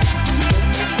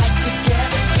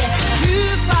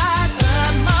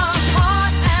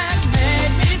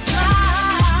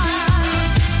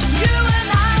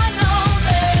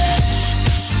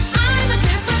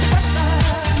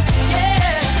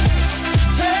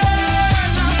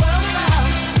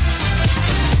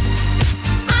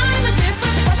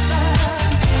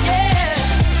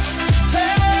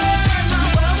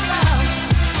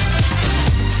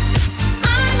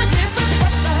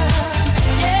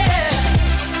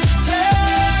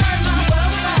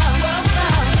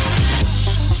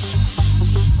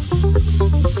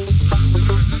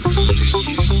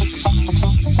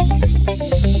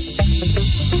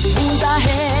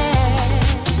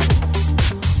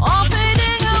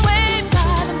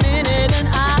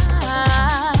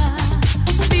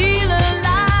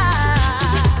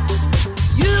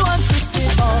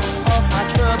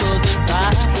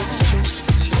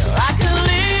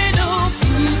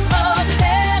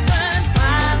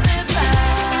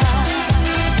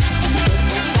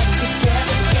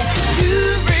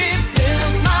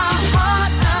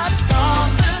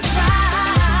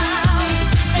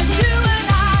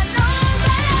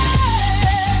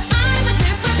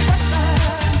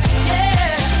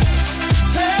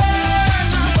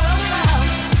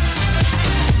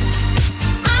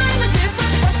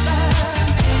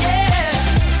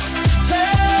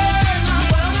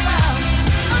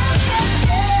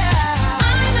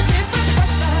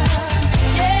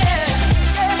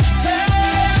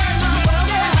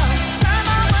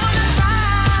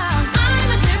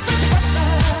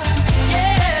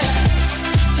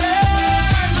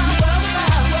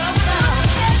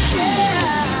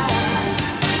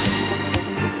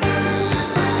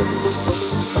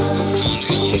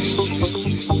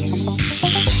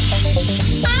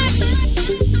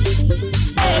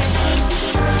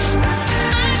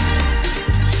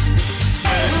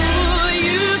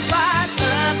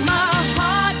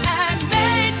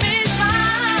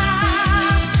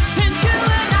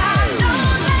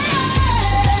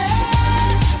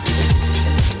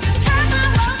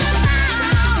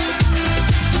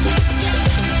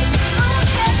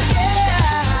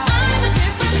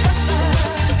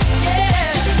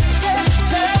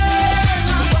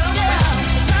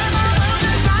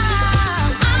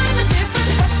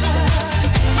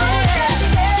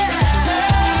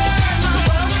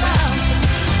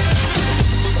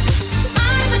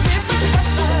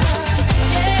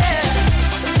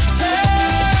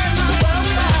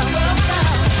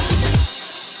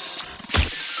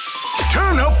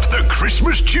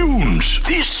 tunes.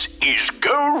 This is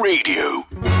Go Radio.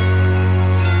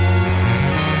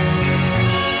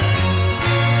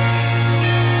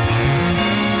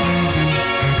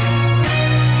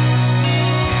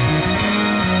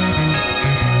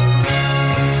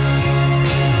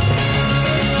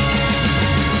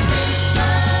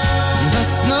 The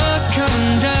snow's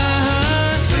coming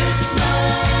down.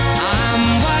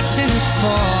 I'm watching it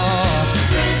fall.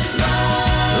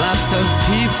 Lots of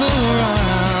people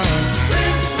around.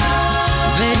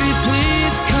 Baby,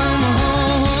 please come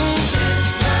home.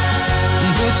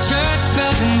 The church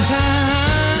bells in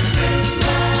town,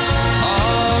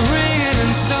 all ringing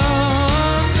in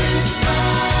song,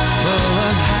 full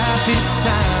of happy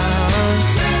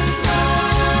sounds.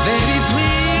 Baby,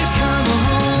 please come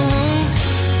home.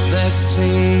 They're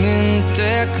singing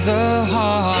Deck the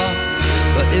Halls,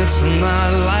 but it's not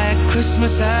like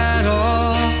Christmas at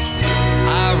all.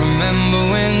 I remember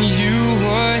when you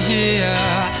were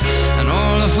here and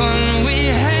all the fun we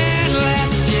had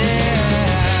last year.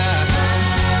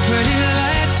 Pretty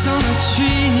lights on the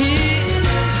tree,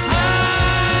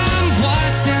 I'm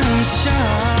watching them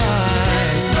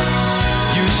shine.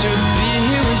 You should be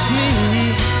here with me.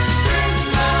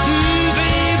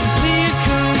 Baby, please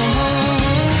come home.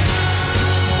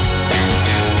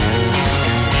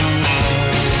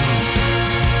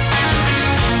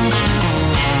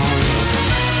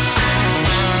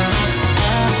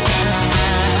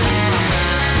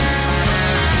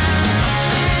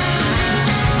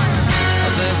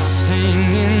 They're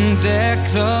singing Deck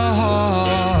the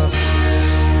Halls,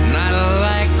 not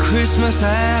like Christmas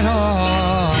at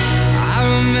all. I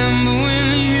remember when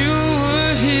you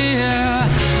were here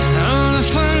and all the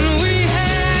fun we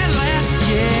had last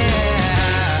year.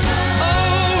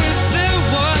 Oh, if there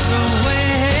was a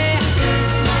way,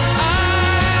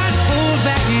 I'd hold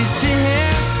back these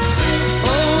tears.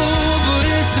 Oh, but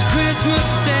it's a Christmas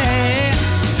day.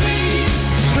 Please,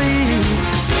 please,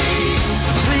 please,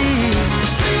 please,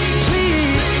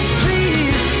 please,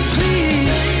 please,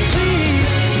 please,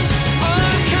 please.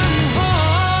 Oh, come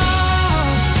home.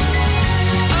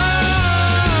 Oh,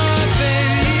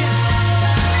 baby.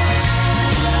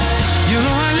 You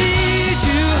know I need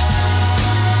you.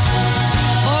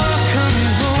 Oh, come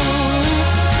home.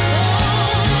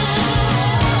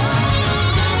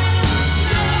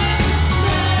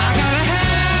 I gotta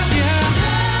have you.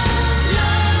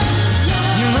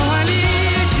 You know I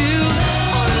need you.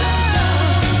 Oh, love.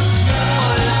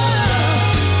 Oh, love.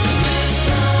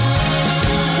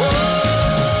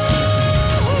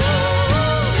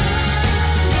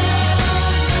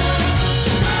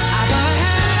 I gotta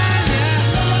have you.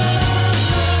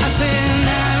 I say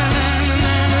na na na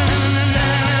na na na na na.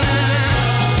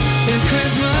 It's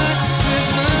Christmas,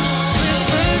 Christmas,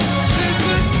 Christmas,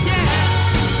 Christmas, yeah.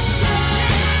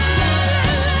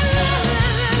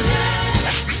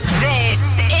 This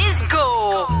is Go.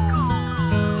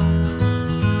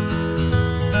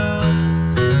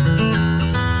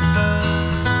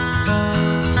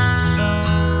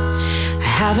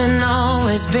 Haven't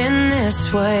always been this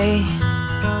way.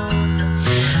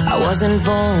 I wasn't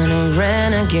born a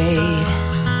renegade.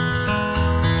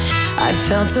 I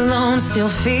felt alone, still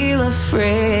feel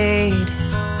afraid.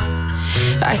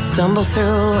 I stumble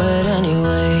through it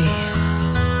anyway.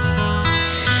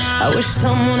 I wish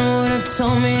someone would have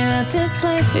told me that this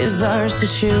life is ours to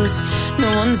choose. No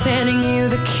one's handing you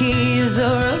the keys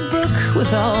or a book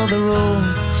with all the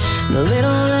rules. The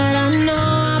little that I know,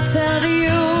 I'll tell to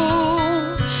you.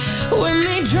 When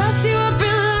they dress you up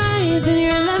in lies and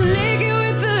you're left naked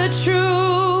with the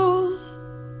truth,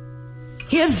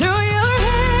 you throw your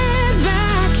head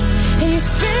back and you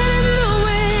spin in the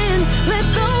wind. Let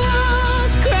the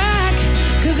walls crack,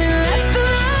 'cause it lets the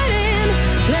light in.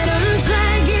 Let them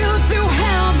drag you through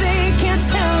hell. They can't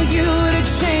tell you to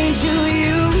change who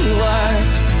you are.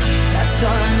 That's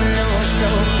all I know so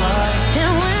far.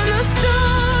 And when the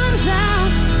storm's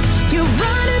out, you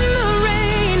run in the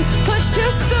rain. Put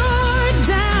your sword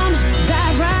down,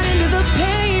 dive right into the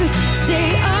pain. Stay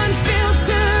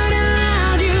unfiltered and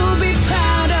loud. You'll be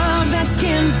proud of that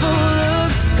skin full of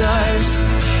scars.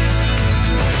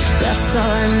 That's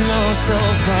all I know so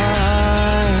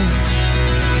far.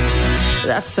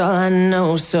 That's all I know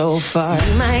so far. So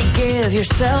you might give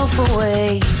yourself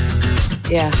away,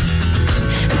 yeah,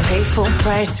 and pay full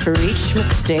price for each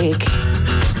mistake.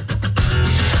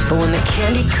 But when the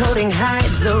candy coating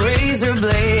hides the razor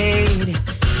blade,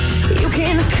 you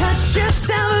can cut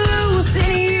yourself loose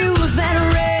and use that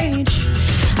rage.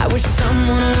 I wish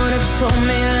someone would have told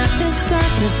me that this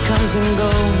darkness comes and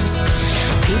goes.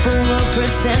 People will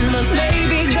pretend, but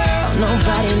baby girl,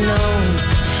 nobody knows.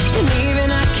 And even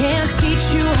I can't teach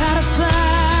you how to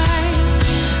fly,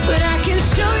 but I can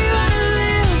show you how to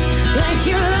live like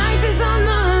your life is on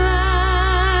the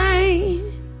line.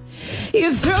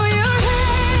 You throw your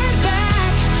head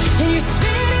back and you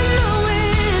spit in the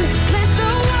wind. Let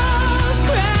the walls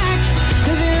crack,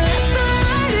 'cause it lets the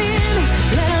light in.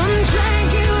 Let them drag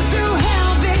you through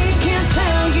hell. They can't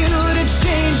tell you to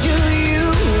change who you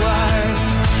are.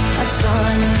 That's all I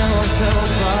know so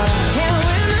far. And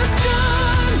when the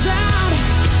storm's out,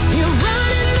 you run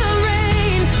in the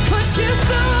rain. Put your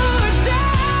sword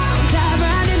down, dive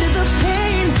right into the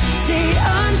pain. Stay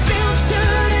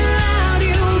unfiltered and loud.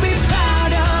 You'll be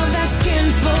proud of that skin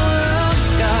full of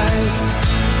scars.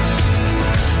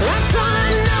 That's all I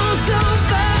know so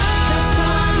far. That's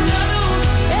all I know.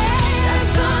 Hey,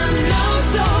 that's all I know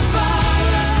so far.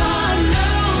 That's all I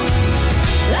know.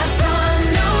 That's all I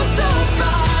know so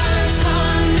far. That's all I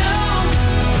know.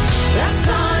 That's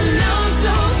all I know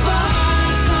so far.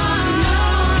 That's all I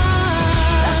know.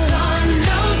 That's all I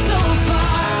know so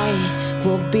far. I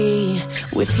will be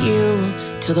with you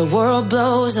till the world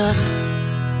blows up.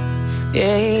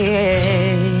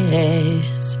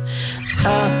 Yes.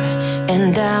 Up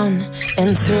and down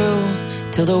and through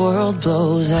till the world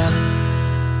blows up.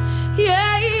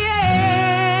 Yeah,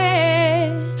 yeah.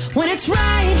 When it's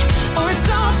right or it's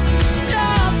off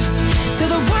up till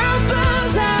the world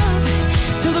blows up,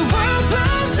 till the world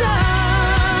blows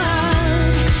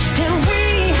up, and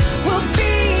we will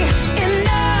be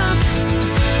enough.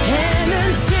 And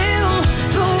until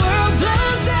the world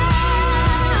blows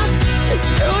up, just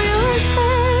throw your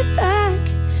head back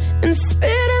and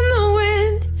spit in the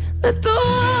wind. Let the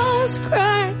walls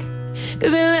crack,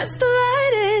 'cause it lets the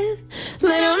light in.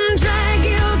 Let them drag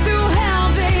you through hell.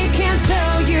 They can't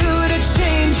tell you to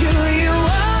change who you are.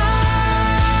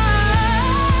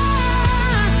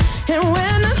 And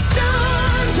when the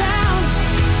storm's out,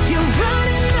 you run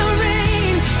in the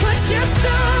rain. Put your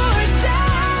sword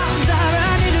down, dive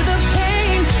right into the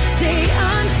pain. Stay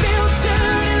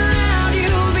unfiltered and loud.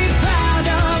 You'll be proud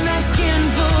of that skin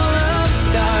full of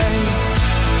scars.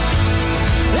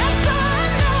 That's all I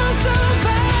know so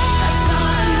far. That's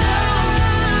all I know.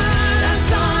 That's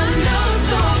all I know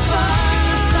so far.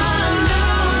 That's all I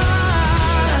know.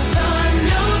 That's all I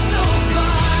know so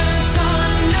far. That's all I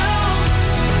know.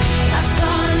 That's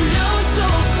all I know so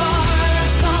far.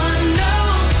 That's all I know.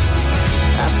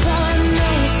 That's all I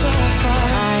know so far.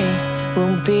 I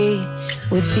will be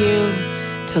with you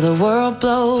till the world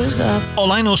blows up.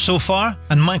 All I Know So Far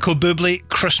and Michael Bublé,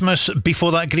 Christmas.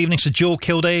 Before that, good evening to Joe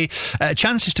Kilday.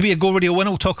 Chances to be a Go Radio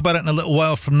winner. We'll talk about it in a little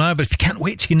while from now, but if you can't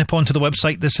wait to nip onto the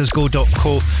website, this is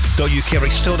go.co.uk.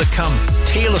 Right, still to come,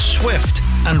 Taylor Swift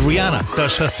and Rihanna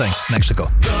does her thing. Next to go.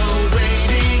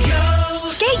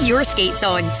 Get your skates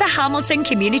on to Hamilton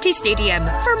Community Stadium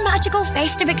for magical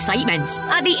festive excitement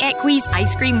at the Equise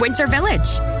Ice Cream Winter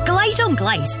Village. Glide on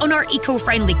glice on our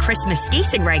eco-friendly Christmas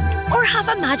skating rink, or have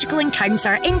a magical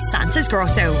encounter in Santa's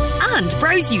Grotto, and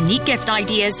browse unique gift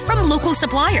ideas from local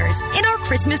suppliers in our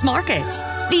Christmas market.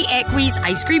 The Equise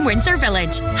Ice Cream Winter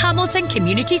Village, Hamilton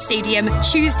Community Stadium,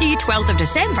 Tuesday 12th of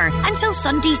December until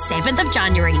Sunday 7th of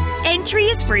January. Entry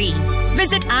is free.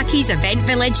 Visit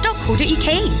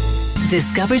akieseventVillage.co.uk.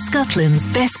 Discover Scotland's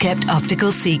best kept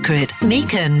optical secret,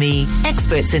 Mika and Me,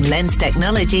 experts in lens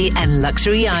technology and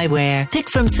luxury eyewear. Pick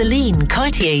from Celine,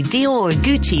 Cartier, Dior,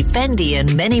 Gucci, Fendi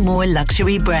and many more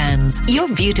luxury brands. Your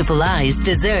beautiful eyes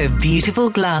deserve beautiful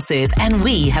glasses, and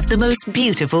we have the most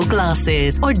beautiful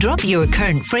glasses. Or drop your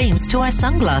current frames to our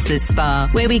sunglasses spa,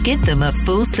 where we give them a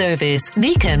full service.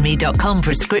 MikaandMe.com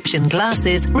prescription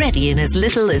glasses, ready in as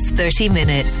little as 30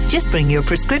 minutes. Just bring your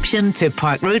prescription to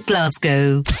Park Road,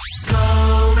 Glasgow.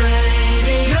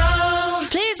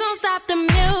 Please don't stop the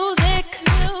music.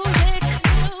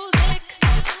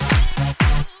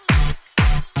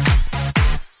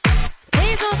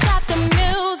 Please don't stop the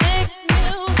music.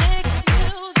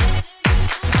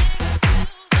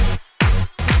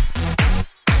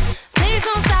 Please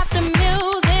don't stop the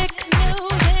music.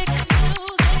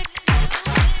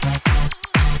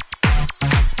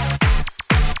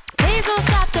 Please don't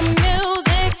stop the music.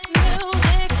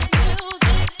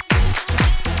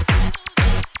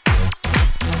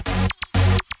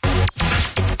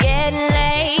 It's getting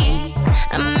late.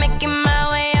 I'm making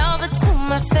my way over to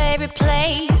my favorite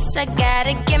place. I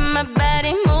gotta get my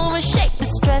body moving, shake the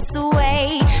stress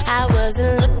away. I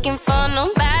wasn't looking for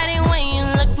nobody when you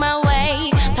look my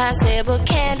way. Possible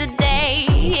candidate,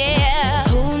 yeah.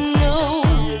 Who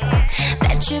knew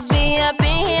that you'd be up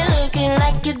in here looking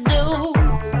like you do?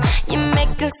 You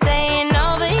make us staying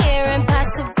over here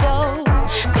impossible.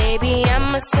 Baby,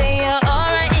 I'ma say your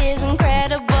aura is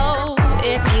incredible.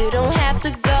 If you don't have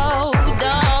to go,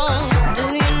 don't. Do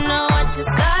you know what you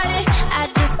started? I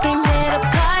just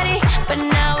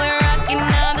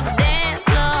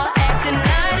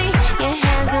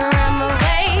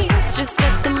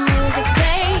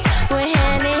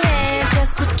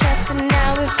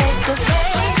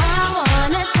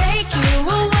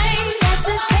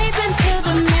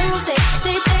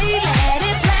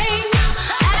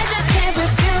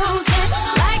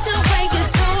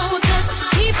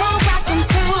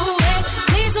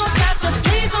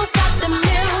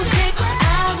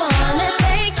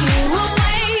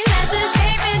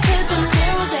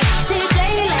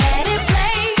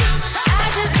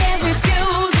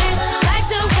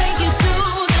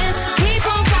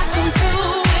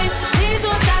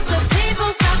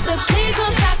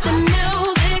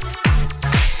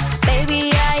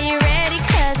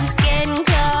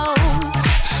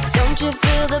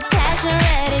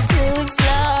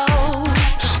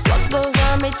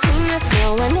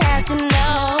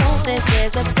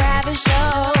for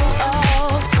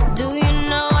sure. Do you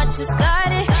know what just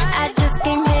started? I just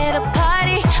came here to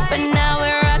party, but now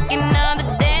we're rocking on the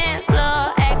dance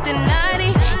floor, acting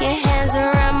naughty. Your hands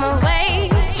around my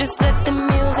waist, just let the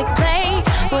music play.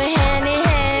 We're hand in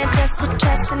hand, chest to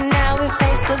chest, and now we're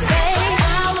face to face.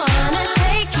 I wanna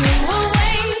take you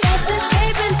away, let's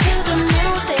escape into the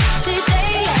music. DJ,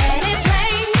 let it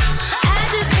play. I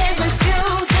just can't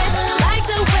refuse it, like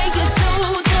the way you do.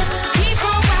 Just keep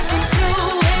on rocking to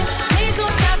it. Please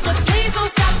don't stop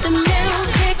the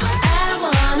music. I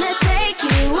wanna take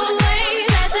you away,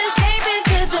 let's escape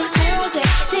into the music.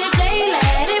 DJ,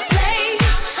 let it play.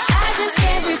 I just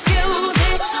can't refuse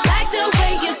it, like the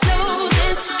way you do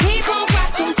this. Keep on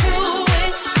rocking to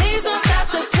it. Please don't stop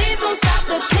the music.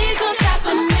 Please don't stop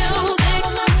the music.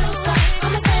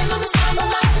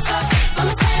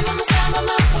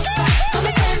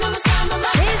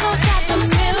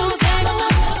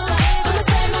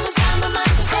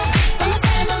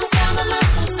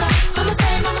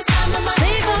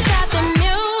 Please don't stop the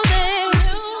music.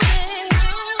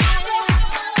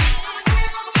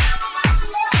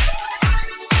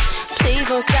 Please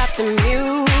don't stop the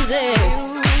music.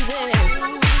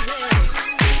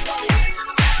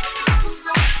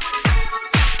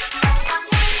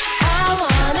 I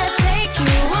wanna take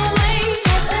you away,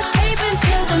 let's escape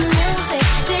into the music.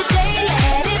 DJ,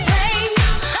 let it play.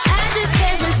 I just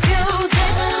can't refuse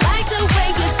it, like the way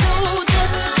you do.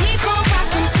 Just keep on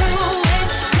rocking to it.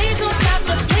 Please don't stop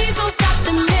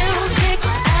the music.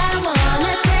 I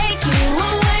wanna take you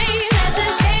away, let's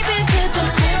escape into the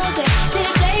music.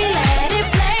 DJ, let it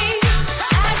play.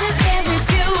 I just can't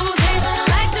refuse it,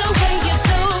 like the way you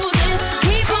do this.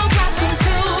 Keep on rocking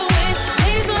to it.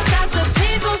 Please don't stop the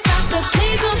music.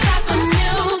 Please don't stop the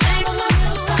music.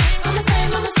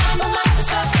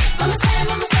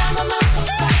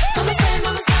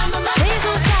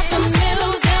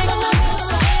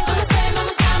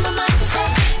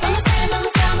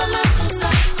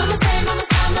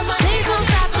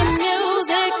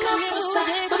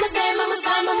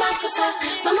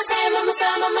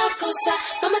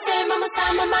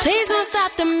 Please don't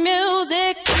stop the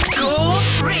music. Go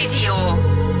Radio.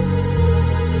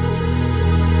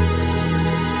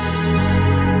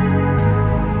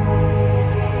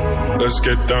 Let's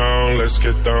get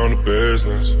down to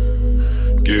business.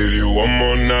 Give you one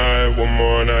more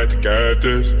night to get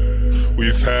this.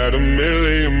 We've had a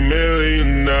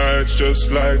million nights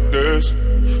just like this.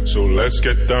 So let's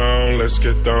get down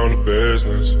to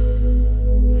business.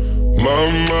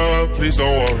 Mama, please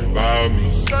don't worry about me.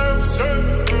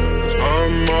 'Cause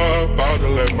I'm about to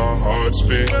let my heart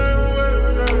speak.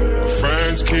 My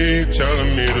friends keep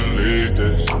telling me to leave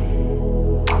this.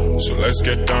 So let's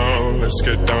get down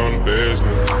to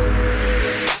business.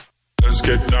 Let's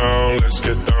get down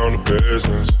to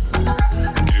business.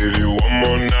 Give you one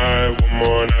more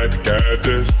night to get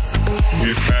this.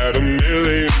 We've had a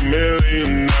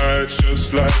million nights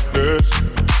just like this.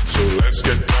 So let's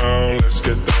get down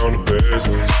to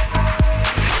business.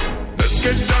 Let's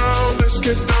get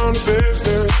down to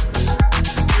business.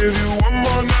 Give you one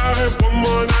more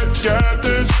night to get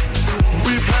this.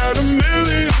 We've had a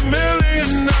million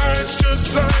nights just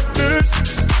like this.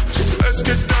 So let's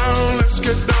get down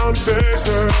to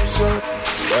business.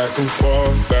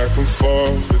 Back and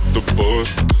forth with the book.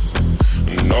 I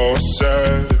know I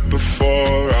said it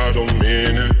before, I don't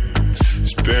mean it.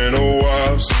 It's been a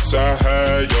while since I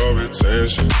had your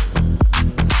attention,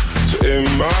 so it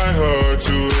might hurt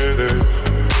to hit it.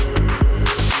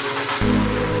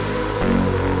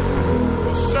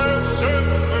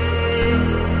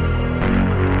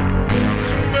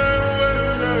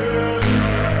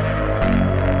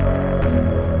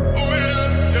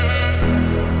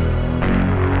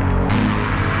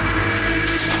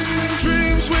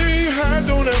 Dreams we had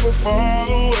don't ever fall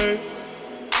away.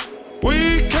 We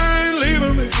can't leave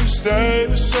them if we stay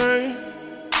the same.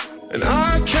 And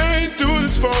I can't do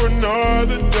this for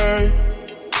another day.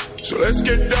 So let's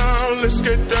get down to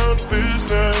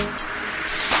business.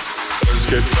 Let's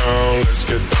get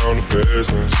down to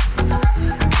business.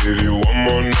 Give you one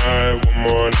more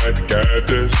night to get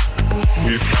this.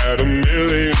 We've had a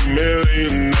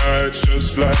million nights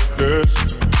just like this.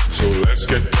 So let's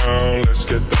get down to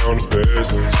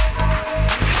business.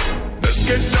 Let's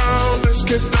get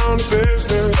down to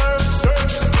business.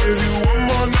 Give you one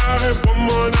more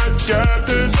night to get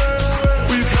this.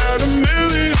 We've had a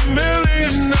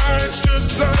million nights just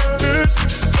like this.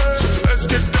 So let's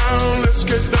get down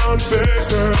to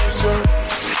business.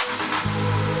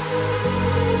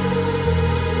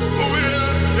 Oh yeah,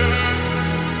 yeah.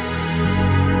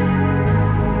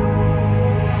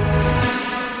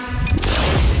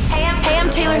 Hey, I'm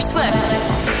Taylor Swift.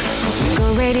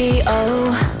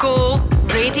 radio. Go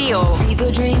radio.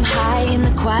 People dream high in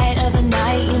the quiet of the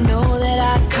night. You know that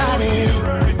I caught it.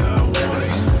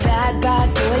 Bad,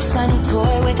 bad boy, shiny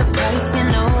toy with a price. You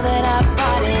know that I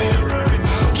bought it.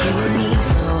 Killing me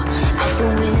slow, out the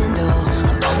window.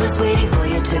 I'm always waiting for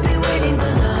you to be waiting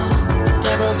below.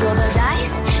 Devils roll the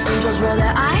dice, angels roll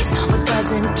their eyes. What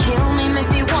doesn't kill me makes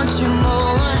me want you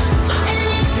more. And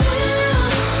it's blue,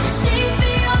 the shape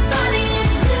of your body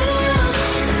is blue.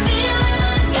 The feeling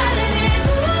I got it is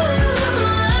blue.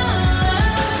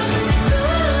 It's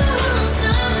cool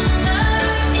summer,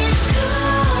 it's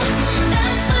cool.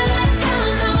 That's what I tell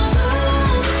 'em, no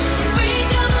rules.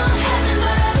 Unbreakable heaven,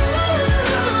 but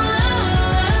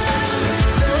it's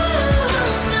cool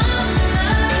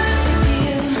summer with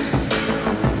you.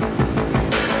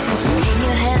 Hang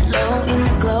your head low in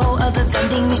the glow of the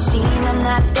vending machine. I'm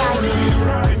not dying.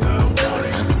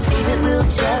 We say that we'll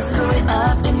just screw it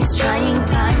up in these trying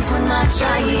times. We're not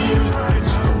trying.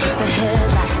 So get the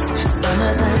headlights.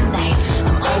 Summer's a knife.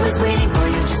 I'm always waiting for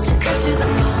you just to cut to the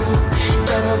bone.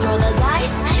 Devils roll the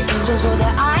dice, angels roll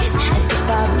their eyes, and if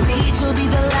I bleed, you'll be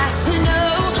the last to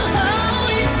know.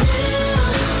 Oh, it's blue.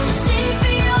 The shape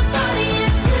of your body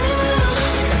is blue.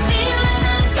 The feeling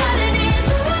I got it is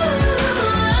blue.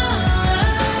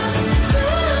 It's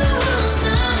cool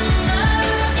summer.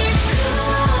 It's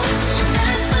cool.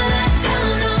 That's what I tell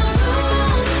 'em, no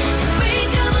rules.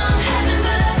 Unbreakable heaven,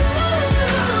 but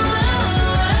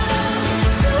it's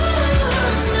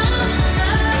cool summer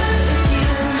with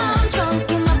you. I'm drunk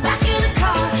in the back of the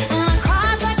car, and I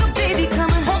cried like a baby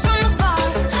coming home from the bar.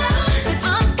 Said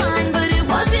I'm fine, but it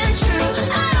wasn't true.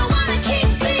 I don't wanna keep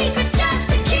secrets just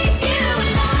to keep you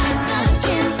alive. Snuck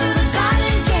in through the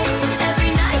garden gate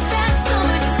every night that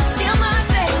summer just to seal my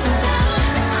fate.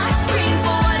 And I scream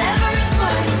for whatever it's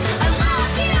worth. I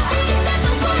love you, ain't that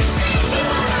the worst thing you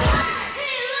ever heard?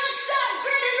 He looks up,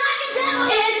 grinning like a devil.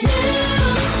 It's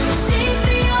blue, the shape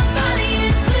of your body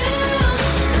is blue.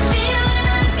 The feeling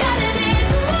I got it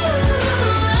is blue.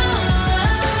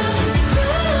 It's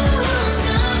cool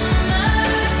summer,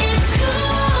 it's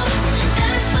cool.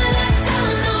 That's what I tell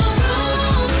 'em, no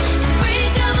rules.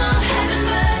 Unbreakable heaven,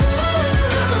 but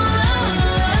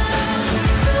it's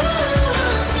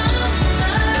cool summer.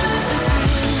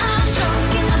 I'm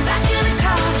drunk in the back of the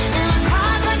car, and I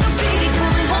cried like a baby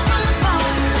coming home from the bar.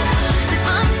 Said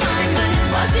I'm fine, but it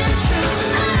wasn't true.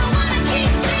 I don't wanna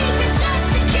keep secrets just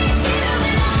to keep you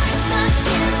alive. Snuck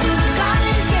in through the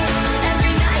garden gate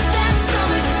every night that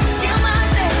summer just to seal my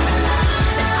fate.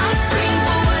 And I scream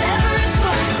for whatever it's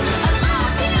worth. I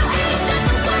love you, ain't that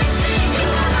the worst thing you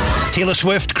ever heard? Taylor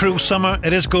Swift, Cruel Summer.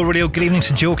 It is Go Radio. Good evening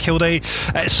to Joe Kilday.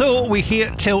 So we're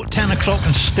here till 10 o'clock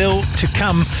and still to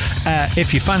come.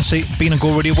 If you fancy being a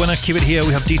Go Radio winner, keep it here.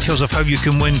 We have details of how you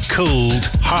can win cold,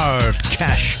 hard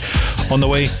cash on the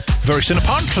way very soon.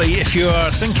 Apparently, if you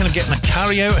are thinking of getting a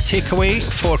carry-out, a takeaway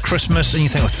for Christmas, and you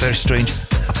think, oh, it's very strange,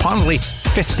 apparently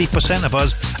 50% of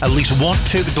us at least want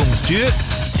to, but don't do it.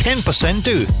 10%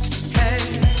 do.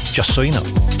 Just so you know.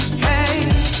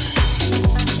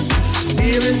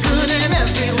 Feeling good in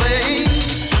every way.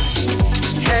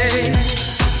 Hey,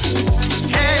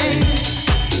 hey.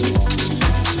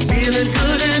 Feeling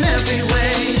good in every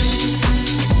way.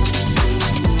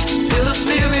 Feel the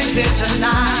spirit here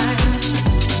tonight.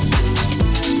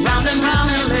 Round and round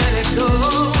and let it go.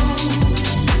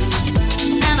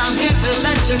 And I'm here to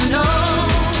let you know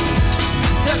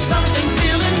there's something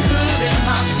feeling good in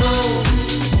my soul.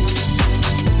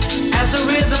 As the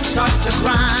rhythm starts to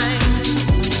grind,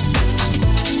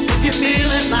 you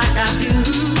feel it like I do.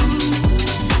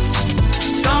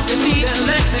 Stop to me and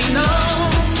let me know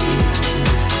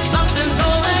something's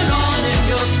going on in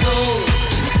your soul.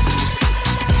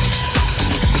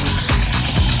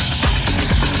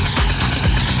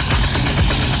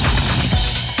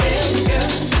 Feels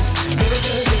good, feels good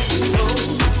in your soul.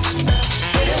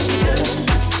 Feels good,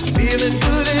 feeling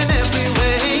good in every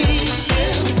way.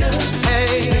 Feels good, hey,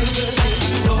 feels good in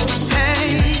your soul. Hey,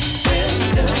 feels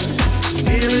good.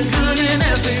 Feeling good in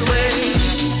every way.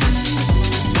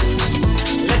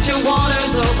 Let your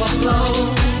waters overflow.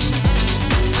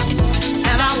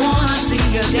 And I wanna see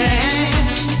you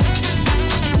dance.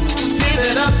 Give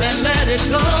it up and let it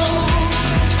go.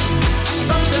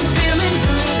 Something's feeling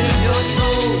good in your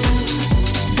soul.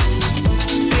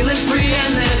 Feeling free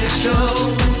and let it show.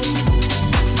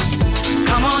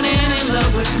 Come on in and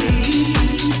love with me.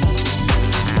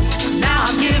 Now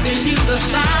I'm giving you the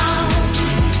sound.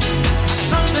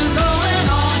 Something's going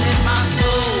on in my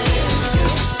soul.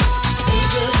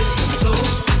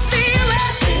 Feel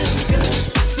it.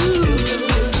 Ooh.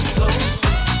 Oh.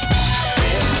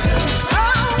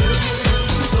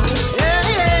 Yeah,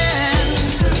 yeah.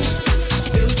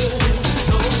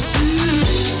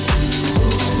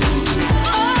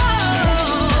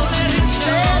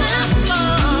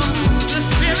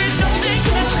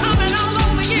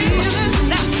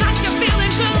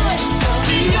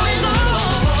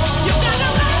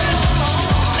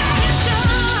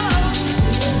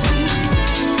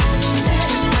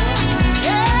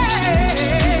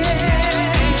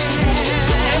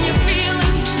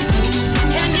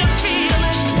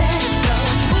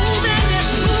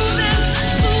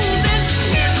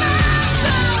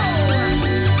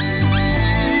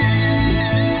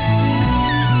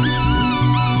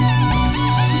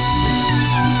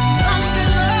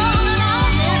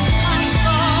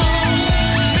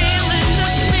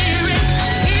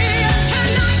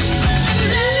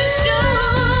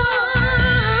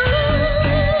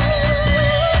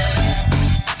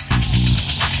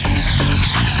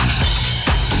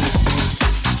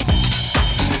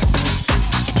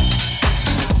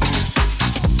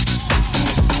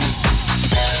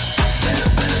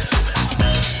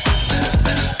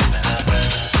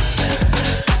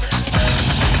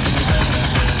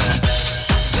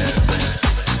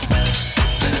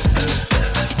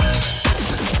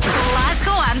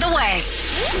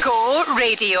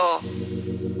 Radio.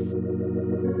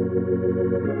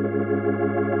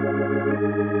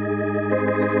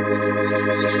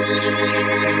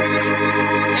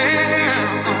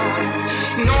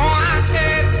 No, I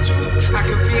said it's true. I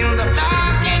could feel the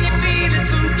love. Can you feel it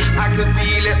too? I could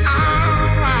feel it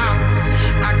all.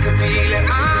 I could feel it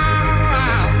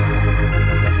all.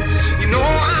 You know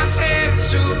I said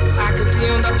it's true. I could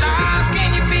feel the love.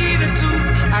 Can you feel it too?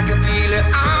 I could feel it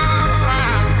all.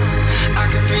 I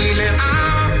could feel it all.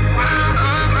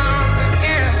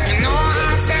 Yeah. You know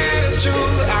I said it's true.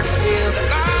 I could feel the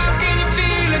love. Can you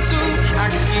feel it too? I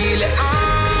could feel it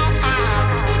all.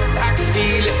 I could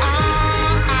feel it all.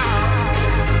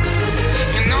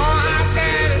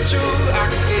 True, I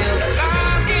can feel the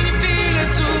love. Can you feel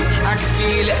it too? I can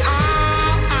feel it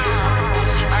all.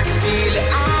 I can feel it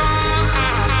all.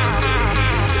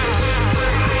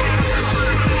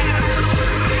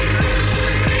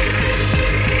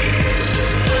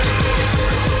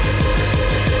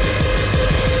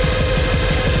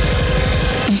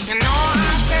 You know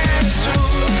I said it's true.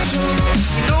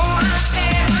 You know I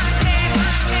said.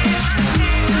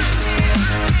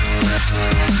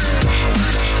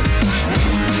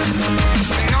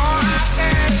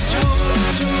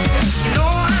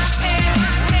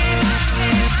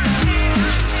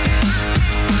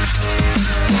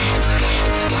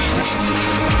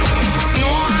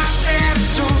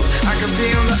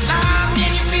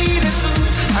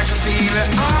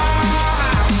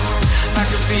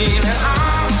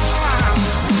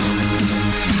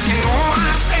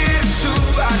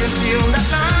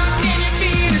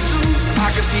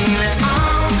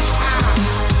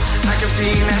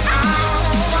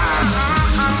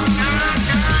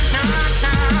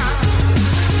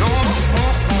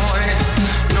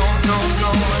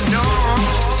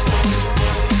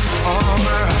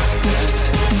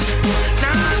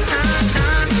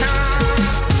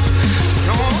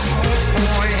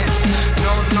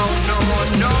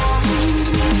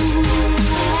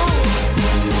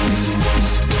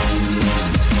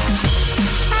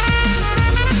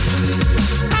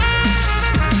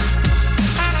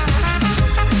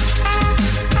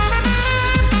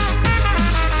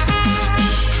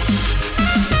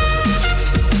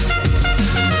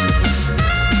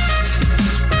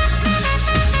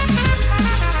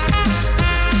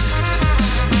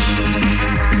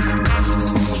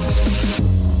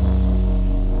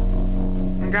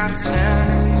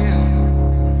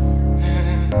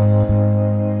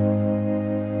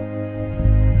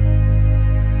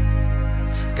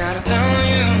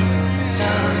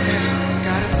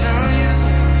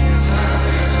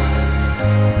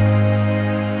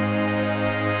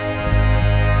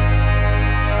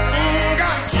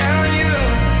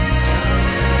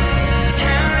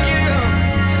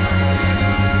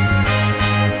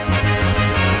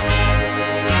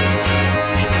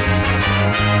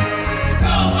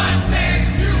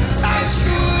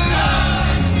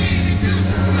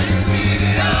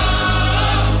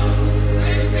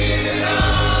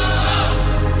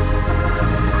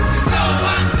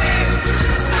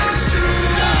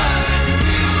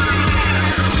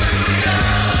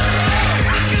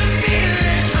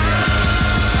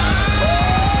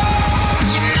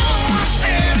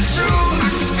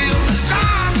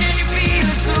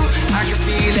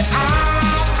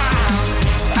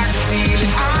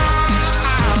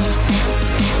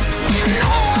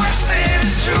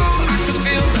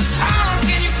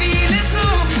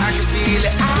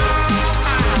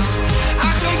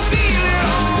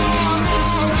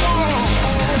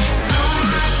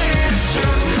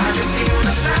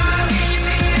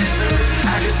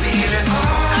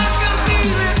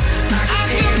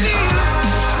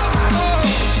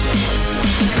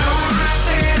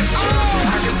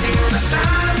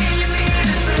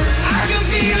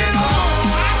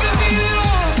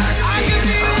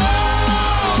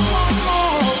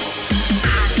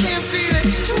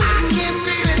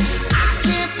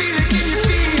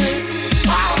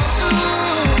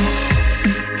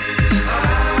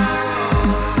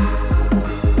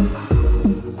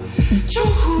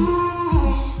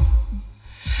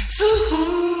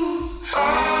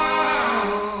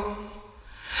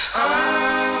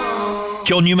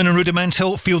 John Newman and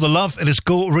Rudimental, Feel the Love. It is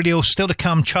Go Radio. Still to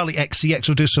come, Charlie XCX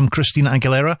will do some Christina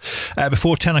Aguilera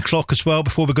before 10 o'clock as well,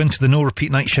 before we go into the no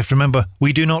repeat night shift. Remember,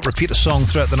 we do not repeat a song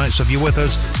throughout the night, so if you're with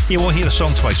us, you won't hear a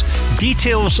song twice.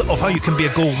 Details of how you can be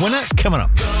a Go winner coming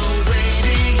up.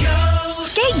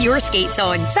 Get your skates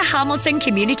on to Hamilton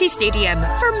Community Stadium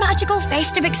for magical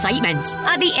festive excitement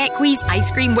at the Equis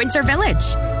Ice Cream Winter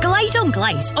Village. Glide on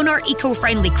Glice on our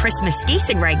eco-friendly Christmas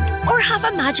skating rink, or have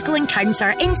a magical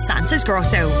encounter in Santa's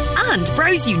Grotto. And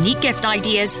browse unique gift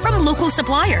ideas from local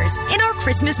suppliers in our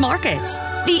Christmas market.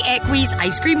 The Equis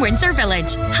Ice Cream Winter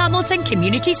Village, Hamilton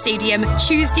Community Stadium,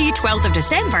 Tuesday 12th of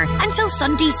December until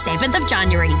Sunday 7th of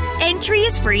January. Entry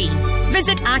is free.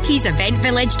 Visit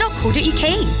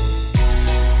akieseventvillage.co.uk.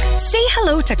 Say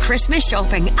hello to Christmas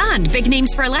shopping and big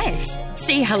names for less.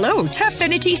 Say hello to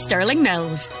Affinity Sterling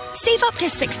Mills. Save up to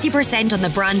 60% on the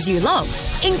brands you love,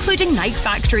 including Nike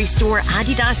Factory Store,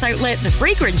 Adidas Outlet, The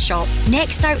Fragrance Shop,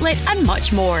 Next Outlet and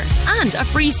much more. And a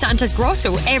free Santa's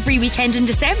Grotto every weekend in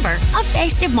December, a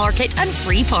festive market and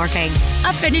free parking.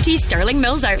 Affinity Sterling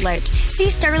Mills Outlet. See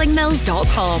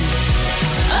sterlingmills.com.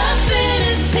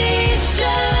 Affinity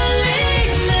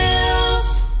Sterling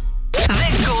Mills.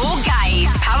 The Go Guide,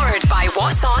 powered by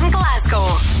What's On Glasgow.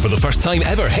 For the first time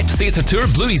ever, Hit Theatre Tour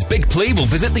Bluey's Big Play will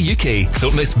visit the UK.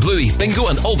 Don't miss Bluey, Bingo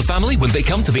and all the family when they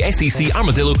come to the SEC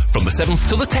Armadillo from the 7th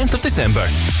till the 10th of December.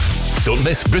 Don't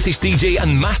miss British DJ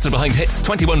and master behind hits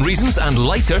 21 Reasons and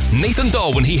Lighter, Nathan Daw,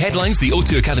 when he headlines the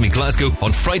O2 Academy Glasgow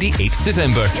on Friday 8th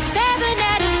December.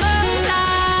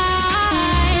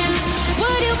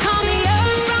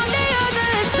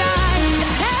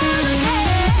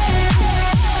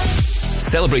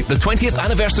 Celebrate the 20th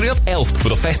anniversary of Elf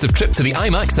with a festive trip to the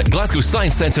IMAX at Glasgow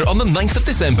Science Centre on the 9th of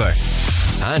December.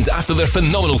 And after their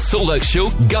phenomenal sold-out show,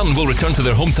 Gun will return to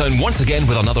their hometown once again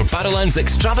with another Barrowlands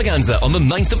extravaganza on the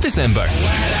 9th of December.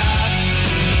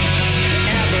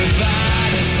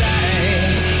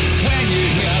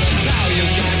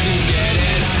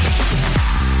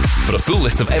 For a full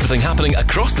list of everything happening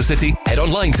across the city, head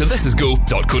online to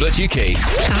thisisgo.co.uk.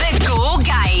 The Go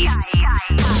Guides.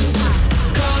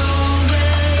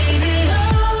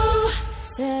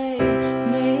 Save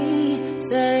me,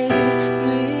 save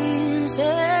me,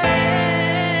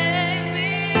 save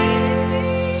me.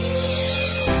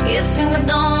 You think I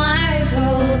don't like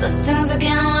all the things I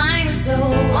can't like, so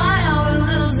why are we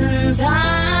losing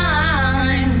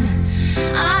time?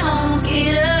 I don't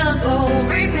get up, oh,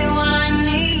 bring me what I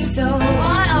need, so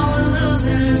why are we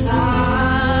losing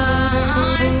time?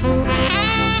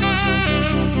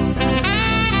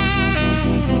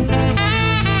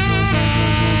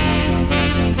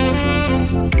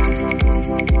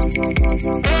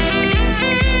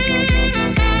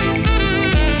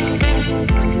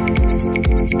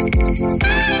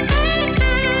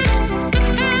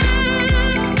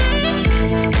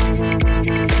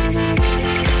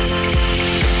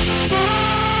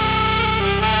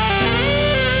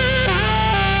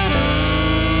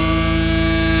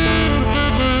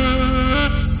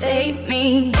 Save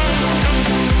me.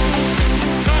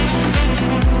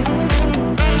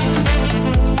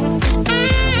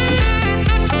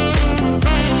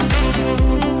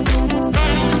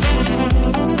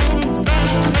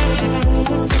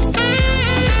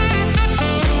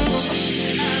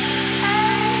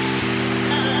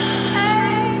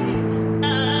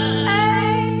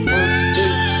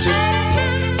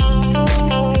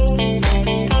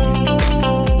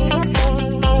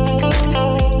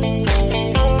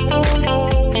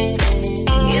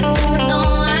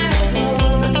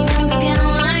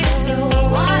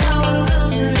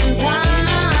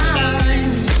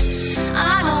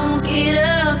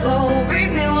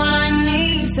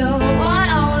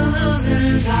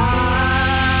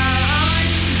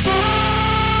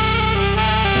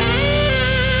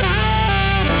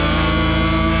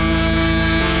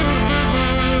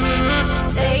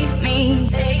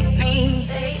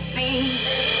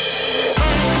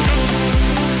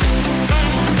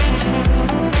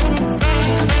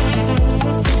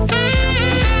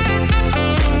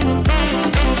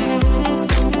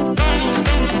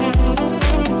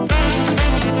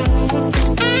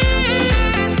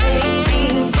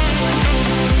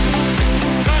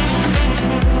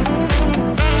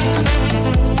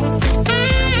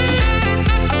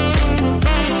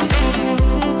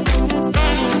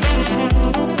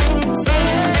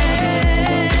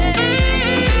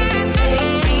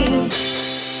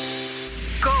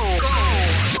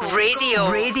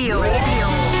 Radio.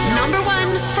 Number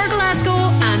one for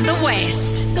Glasgow and the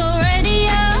West. Go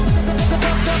radio.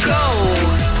 Go.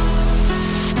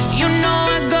 You know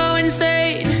I go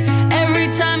insane every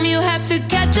time you have to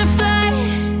catch a flight.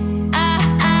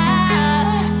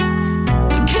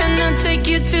 Can I take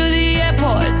you to the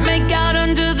airport? Make out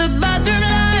under the bathroom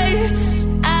lights.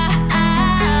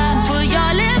 Put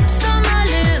your lips on my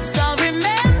lips. I'll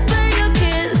remember your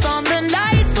kiss on the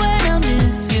nights when I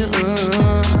miss you.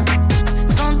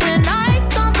 Something I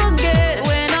can't forget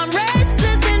when I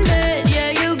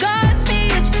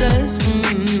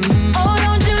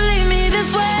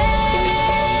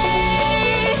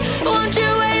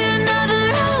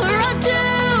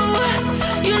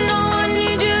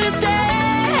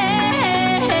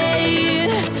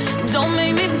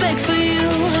beg for you,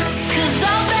 'cause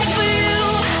I'll beg for you.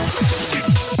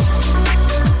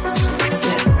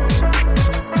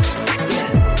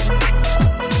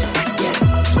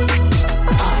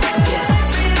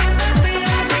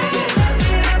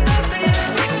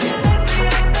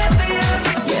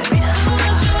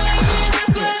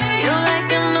 You're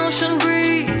like an ocean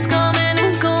breeze, coming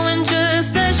and going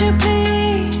just as you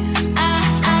please.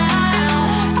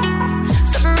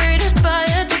 Separated by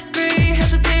a degree,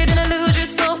 hesitating to lose you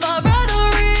so far out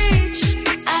of reach.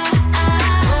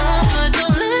 Put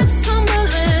your lips on my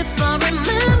lips, I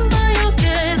remember your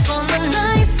kiss on the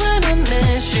nights when I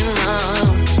miss you now.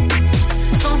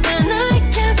 Something I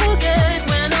can't forget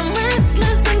when I'm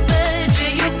restless in bed.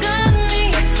 Yeah, you got me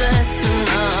obsessing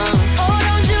now. Oh,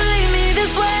 don't you leave me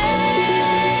this way.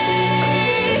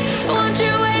 Won't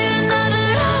you wait another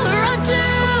hour or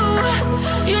two?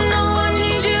 You know I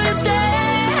need you to stay.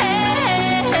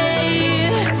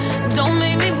 Don't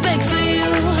make me beg for you,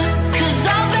 'cause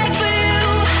I'll beg for you.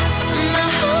 My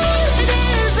heart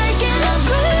is aching, I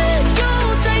breathe, you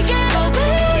take it. Oh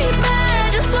baby,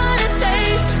 just wanna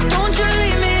taste. Don't you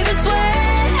leave me this way.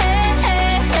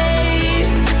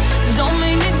 Don't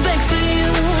make me beg for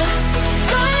you.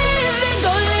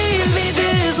 Don't leave me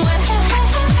this way.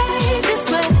 This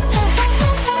way,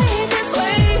 this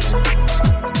way.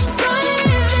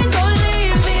 Don't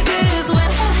leave me this way.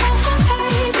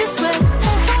 This way,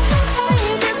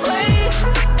 this way.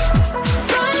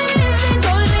 Don't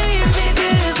leave me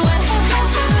this way.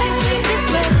 This way, this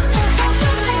way. Don't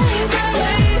leave me this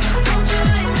way.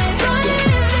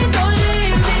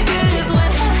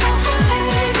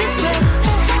 This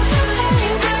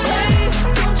way,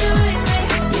 don't you leave me.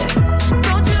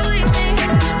 Don't you leave me.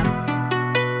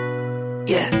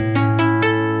 Yeah.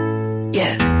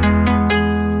 Yeah.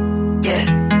 Yeah.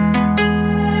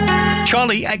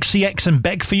 Charlie XCX and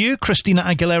Beg for You. Christina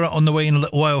Aguilera on the way in a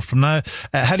little while from now.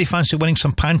 How do you fancy winning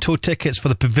some Panto tickets for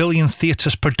the Pavilion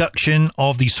Theatre's production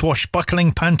of the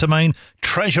swashbuckling pantomime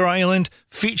Treasure Island,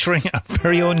 featuring our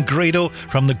very own Grado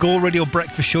from the Go Radio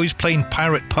Breakfast Show? He's playing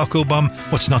Pirate Pucklebum.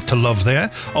 What's not to love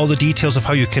there? All the details of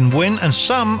how you can win and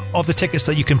some of the tickets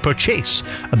that you can purchase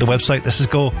at the website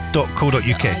thisisgo.co.uk.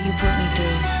 You put me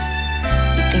through.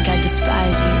 You think I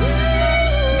despise you,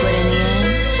 but in the end,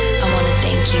 I wanna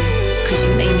thank you, 'cause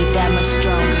you made me that much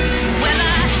stronger. Well,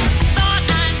 I thought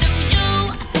I knew you,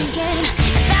 thinking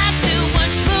that you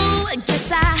were true.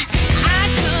 Guess I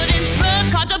couldn't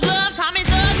trust, caught your bluff, Tommy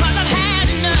Sugg, 'cause I've had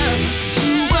enough.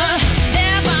 You were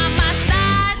there by my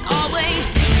side, always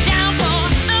down for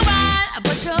the ride,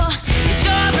 but your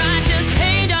joyride just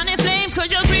came down in flames,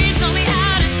 'cause your greed saw me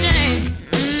out of shame.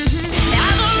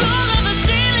 As a rule of the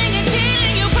stealing and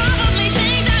cheating, you probably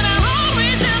think that I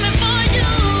always am it for you,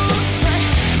 but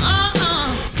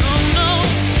no, no.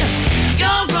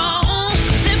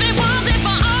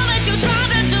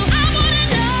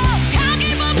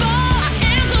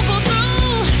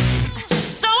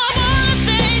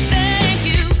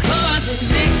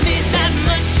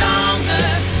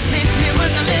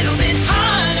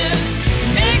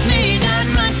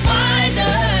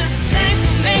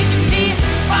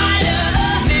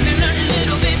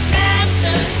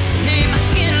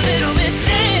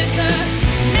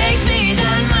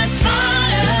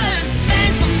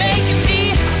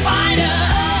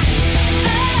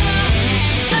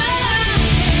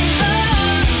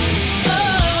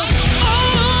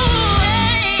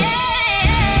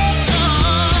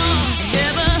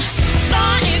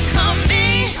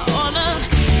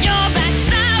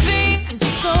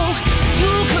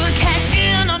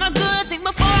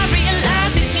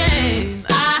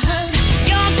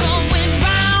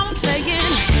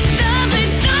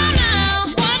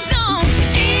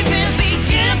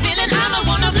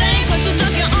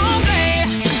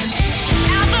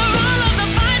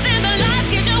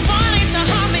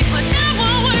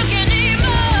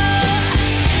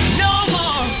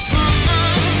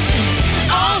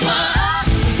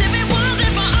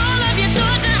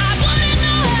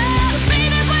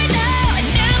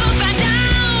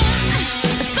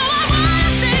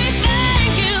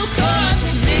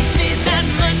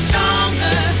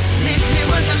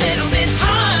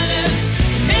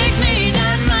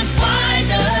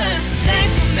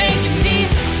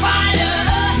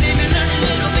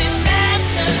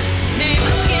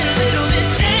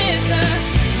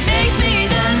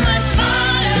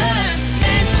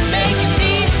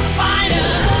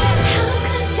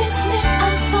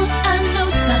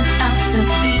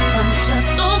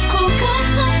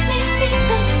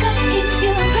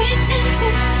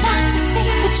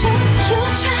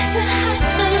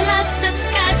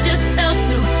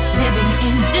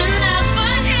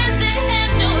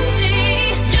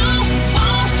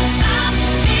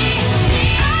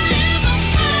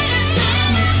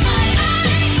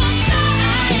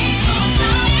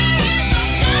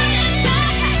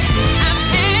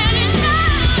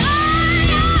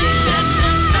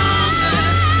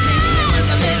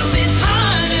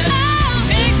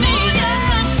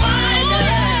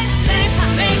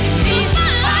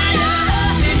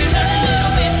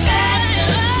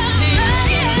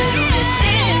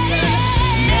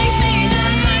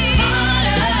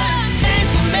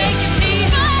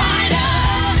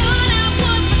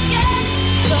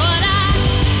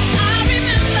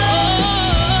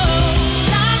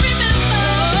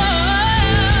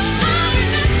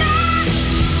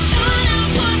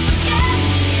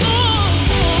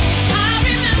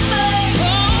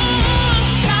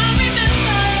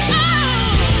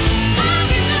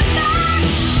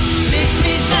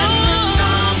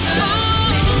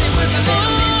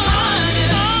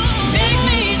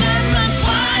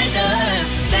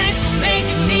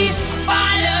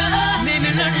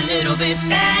 bit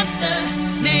faster,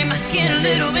 made my skin a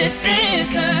little bit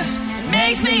thicker. It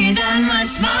makes me that much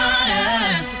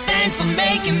smarter. So thanks for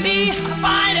making me a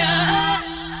fighter.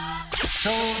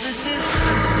 So this is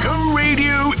Go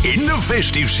Radio in the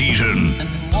festive season.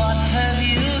 What have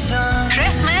you done?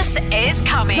 Christmas is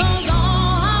coming. All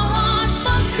I want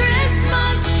for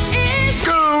Christmas is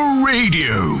Go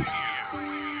Radio.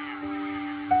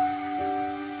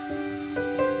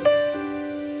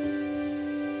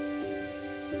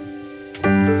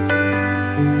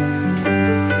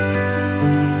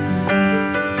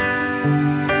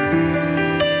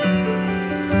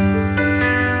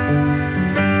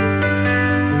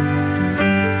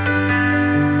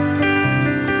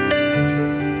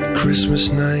 Christmas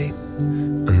night,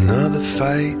 another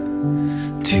fight.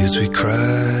 Tears we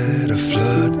cried, a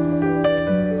flood.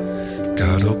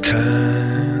 Got all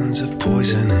kinds of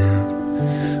poison in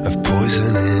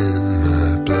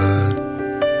my blood.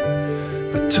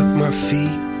 I took my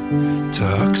feet to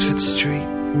Oxford Street,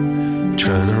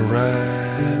 trying to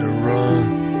right a wrong.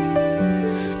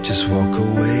 Just walk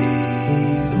away,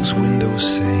 those windows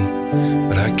say,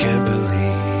 but I can't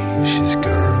believe she's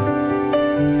gone.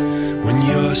 When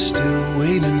you're still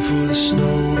waiting for the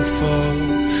snow to fall,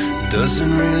 it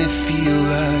doesn't really feel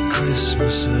like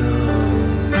Christmas at all.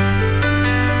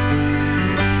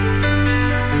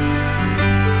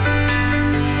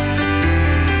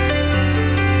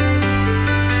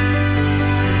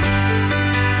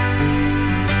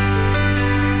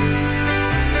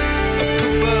 A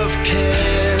puff of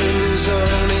candles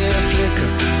only a flicker.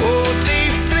 Oh, they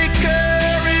flicker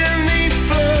and they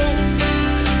float,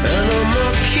 and I'm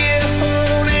up here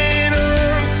holding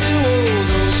on to all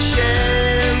those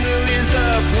chandeliers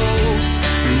of hope.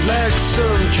 And like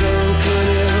some drunken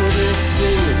Elvis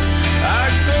singing, I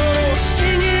go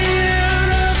singing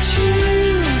out of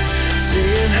tune,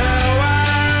 saying how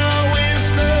I always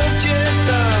loved you,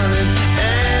 darling,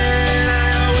 and I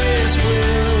always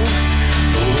will.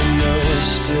 But when you're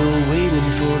still waiting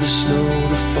for the snow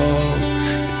to fall,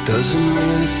 it doesn't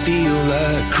really feel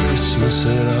like Christmas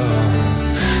at all.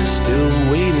 Still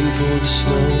waiting for the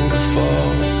snow to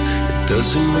fall, it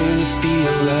doesn't really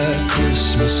feel like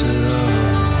Christmas at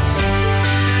all.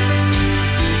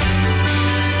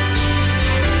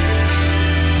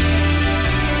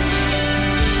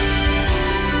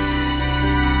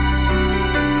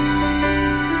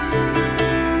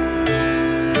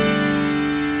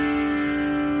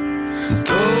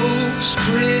 Those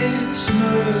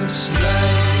Christmas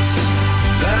lights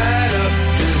light up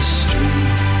the street,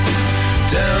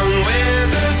 down where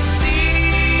the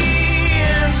sea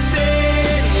and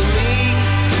sailing meet.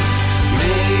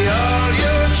 May all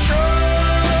your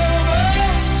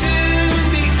troubles soon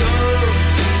be gone.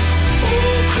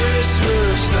 Oh,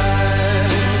 Christmas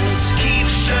lights keep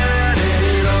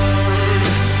shining on.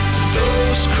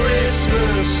 Those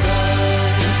Christmas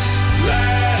lights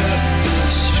light up the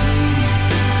street.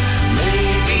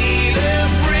 Maybe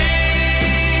they'll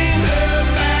bring her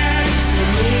back to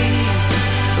me,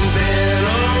 and then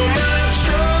all my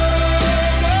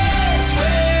troubles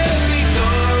will be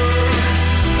gone.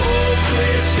 Oh,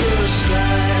 Christmas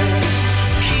lights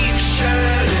keep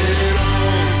shining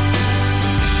on.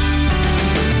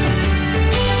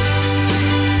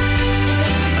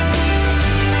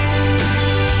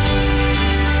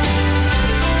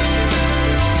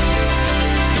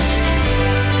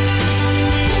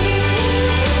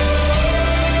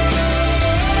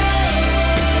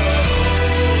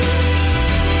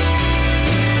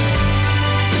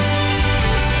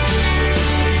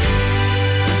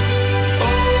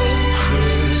 Oh,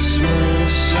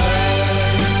 Christmas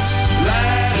lights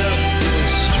light up the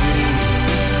street,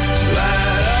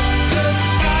 light up the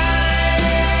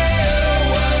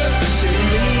fireworks in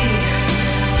me.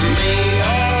 May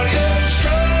all your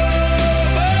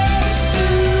troubles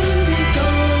soon be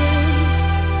gone.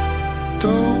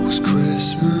 Those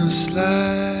Christmas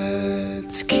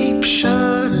lights keep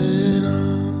shining on.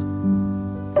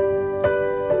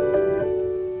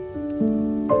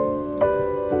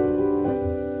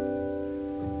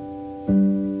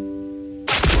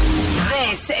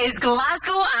 This is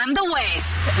Glasgow and the West.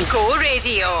 Go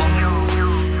Radio.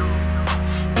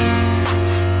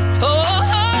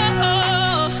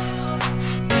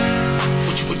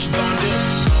 What you gonna do?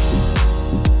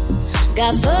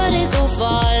 got vertigo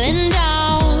falling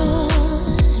down,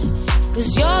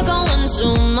 'cause you're going to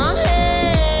my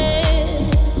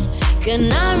head.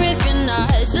 Can I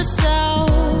recognize the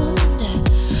sound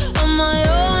of my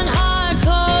own heart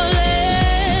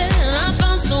calling? And I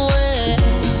found somewhere,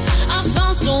 I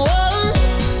found someone,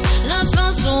 and I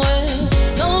found somewhere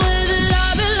that I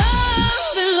belong,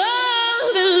 belong,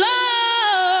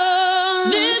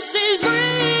 belong. This is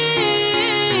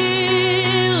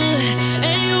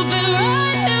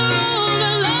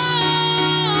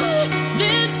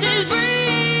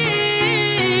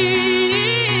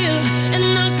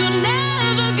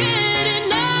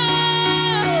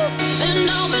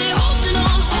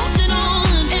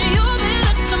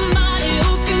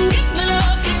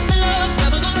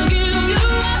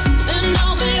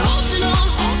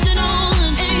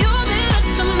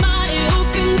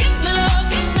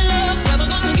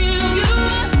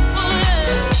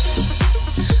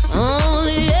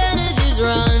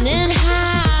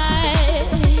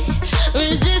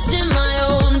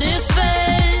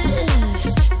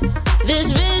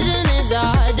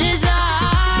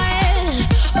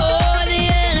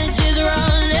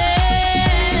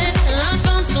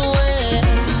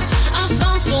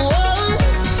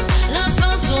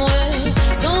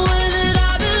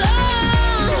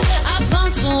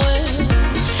somewhere,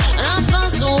 and I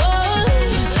found somewhere,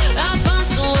 I found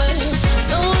somewhere,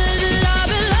 somewhere that I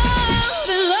belong,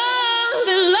 belong,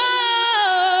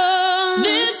 belong.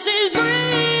 This is real,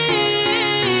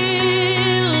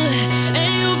 and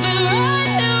you've been right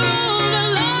here all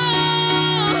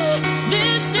along.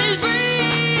 This is real,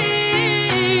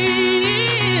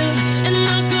 and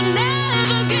I could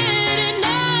never get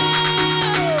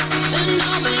enough. And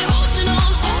I'll be holding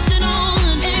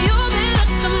on, and you'll be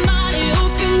with somebody who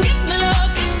can give me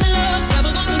love,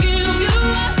 never gonna give you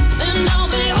up. And I'll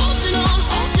be holding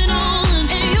on,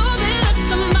 and you'll be with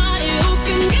somebody who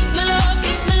can give me love,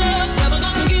 never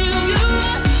gonna give you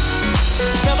up.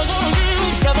 Never gonna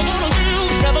give, never gonna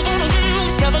give, never gonna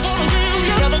give, never gonna give,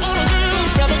 never gonna give,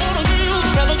 never gonna give,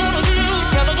 never gonna give,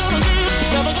 never gonna give,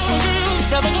 never gonna give,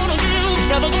 never gonna give,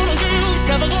 never gonna give,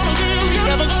 never gonna give,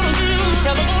 never gonna give,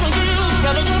 never gonna give,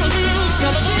 never gonna give,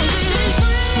 never gonna give. This is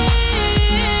real,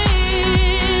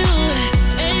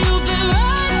 and you've been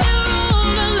right here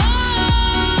all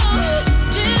along.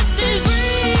 This is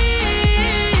real,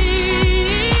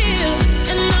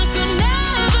 and I could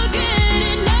never get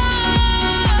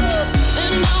enough.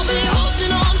 And I'll be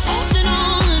holding on,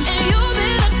 and you'll be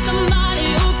with somebody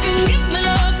who can give me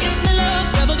love,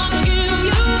 never gonna give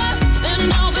you up. And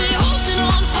I'll be holding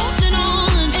on,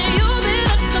 and you'll be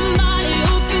with somebody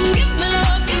who can give me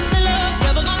love,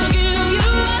 never gonna give you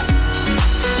up.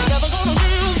 Never gonna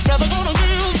give, never gonna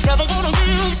give, never gonna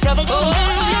give, never gonna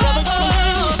give, never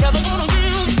gonna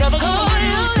give, never gonna give,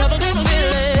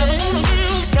 never gonna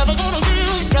give, never gonna give,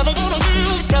 never gonna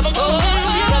give, never gonna give,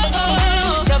 never gonna give,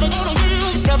 never gonna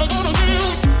give, never gonna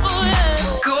give. Oh yeah.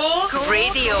 Go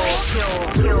Radio.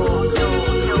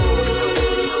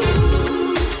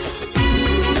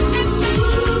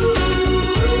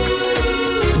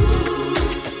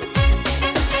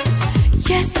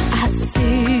 Yes, I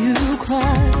see you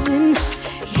crying.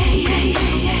 Yeah, yeah,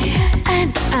 yeah, yeah, yeah.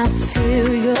 And I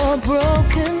feel your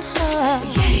broken heart.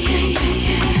 Yeah, yeah, yeah,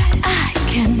 yeah, yeah. I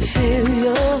can feel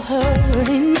your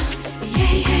hurting.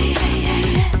 Yeah, yeah, yeah,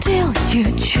 yeah, yeah. Still, you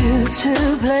choose to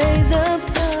play the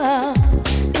part.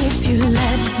 If you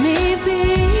let me be,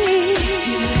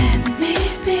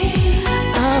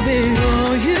 I'll be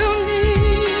all you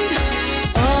need,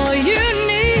 all you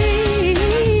need.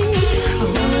 I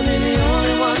wanna be the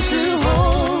only one to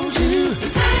hold you,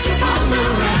 protect you from the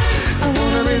rain. I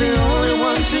wanna be the only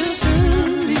one to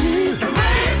soothe you,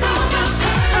 erase all the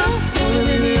pain. I wanna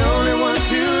be the only one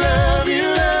to love you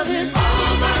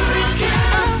over again.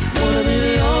 I wanna be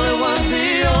the only one, the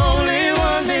only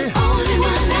one, the only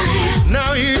one I am.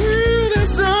 Now you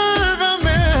deserve a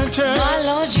mention. My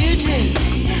Lord, you do.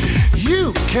 You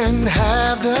can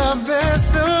have the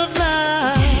best of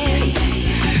life.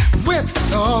 With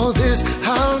all this,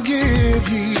 I'll give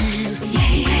you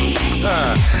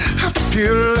a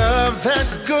pure